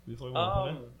on before we move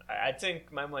on? I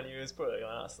think my money is probably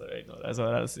on Arsenal right now. That's what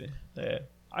I'll say. Yeah.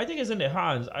 I think it's in their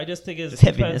hands. I just think it It's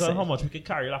depends heaviness, on eh? how much we can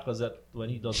carry Lacazette when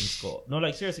he doesn't score. No,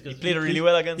 like seriously, because He played really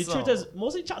well against The truth is,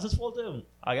 mostly chances fall to him.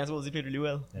 Against Wolves, he played really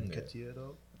well. And Ketia,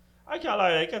 though. I can't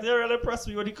lie, like, they really impressed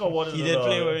me when he come on. He did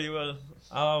play really well.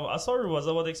 I saw rumors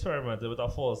about experimenting with a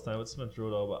false time with Smith Rowe,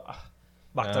 though, but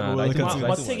Back to Nah, goal. like too much, my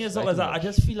like too thing much, is, like though, too is that I much.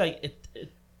 just feel like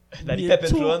it That he we're pep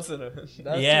too- influence, you know.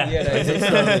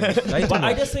 But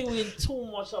I just think we're in too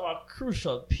much of a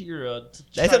crucial period. To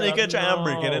That's try something you can try and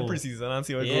break it in now. preseason and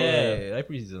see what goes. yeah, like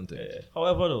preseason thing.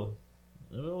 However, though,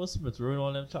 if it was Smith Rowe and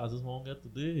all them chances won't get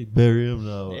today. Bury him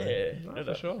now. Yeah,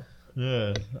 For sure.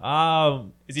 Yeah.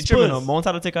 Is he trimming? Spurs. Mount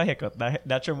had to take a haircut.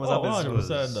 That trim was Oh, up his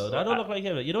 100% though. That don't look like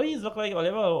him. You know, he's look like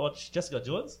Oliver watch Jessica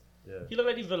Jones. Yeah. He look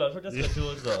like the villain for Jessica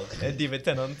Jones, dog. David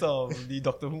Tennant, the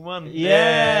Doctor Who man.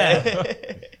 Yeah.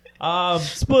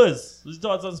 Spurs. What's your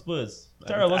thoughts on Spurs?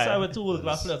 Terrible I- side with two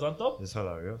world-class players on top. It's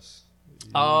hilarious.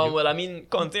 Well, I mean,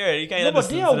 Conte, he kind No, of but distanced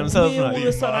they are himself. way now.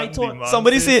 worse than I thought.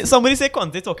 Somebody say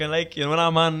Conte talking like, you know, when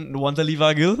a man want to leave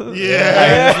a girl.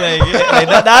 Yeah. Like,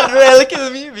 that really kill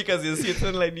me because you see it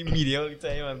in like the media all the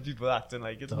time and people acting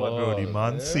like it's But bad. bro, the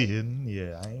man yeah. saying,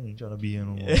 yeah, I ain't trying to be here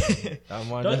no more. That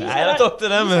man Dog, just- he I said don't talk to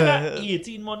them, He said that man.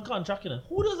 18-month contract, you know.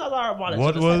 Who does that are manager?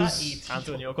 What to sign was- that 18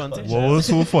 Antonio Conte. What was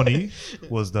so funny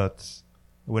was that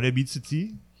when they beat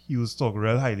City, he was talking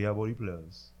real highly about the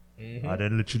players. And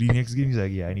then literally next game, he's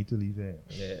like, yeah, I need to leave here.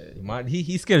 Yeah, man,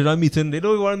 he scheduled a meeting. They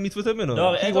don't want to meet with him, you know.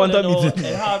 No, he want a meeting.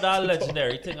 They have that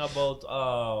legendary thing about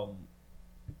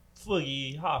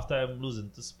Fergie halftime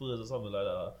losing to Spurs or something like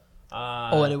that.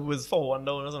 And it was 4-1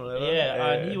 down or something like that. yeah,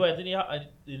 and he went in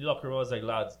the locker room, was like,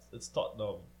 lads, it's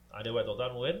Tottenham. And they went out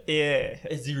and win. Yeah.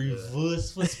 It's the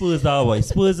reverse for Spurs now, boy.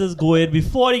 Spurs is going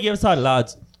before the game started,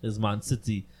 lads. It's Man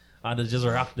City. And they just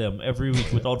rack them every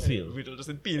week without fail. We just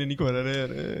in pain in the corner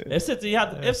there.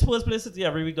 If Spurs play City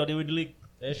every week, they win the league.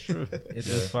 It's true. It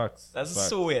is facts. That's Facts.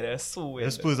 so weird. That's so weird.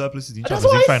 If Spurs are playing City That's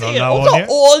Champions why League I final say now out on of here.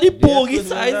 all the Yes, bogey Spurs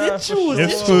sides are- they choose. If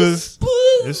they Spurs-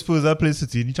 choose If Spurs are playing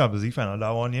City in the Champions League final that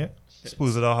 1 year,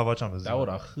 Spurs will have a Champions That would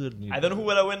League. have hurt me. I don't know who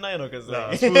will win now, you know, because Nah,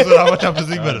 like, Spurs will have a Champions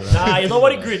League better. Nah, you know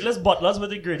what the great? Let's butlers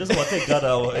with the great. This is what take that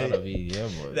out. That'd be, yeah,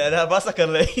 boy. they have a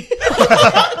second leg.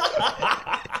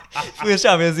 First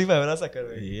Champions League, a second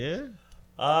leg. Yeah.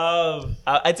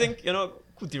 I think, you know,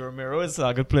 Kuti Romero is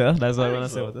a good player. That's what I want to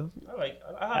say about him.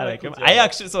 I like him. I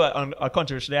actually, so on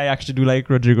controversially, I actually do like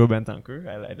Rodrigo Bentancur.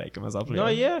 I like him as a player. No,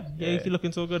 yeah. He's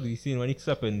looking so good. You seen when he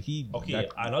step in, Okay,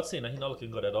 I'm not saying that he's not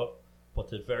looking good at all,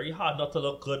 but it's very hard not to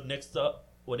look good next to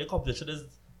when the competition is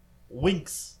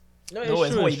Winks. No, No,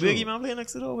 it's true, Hoiberg man playing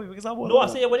next to the Hoiberg is a No, I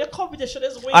say when your competition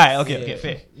is Winks. Alright, okay,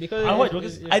 fair. Because I want-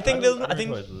 because- I think don't- I think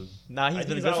Nah, he's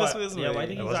been good for Spurs. Yeah, but I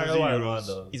think Ever he's since a the wild Euros. man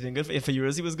though. He's been good for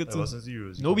Euros. He was good Ever too. since the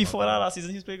Euros. No, before that last season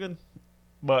he was pretty good.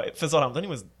 But for Southampton he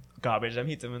was garbage. I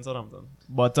hate him in Southampton.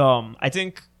 But I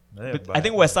think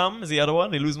West Ham is the other one.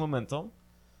 They lose momentum.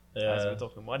 As we're Yeah.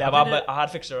 talking about. They I have think a hard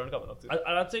fixture on coming up too.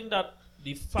 And I think that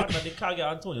the fact that they can't get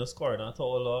Antonio scoring at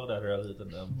all long, that really hurting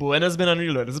them. Bowen has been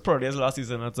unreal. This is probably his last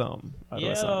season at Yeah,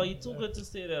 West no, Ham. he's too good to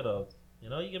stay there, though. You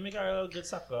know, you can make a real good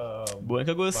soccer. Bowen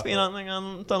could go to Spain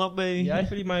and turn up by. Yeah, I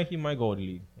feel he might go to the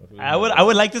league. I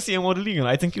would like to see him out of the league. You know?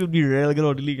 I think he would be really good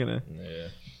out of the league. You know? Yeah.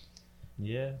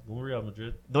 Yeah, go Real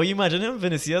Madrid. Don't you imagine him,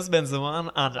 Vinicius,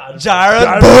 Benzema, and Jared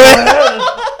Bowen?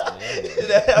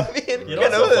 I mean, You know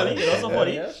what's so funny? You know what's so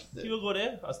funny? People go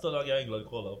there, I still don't get England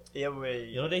call up. Yeah, boy.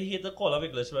 You know, they hate the call up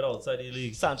English right outside the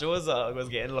league. Sancho was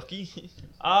getting lucky.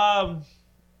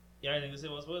 Yeah, I think you say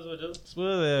what Spurs would do.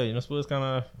 Spurs, yeah, you know, Spurs kind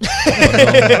of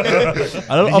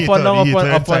a little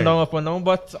up and down.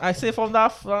 But I say from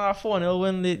that 4-0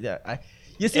 win,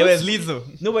 you see, It was Leeds though.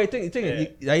 no, but I think,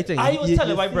 I was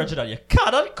telling my brother that you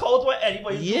cannot count what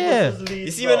anybody Yeah. Leeds.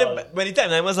 You see, when the time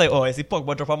I was like, oh, I see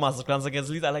Pogba drop a masterclass against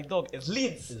Leeds. I like, dog, it's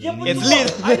Leeds. Yeah, but It's you know,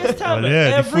 Leeds. I just tell Well, them yeah,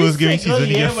 the every first game single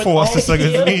season, he year get when 4 assists all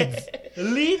against year- Leeds.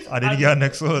 Leeds. And then he get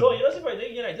next one. No, you know what's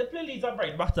funny? United play Leeds and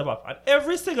Brighton back to back, and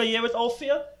every single year without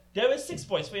fail, there is 6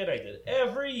 points for United.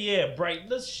 Every year,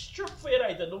 Brighton is stripped for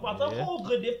United, no matter how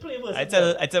good they play versus I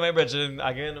tell my brother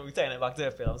again, we tying it back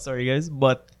to FPL. I'm sorry, guys,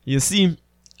 but you see,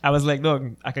 I was like,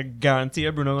 dog, I could guarantee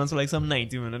you Bruno going to like some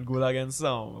 90-minute goal against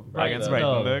Brighton.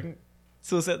 Brighton.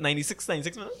 So set 96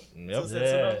 minutes. Yep. So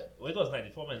Yeah, well, it was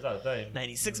 94 minutes at the time.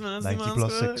 96 minutes. 90 the man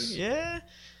plus scored. 6. Yeah.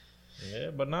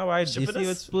 Yeah, but now you see Stupidest.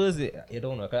 with Spurs, you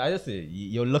don't know. 'Cause I just say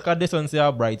you look at this and say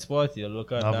a bright spot. You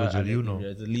look at Average, that, you know.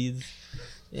 the Leeds.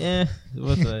 Yeah,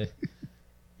 but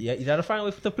yeah, you gotta find a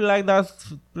way to play like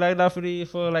that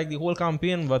for like the whole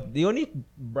campaign. But the only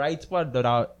bright spot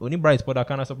that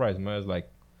kind of surprised me is like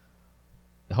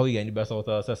how you getting the best out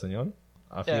of Sessegnon.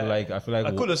 I feel like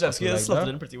Kulusevski has slotted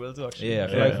in pretty well too, actually. Yeah, I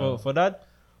feel like for that.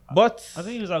 But I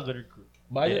think he was a good recruit.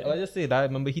 But I just say that.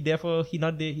 Remember, he there for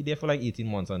like 18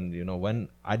 months, and you know when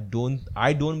I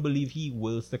don't believe he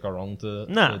will stick around to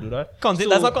do that. Conte, So-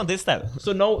 that's not Conte's style.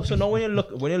 So now when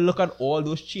you look at all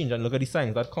those changes and look at the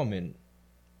signs that come in,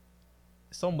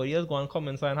 somebody else going to come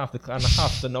inside and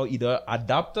have to now either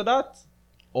adapt to that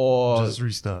or Just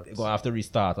restart. going to have to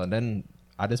restart, and then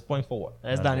at this point forward.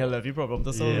 That's Daniel Levy problem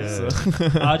to solve. Yeah.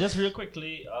 So. Just real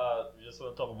quickly, we just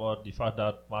want to talk about the fact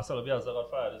that Marcelo Bielsa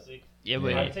got fired this week. Yeah,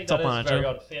 I think top that is manager. very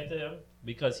unfair to him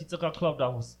because he took a club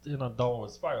that was in a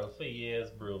downward spiral for years,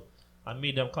 bro, and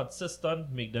made them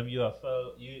consistent, make them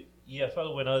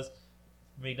EFL winners,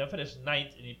 make them finish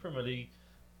ninth in the Premier League,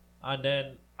 and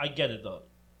then I get it though.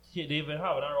 They've been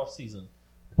having a rough season,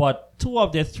 but 2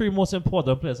 of their 3 most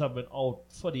important players have been out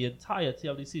for the entirety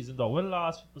of the season. Though when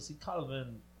last people see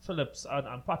Calvin Phillips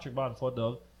and Patrick Bamford,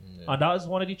 though, and that is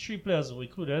one of the 3 players who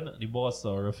included the boss,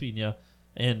 Rafinha,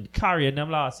 and carrying them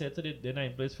last year to the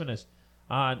 9th place finish.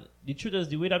 And the truth is,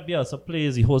 the way that Bielsa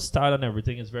plays, the whole style and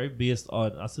everything is very based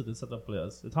on a certain set of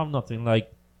players. It have nothing like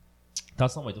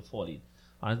that's somewhere to fall in.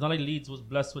 And it's not like Leeds was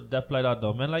blessed with depth like that,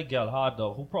 though. Men like Gelhardt,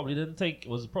 though, who probably didn't think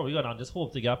was probably going to just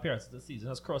hope to get appearances this season,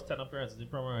 has crossed 10 appearances in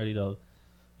Premier already, though.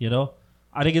 You know,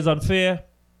 I think it's unfair.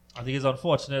 I think it's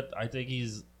unfortunate. I think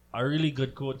he's a really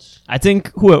good coach. I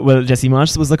think Jesse Marsh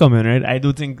was supposed to come in, right? I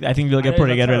think we'll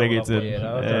probably get relegated.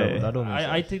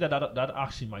 I think that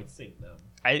actually might sink them.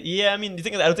 I mean, the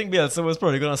thing is, I don't think Bielsa was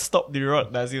probably gonna stop the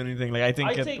rot. That's the only thing. Like, I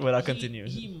think it will continue.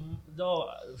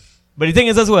 But the thing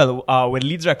is as well, with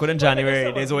Leeds record in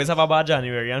January, they always have a bad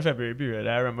January and February period.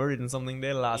 I remember reading something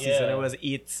there last season. It was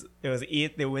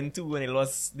 8. They win 2 and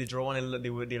they draw 1.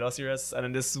 They lost series, and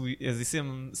then this is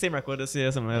the same record this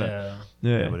year, something like that.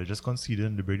 Yeah, but they just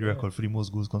conceded the Brady record for the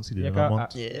most goals conceded in a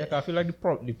month. I feel like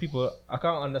the people, I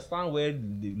can't understand where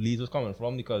the Leeds was coming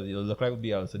from because it look like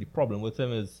Bielsa. So the problem with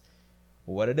him is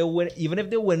whether they win, even if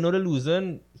they win or they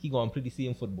losing, he going to play the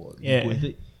same football. Yeah.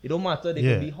 It don't matter. They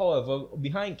can be, however,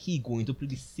 behind he going to play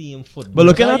the same football. But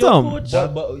looking at him, but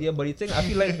the thing I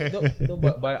feel like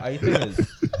but I think is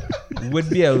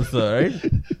with Bielsa, right?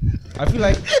 I feel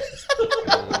like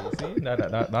see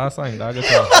that sign that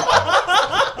guitar.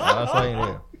 That sign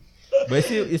there.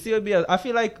 But you see with Bielsa, I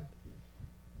feel like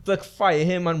to fire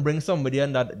him and bring somebody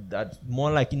in that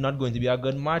more likely not going to be a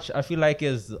good match, I feel like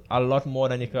is a lot more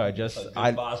than you could just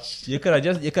you could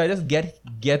just get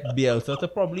Bielsa to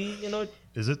probably, you know.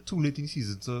 Is it too late in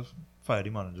season to fire the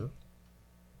manager?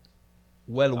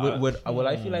 Well,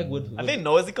 I feel like I think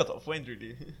now is the cutoff point,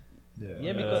 really.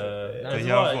 Yeah, because Then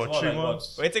you have what, 3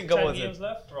 months? What do you think 10 about games it?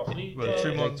 left, roughly. Well,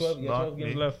 3 months. 12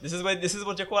 games left. This is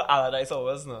what you call Allardyce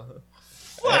hours now.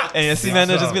 And you see, man,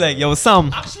 they'll just be like, yo,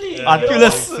 Sam. Actually, And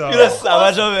Pulis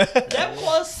Savage over there. them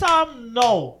call Sam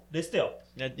no. They still.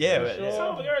 Yeah, well,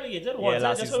 Sam very early. It did once.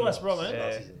 last Just season. with West Brom,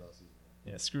 Yeah.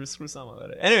 Yeah, screw some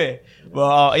of it. Anyway,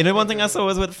 well, you know, one thing I saw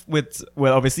was with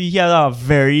well, obviously he had a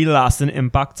very lasting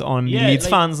impact on the Leeds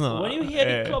fans now. When you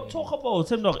hear the club talk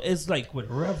about him, dog, it's like with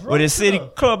reverence. But they say the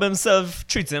club himself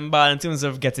treats him bad in terms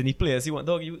of getting the players. He want,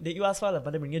 dog, you ask for that,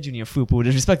 but they bring your junior football. With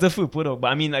respect to football, dog. But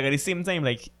I mean, like at the same time,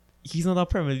 like he's not a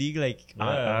Premier League like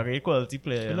a great quality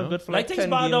player. You know? Good for like things 10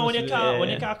 bad now when you games, can't yeah. when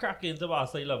you can't crack into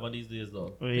Barca 11 these days,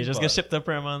 though. You just get shipped to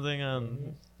Premier and thing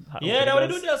and Yeah, they want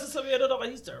to do this to Semedo, dog,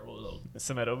 and he's terrible, though.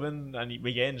 Semedo win and he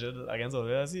get injured against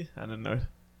Alves, and then no.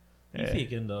 He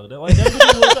faking, dog. Why them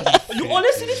do you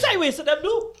only see the sideways to them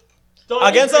do? Dog,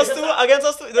 Against us too.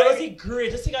 That is the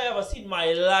greatest thing I ever seen in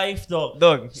my life, dog.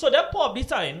 Dog. So they pop the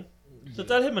time to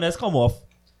tell Jimenez come off.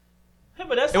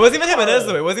 Jimenez It wasn't even Jimenez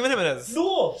though. It wasn't even Jimenez.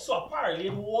 No, so apparently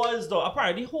it was though.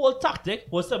 Apparently the whole tactic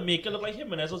was to make it look like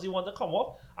Jimenez was he want to come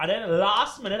off, and then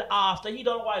last minute after he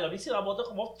done wild up, he said about to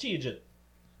come off, change it.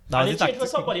 That And was they the changed for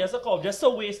tactic. somebody else to come, just to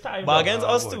waste time. But though. against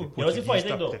us too. It was the Portuguese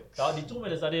fighting though. tactics. That was the 2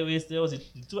 minutes that they wasted. It was the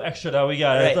 2 extra that we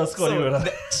got. Right. That's So, good.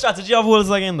 the strategy of Wolves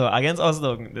again though against us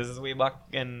dog. This is way back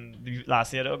in the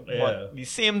last year dog. Yeah. But the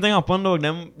same thing happened dog.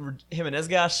 Them Jimenez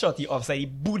got shot. He offside. He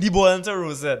boot the ball into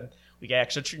Rose. We get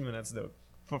extra 3 minutes dog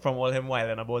from all him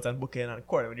wilding about and booking and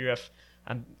quarter with the ref.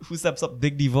 And who steps up?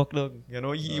 Big Divock dog. You know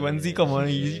when he come on,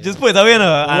 he just put it away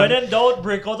now. When in doubt,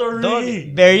 break out a Dog,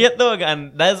 ring. bury it, dog,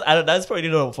 and that's probably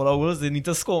the for the Wolves. They need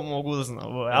to score more goals now.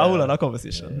 But I'll hold on that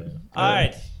conversation.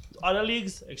 Alright. Other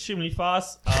leagues, extremely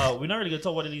fast. We're not really going to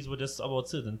talk about the leagues, but just about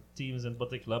certain teams in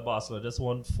particular. Barcelona just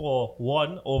won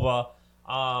 4-1 over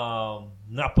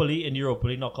Napoli in Europa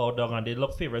League knockout dog, and they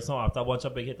look favourites now after a bunch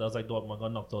of big hitters like Dortmund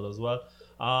got knocked out as well.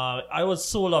 I was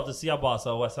so loved to see a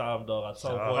Barca West Ham dog at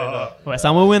some point. West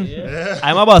Ham will win. Yeah.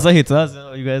 I'm a Barca hater, as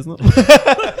you guys know.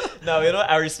 No, you know,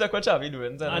 I respect what Xavi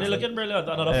doing. And they're looking brilliant.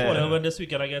 Another 4-0 win this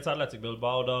weekend against Athletic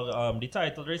Bilbao dog. The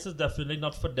title race is definitely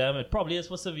not for them. It probably is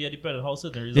for Sevilla, depending on how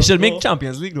certain results They should go. make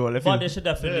Champions League though. But they should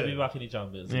definitely be back in the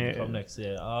Champions League Yeah. come next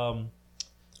year.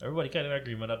 Everybody kind of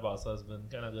agreement that Barca has been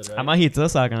kind of good, right? I'm a hater,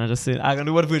 so I can just say I can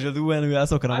do what Virgil do when we are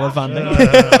talking about Van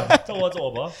Dijk. Towards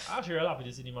over. Actually, real happy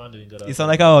to see the man doing good. You sound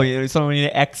like you sound when your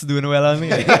ex doing well on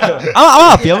me. I'm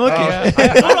happy. I'm okay.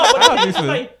 No, but the thing is,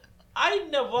 like, I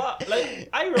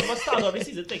remember starting of the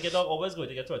season thinking dog always going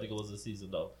to get 20 goals this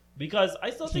season though. Because I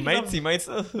still think He might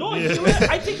still. No, he will.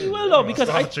 I think he will though, because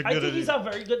I Such a think good he's a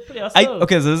very good player still.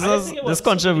 Okay, so I didn't think it was this a super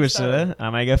controversial. big I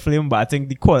might get flamed, but I think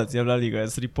the quality of La Liga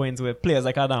is to the point where players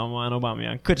like Adama and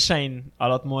Aubameyang could shine a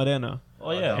lot more than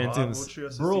Oh yeah. in terms.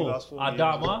 Bro,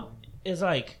 Adama is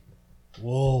like,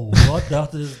 whoa, what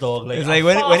that is dog? Like, It's like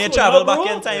when you travel back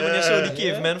in time and you show the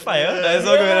cavemen fire, that is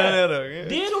not going on there, dog.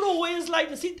 They don't always like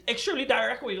to see extremely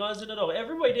direct wingers in the dog.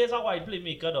 Everybody there's a wide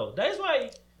playmaker dog. That is why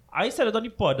I said it on the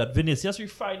pod that Vinicius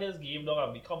refined his game dog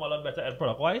and become a lot better end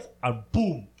product wise, and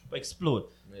boom, explode.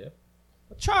 Yeah.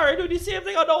 Chari do the same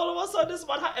thing and all of a sudden this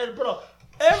man had end product.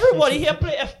 Everybody here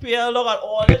play FPL dog and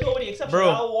all they do with the exception Bro.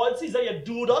 of one season you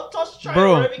do not touch Chari.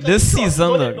 Bro, this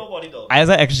season, dog, nobody dog. I as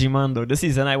an XG man though, this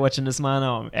season I watching this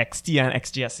man XT and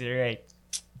XGS, right?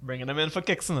 Bringing them in for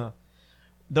kicks now.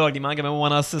 Dog, the man gave me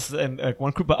 1 assist and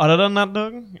 1 group. But other than that,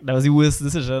 dog, that was the worst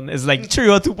decision. It's like 3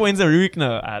 or 2 points every week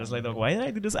now. I was like, dog, why did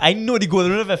I do this? I know the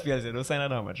golden rule of FPL. Don't sign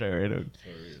that how much, right, dog?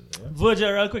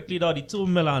 Virgil, real quickly, though, the 2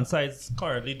 Milan sides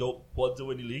currently don't want to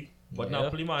win the league. But Yeah.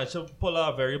 Napoli managed to pull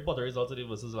a very important result today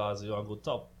versus Lazio and go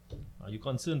top. Are you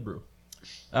concerned, bro?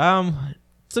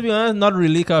 To be honest, not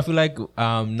really. Cause I feel like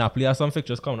Napoli have some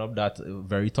fixtures coming up that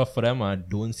very tough for them. I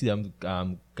don't see them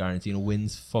guaranteeing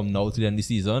wins from now to the end of the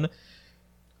season.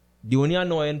 The only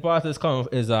annoying part is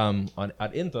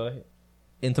at Inter.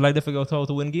 Inter like they figure out how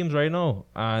to win games right now,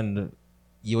 and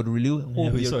you would really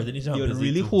hope. we saw it in the You Champions would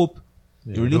League really too. hope.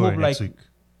 You really hope next like. week.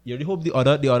 You really hope the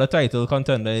other title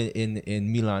contender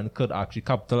in Milan could actually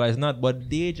capitalize on that, but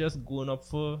they just going up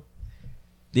for.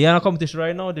 They are in a competition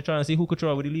right now. They're trying to see who could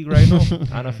throw with the league right now,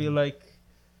 and I feel like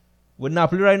with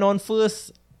Napoli right now on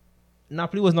first,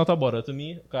 Napoli was not a bother to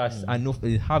me because I know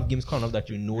they have games coming up that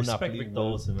you know Respect Napoli Victor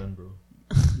will. Osimhen, bro.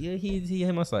 Yeah, he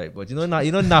him aside, but you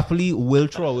know Napoli will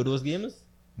throw with those games.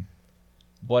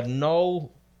 But now,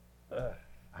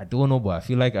 I don't know, but I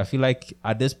feel like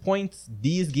at this point,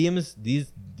 these games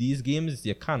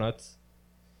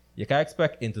you can't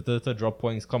expect Inter to drop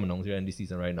points coming on during the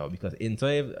season right now because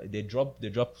Inter they drop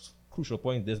crucial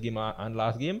points this game and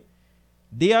last game.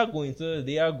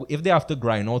 If they have to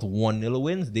grind out 1-0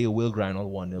 wins, they will grind out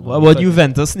 1-0. What about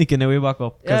Juventus sneaking their way back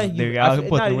up? Yeah, Because they are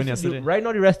putting win yesterday. right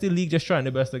now the rest of the league just trying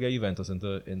their best to get Juventus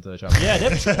into the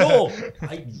Champions. Yeah, no,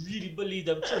 I really believe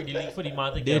them trying the league for the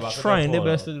man to They're get back. trying their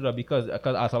best to do that because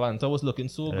Atalanta was looking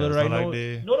so good it's right not now. like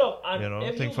they- No, and You know,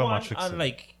 if think you for want match fixing. and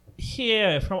like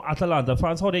hear from Atalanta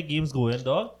fans how their games going,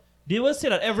 dog, they will say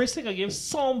that every single game,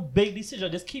 some big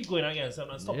decision just keep going against them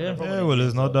and stopping them from Yeah, winning well, games,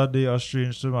 it's not dog. that they are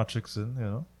strange to Matrixing, you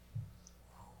know.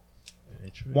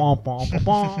 Womp, womp,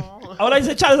 womp. I would like to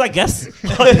say Charles, I guess.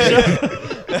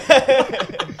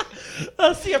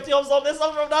 CFT observed this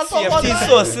from that CFT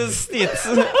sources states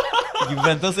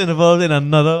Juventus involved in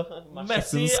another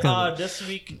Messi scandal. this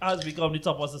week has become the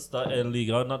top assistant in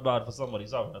Liga. Not bad for somebody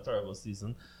who's having a terrible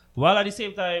season. While at the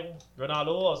same time, Ronaldo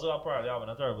also apparently having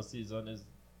a terrible season. Is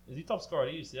he top scorer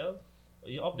of the UCL? Are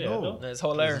you up there? No. It's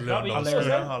hilarious. Nobody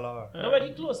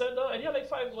close, though. And he had like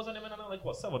 5 goals and him and like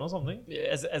what, 7 or something?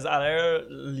 As Alair,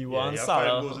 Liwan,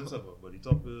 Salah. but the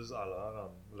top is Ala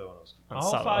and Lewandowski. And How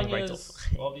Salah far right years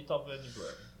of the top in the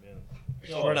Prem?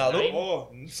 Ronaldo? Oh,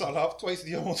 Salah have twice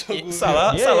the amount of goals.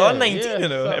 Salah, Yeah, Salah yeah, on 19, yeah. you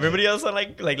know. Salah. Everybody else on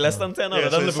like less than 10 other Yeah,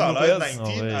 than so Liverpool Salah is players. 19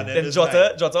 Oh, and Then there's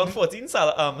Jota on 14,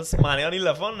 Salah, Mane on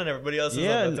 11, and everybody else is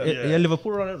Yeah, on 10. yeah,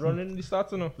 Liverpool running the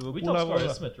stats, you know. We Liverpool top have scorer all is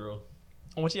that. Smith Rowe.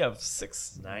 How much you have?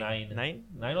 6? 9. 9?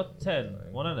 9 or 10.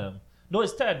 One of them. No,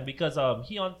 it's 10 because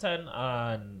he on 10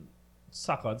 and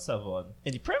Saka on 7.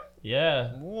 In the Prem?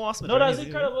 Yeah. What's No, that's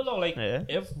incredible though. Like, Yeah.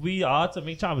 if we are to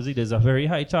make Champions League, there's a very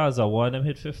high chance that one of them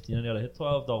hit 15 and the other hit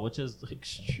 12 though, which is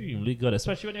extremely good,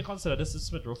 especially when you consider this is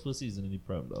Smith Rowe's first season in the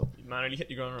Prem though. Man really hit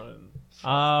the ground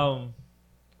running.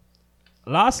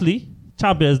 Lastly,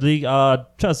 Champions League,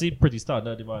 Chelsea pretty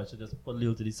standard. They managed to just put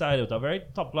Lille to the side with a very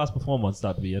top class performance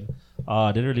that being.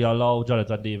 Didn't really allow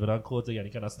Jonathan David and Co to get any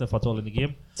kind of sniff at all in the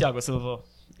game. Thiago Silva. World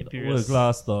Imperious.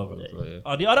 class stuff. Yeah.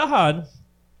 On the other hand,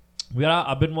 we had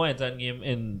a bit more intense game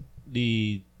in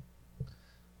the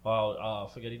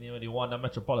forget the name of the one, the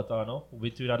Metropolitano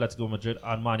between Atletico Madrid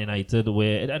and Man United,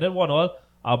 where it ended 1-1.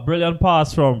 A brilliant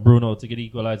pass from Bruno to get the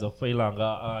equalizer for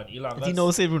Ilanga, and Ilanga. Did he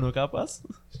know say Bruno can pass?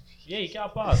 Yeah, he can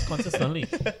pass consistently.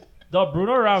 The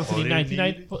Bruno ranks in All the they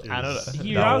 99. need I know is that.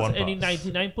 He that ranks one in the pass.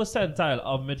 99 percentile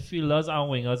of midfielders and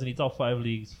wingers in the top 5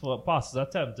 leagues for passes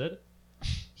attempted.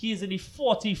 He is in the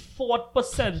 44th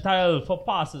percentile for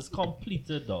passes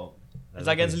completed, dog. It's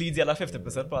against Leeds, he had a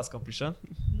 50% pass completion.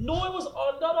 No, it was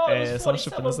under, dog. It was some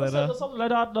shipping 47% like that. or something like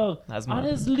that, dog. That's And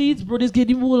mad. his Leeds, bro, this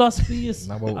getting more last space.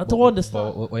 Nah, I don't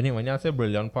understand. But when you say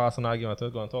brilliant pass and argument,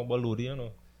 I'm going to talk about Lodi, you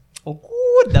know. Oh,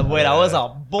 good. That boy, that was a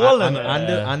ball.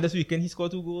 And this weekend he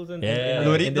scored 2 goals. Yeah.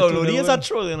 Lodi in the Lodi is a 2-0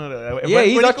 troll, you know. Yeah,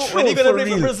 he's when a he when he troll gonna for play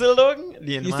for real. Brazil, dog?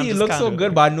 You see, he looks so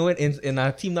good, but I know in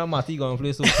a team that Matty going to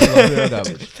play so real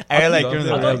garbage. I like He him.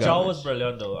 gonna I play though. thought real Joe garbage. was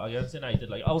brilliant though against United.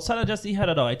 Like outside of just the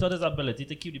header though, I thought his ability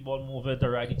to keep the ball moving, to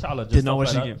ride the challenges. Did not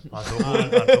stuff watch like the that. game.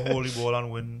 And to hold the ball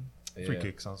and win free Yeah.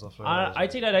 kicks and stuff like And that. I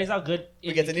think that is a good.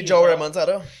 We get any indicator. Joe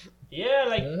Remontada. Yeah,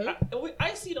 like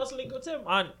I see us link with him,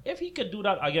 and if he could do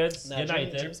that against Nah,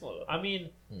 United, Jim smaller. I mean,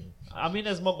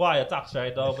 it's Maguire tax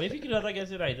right now, but if he could do that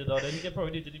against United, though, then he can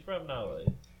probably do it to the Prem now.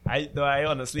 Like. I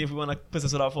honestly, if we want to put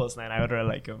this with our false 9, I would really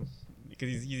like him.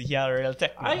 Because he had a real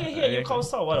tech. I hear you come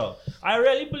somewhere though. I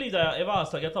really believe that if I was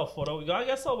to get up for we gotta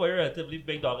get somewhere relatively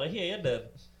big dog. I hear you then.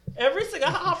 Every single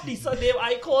half decent name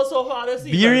I call so far this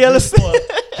season. Be realistic.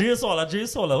 Dream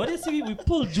Solar. What do you see? We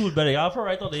pull Jude Bellingham. I'll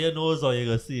right under your nose or you're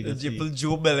gonna see. Triple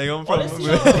Joe Bellingham All from. you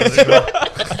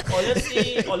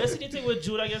see the thing with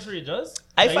Jude against Rangers.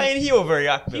 I like, find he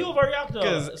overreacted. he overreacted.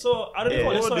 'Cause- So I don't know Yeah. if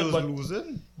Oh, they it's was but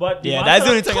losing. but Yeah, man that's the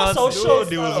said only thing I cuss was- out shows,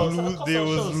 They was man, lose- cuss they out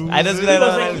was shows. losing. I just He be was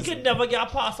like, like, he can never get a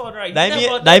pass on right. That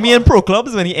Never. me in pro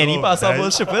clubs when he any No, pass that- up will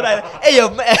ship it. Hey yo,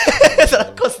 man.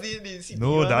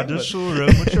 No, that just show real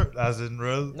mature. As in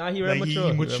real. Nah, he like real he mature. He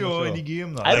real mature in mature. the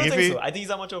game now. I don't Like, think so. I think he's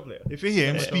a mature player. If you hear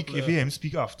him Yeah. speak, if you hear him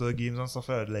speak after games and stuff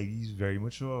like that, like he's very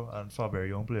mature and for a very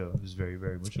young player, he's very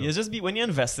very mature. You just be when you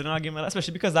invested in a game, like that,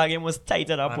 especially because that game was tight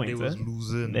at that and point. they was eh?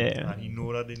 losing, Yeah. and he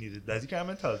know that they needed. That's the kind of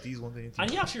mentality he's one thing. And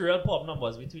he actually real pop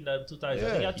numbers between them 2 times. I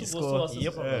think he had 2 he goals, 2 scored. assists,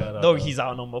 Yep. something like that. Though he's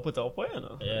our number put up, you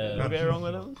know. Yeah. Don't get wrong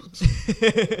with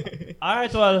him. All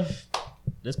right, well,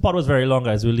 this part was very long,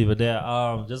 guys. We'll leave it there.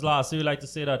 Just lastly, we'd like to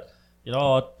say that, you know,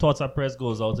 our thoughts and prayers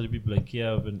goes out to the people in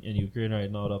Kiev and in Ukraine right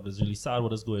now. That is really sad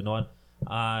what is going on.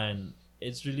 And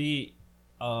it's really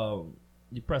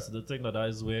depressing to think that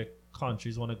is where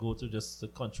countries want to go to just to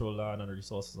control land and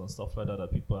resources and stuff like that,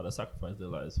 that people had to sacrifice their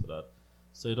lives for that.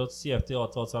 So you don't CFT, our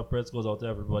thoughts and prayers goes out to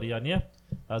everybody. And yeah,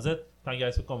 that's it. Thank you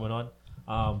guys for coming on.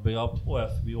 Big up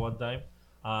OFB one time.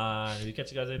 And we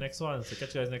catch you guys in the next one. So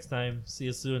catch you guys next time. See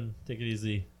you soon. Take it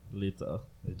easy. Later.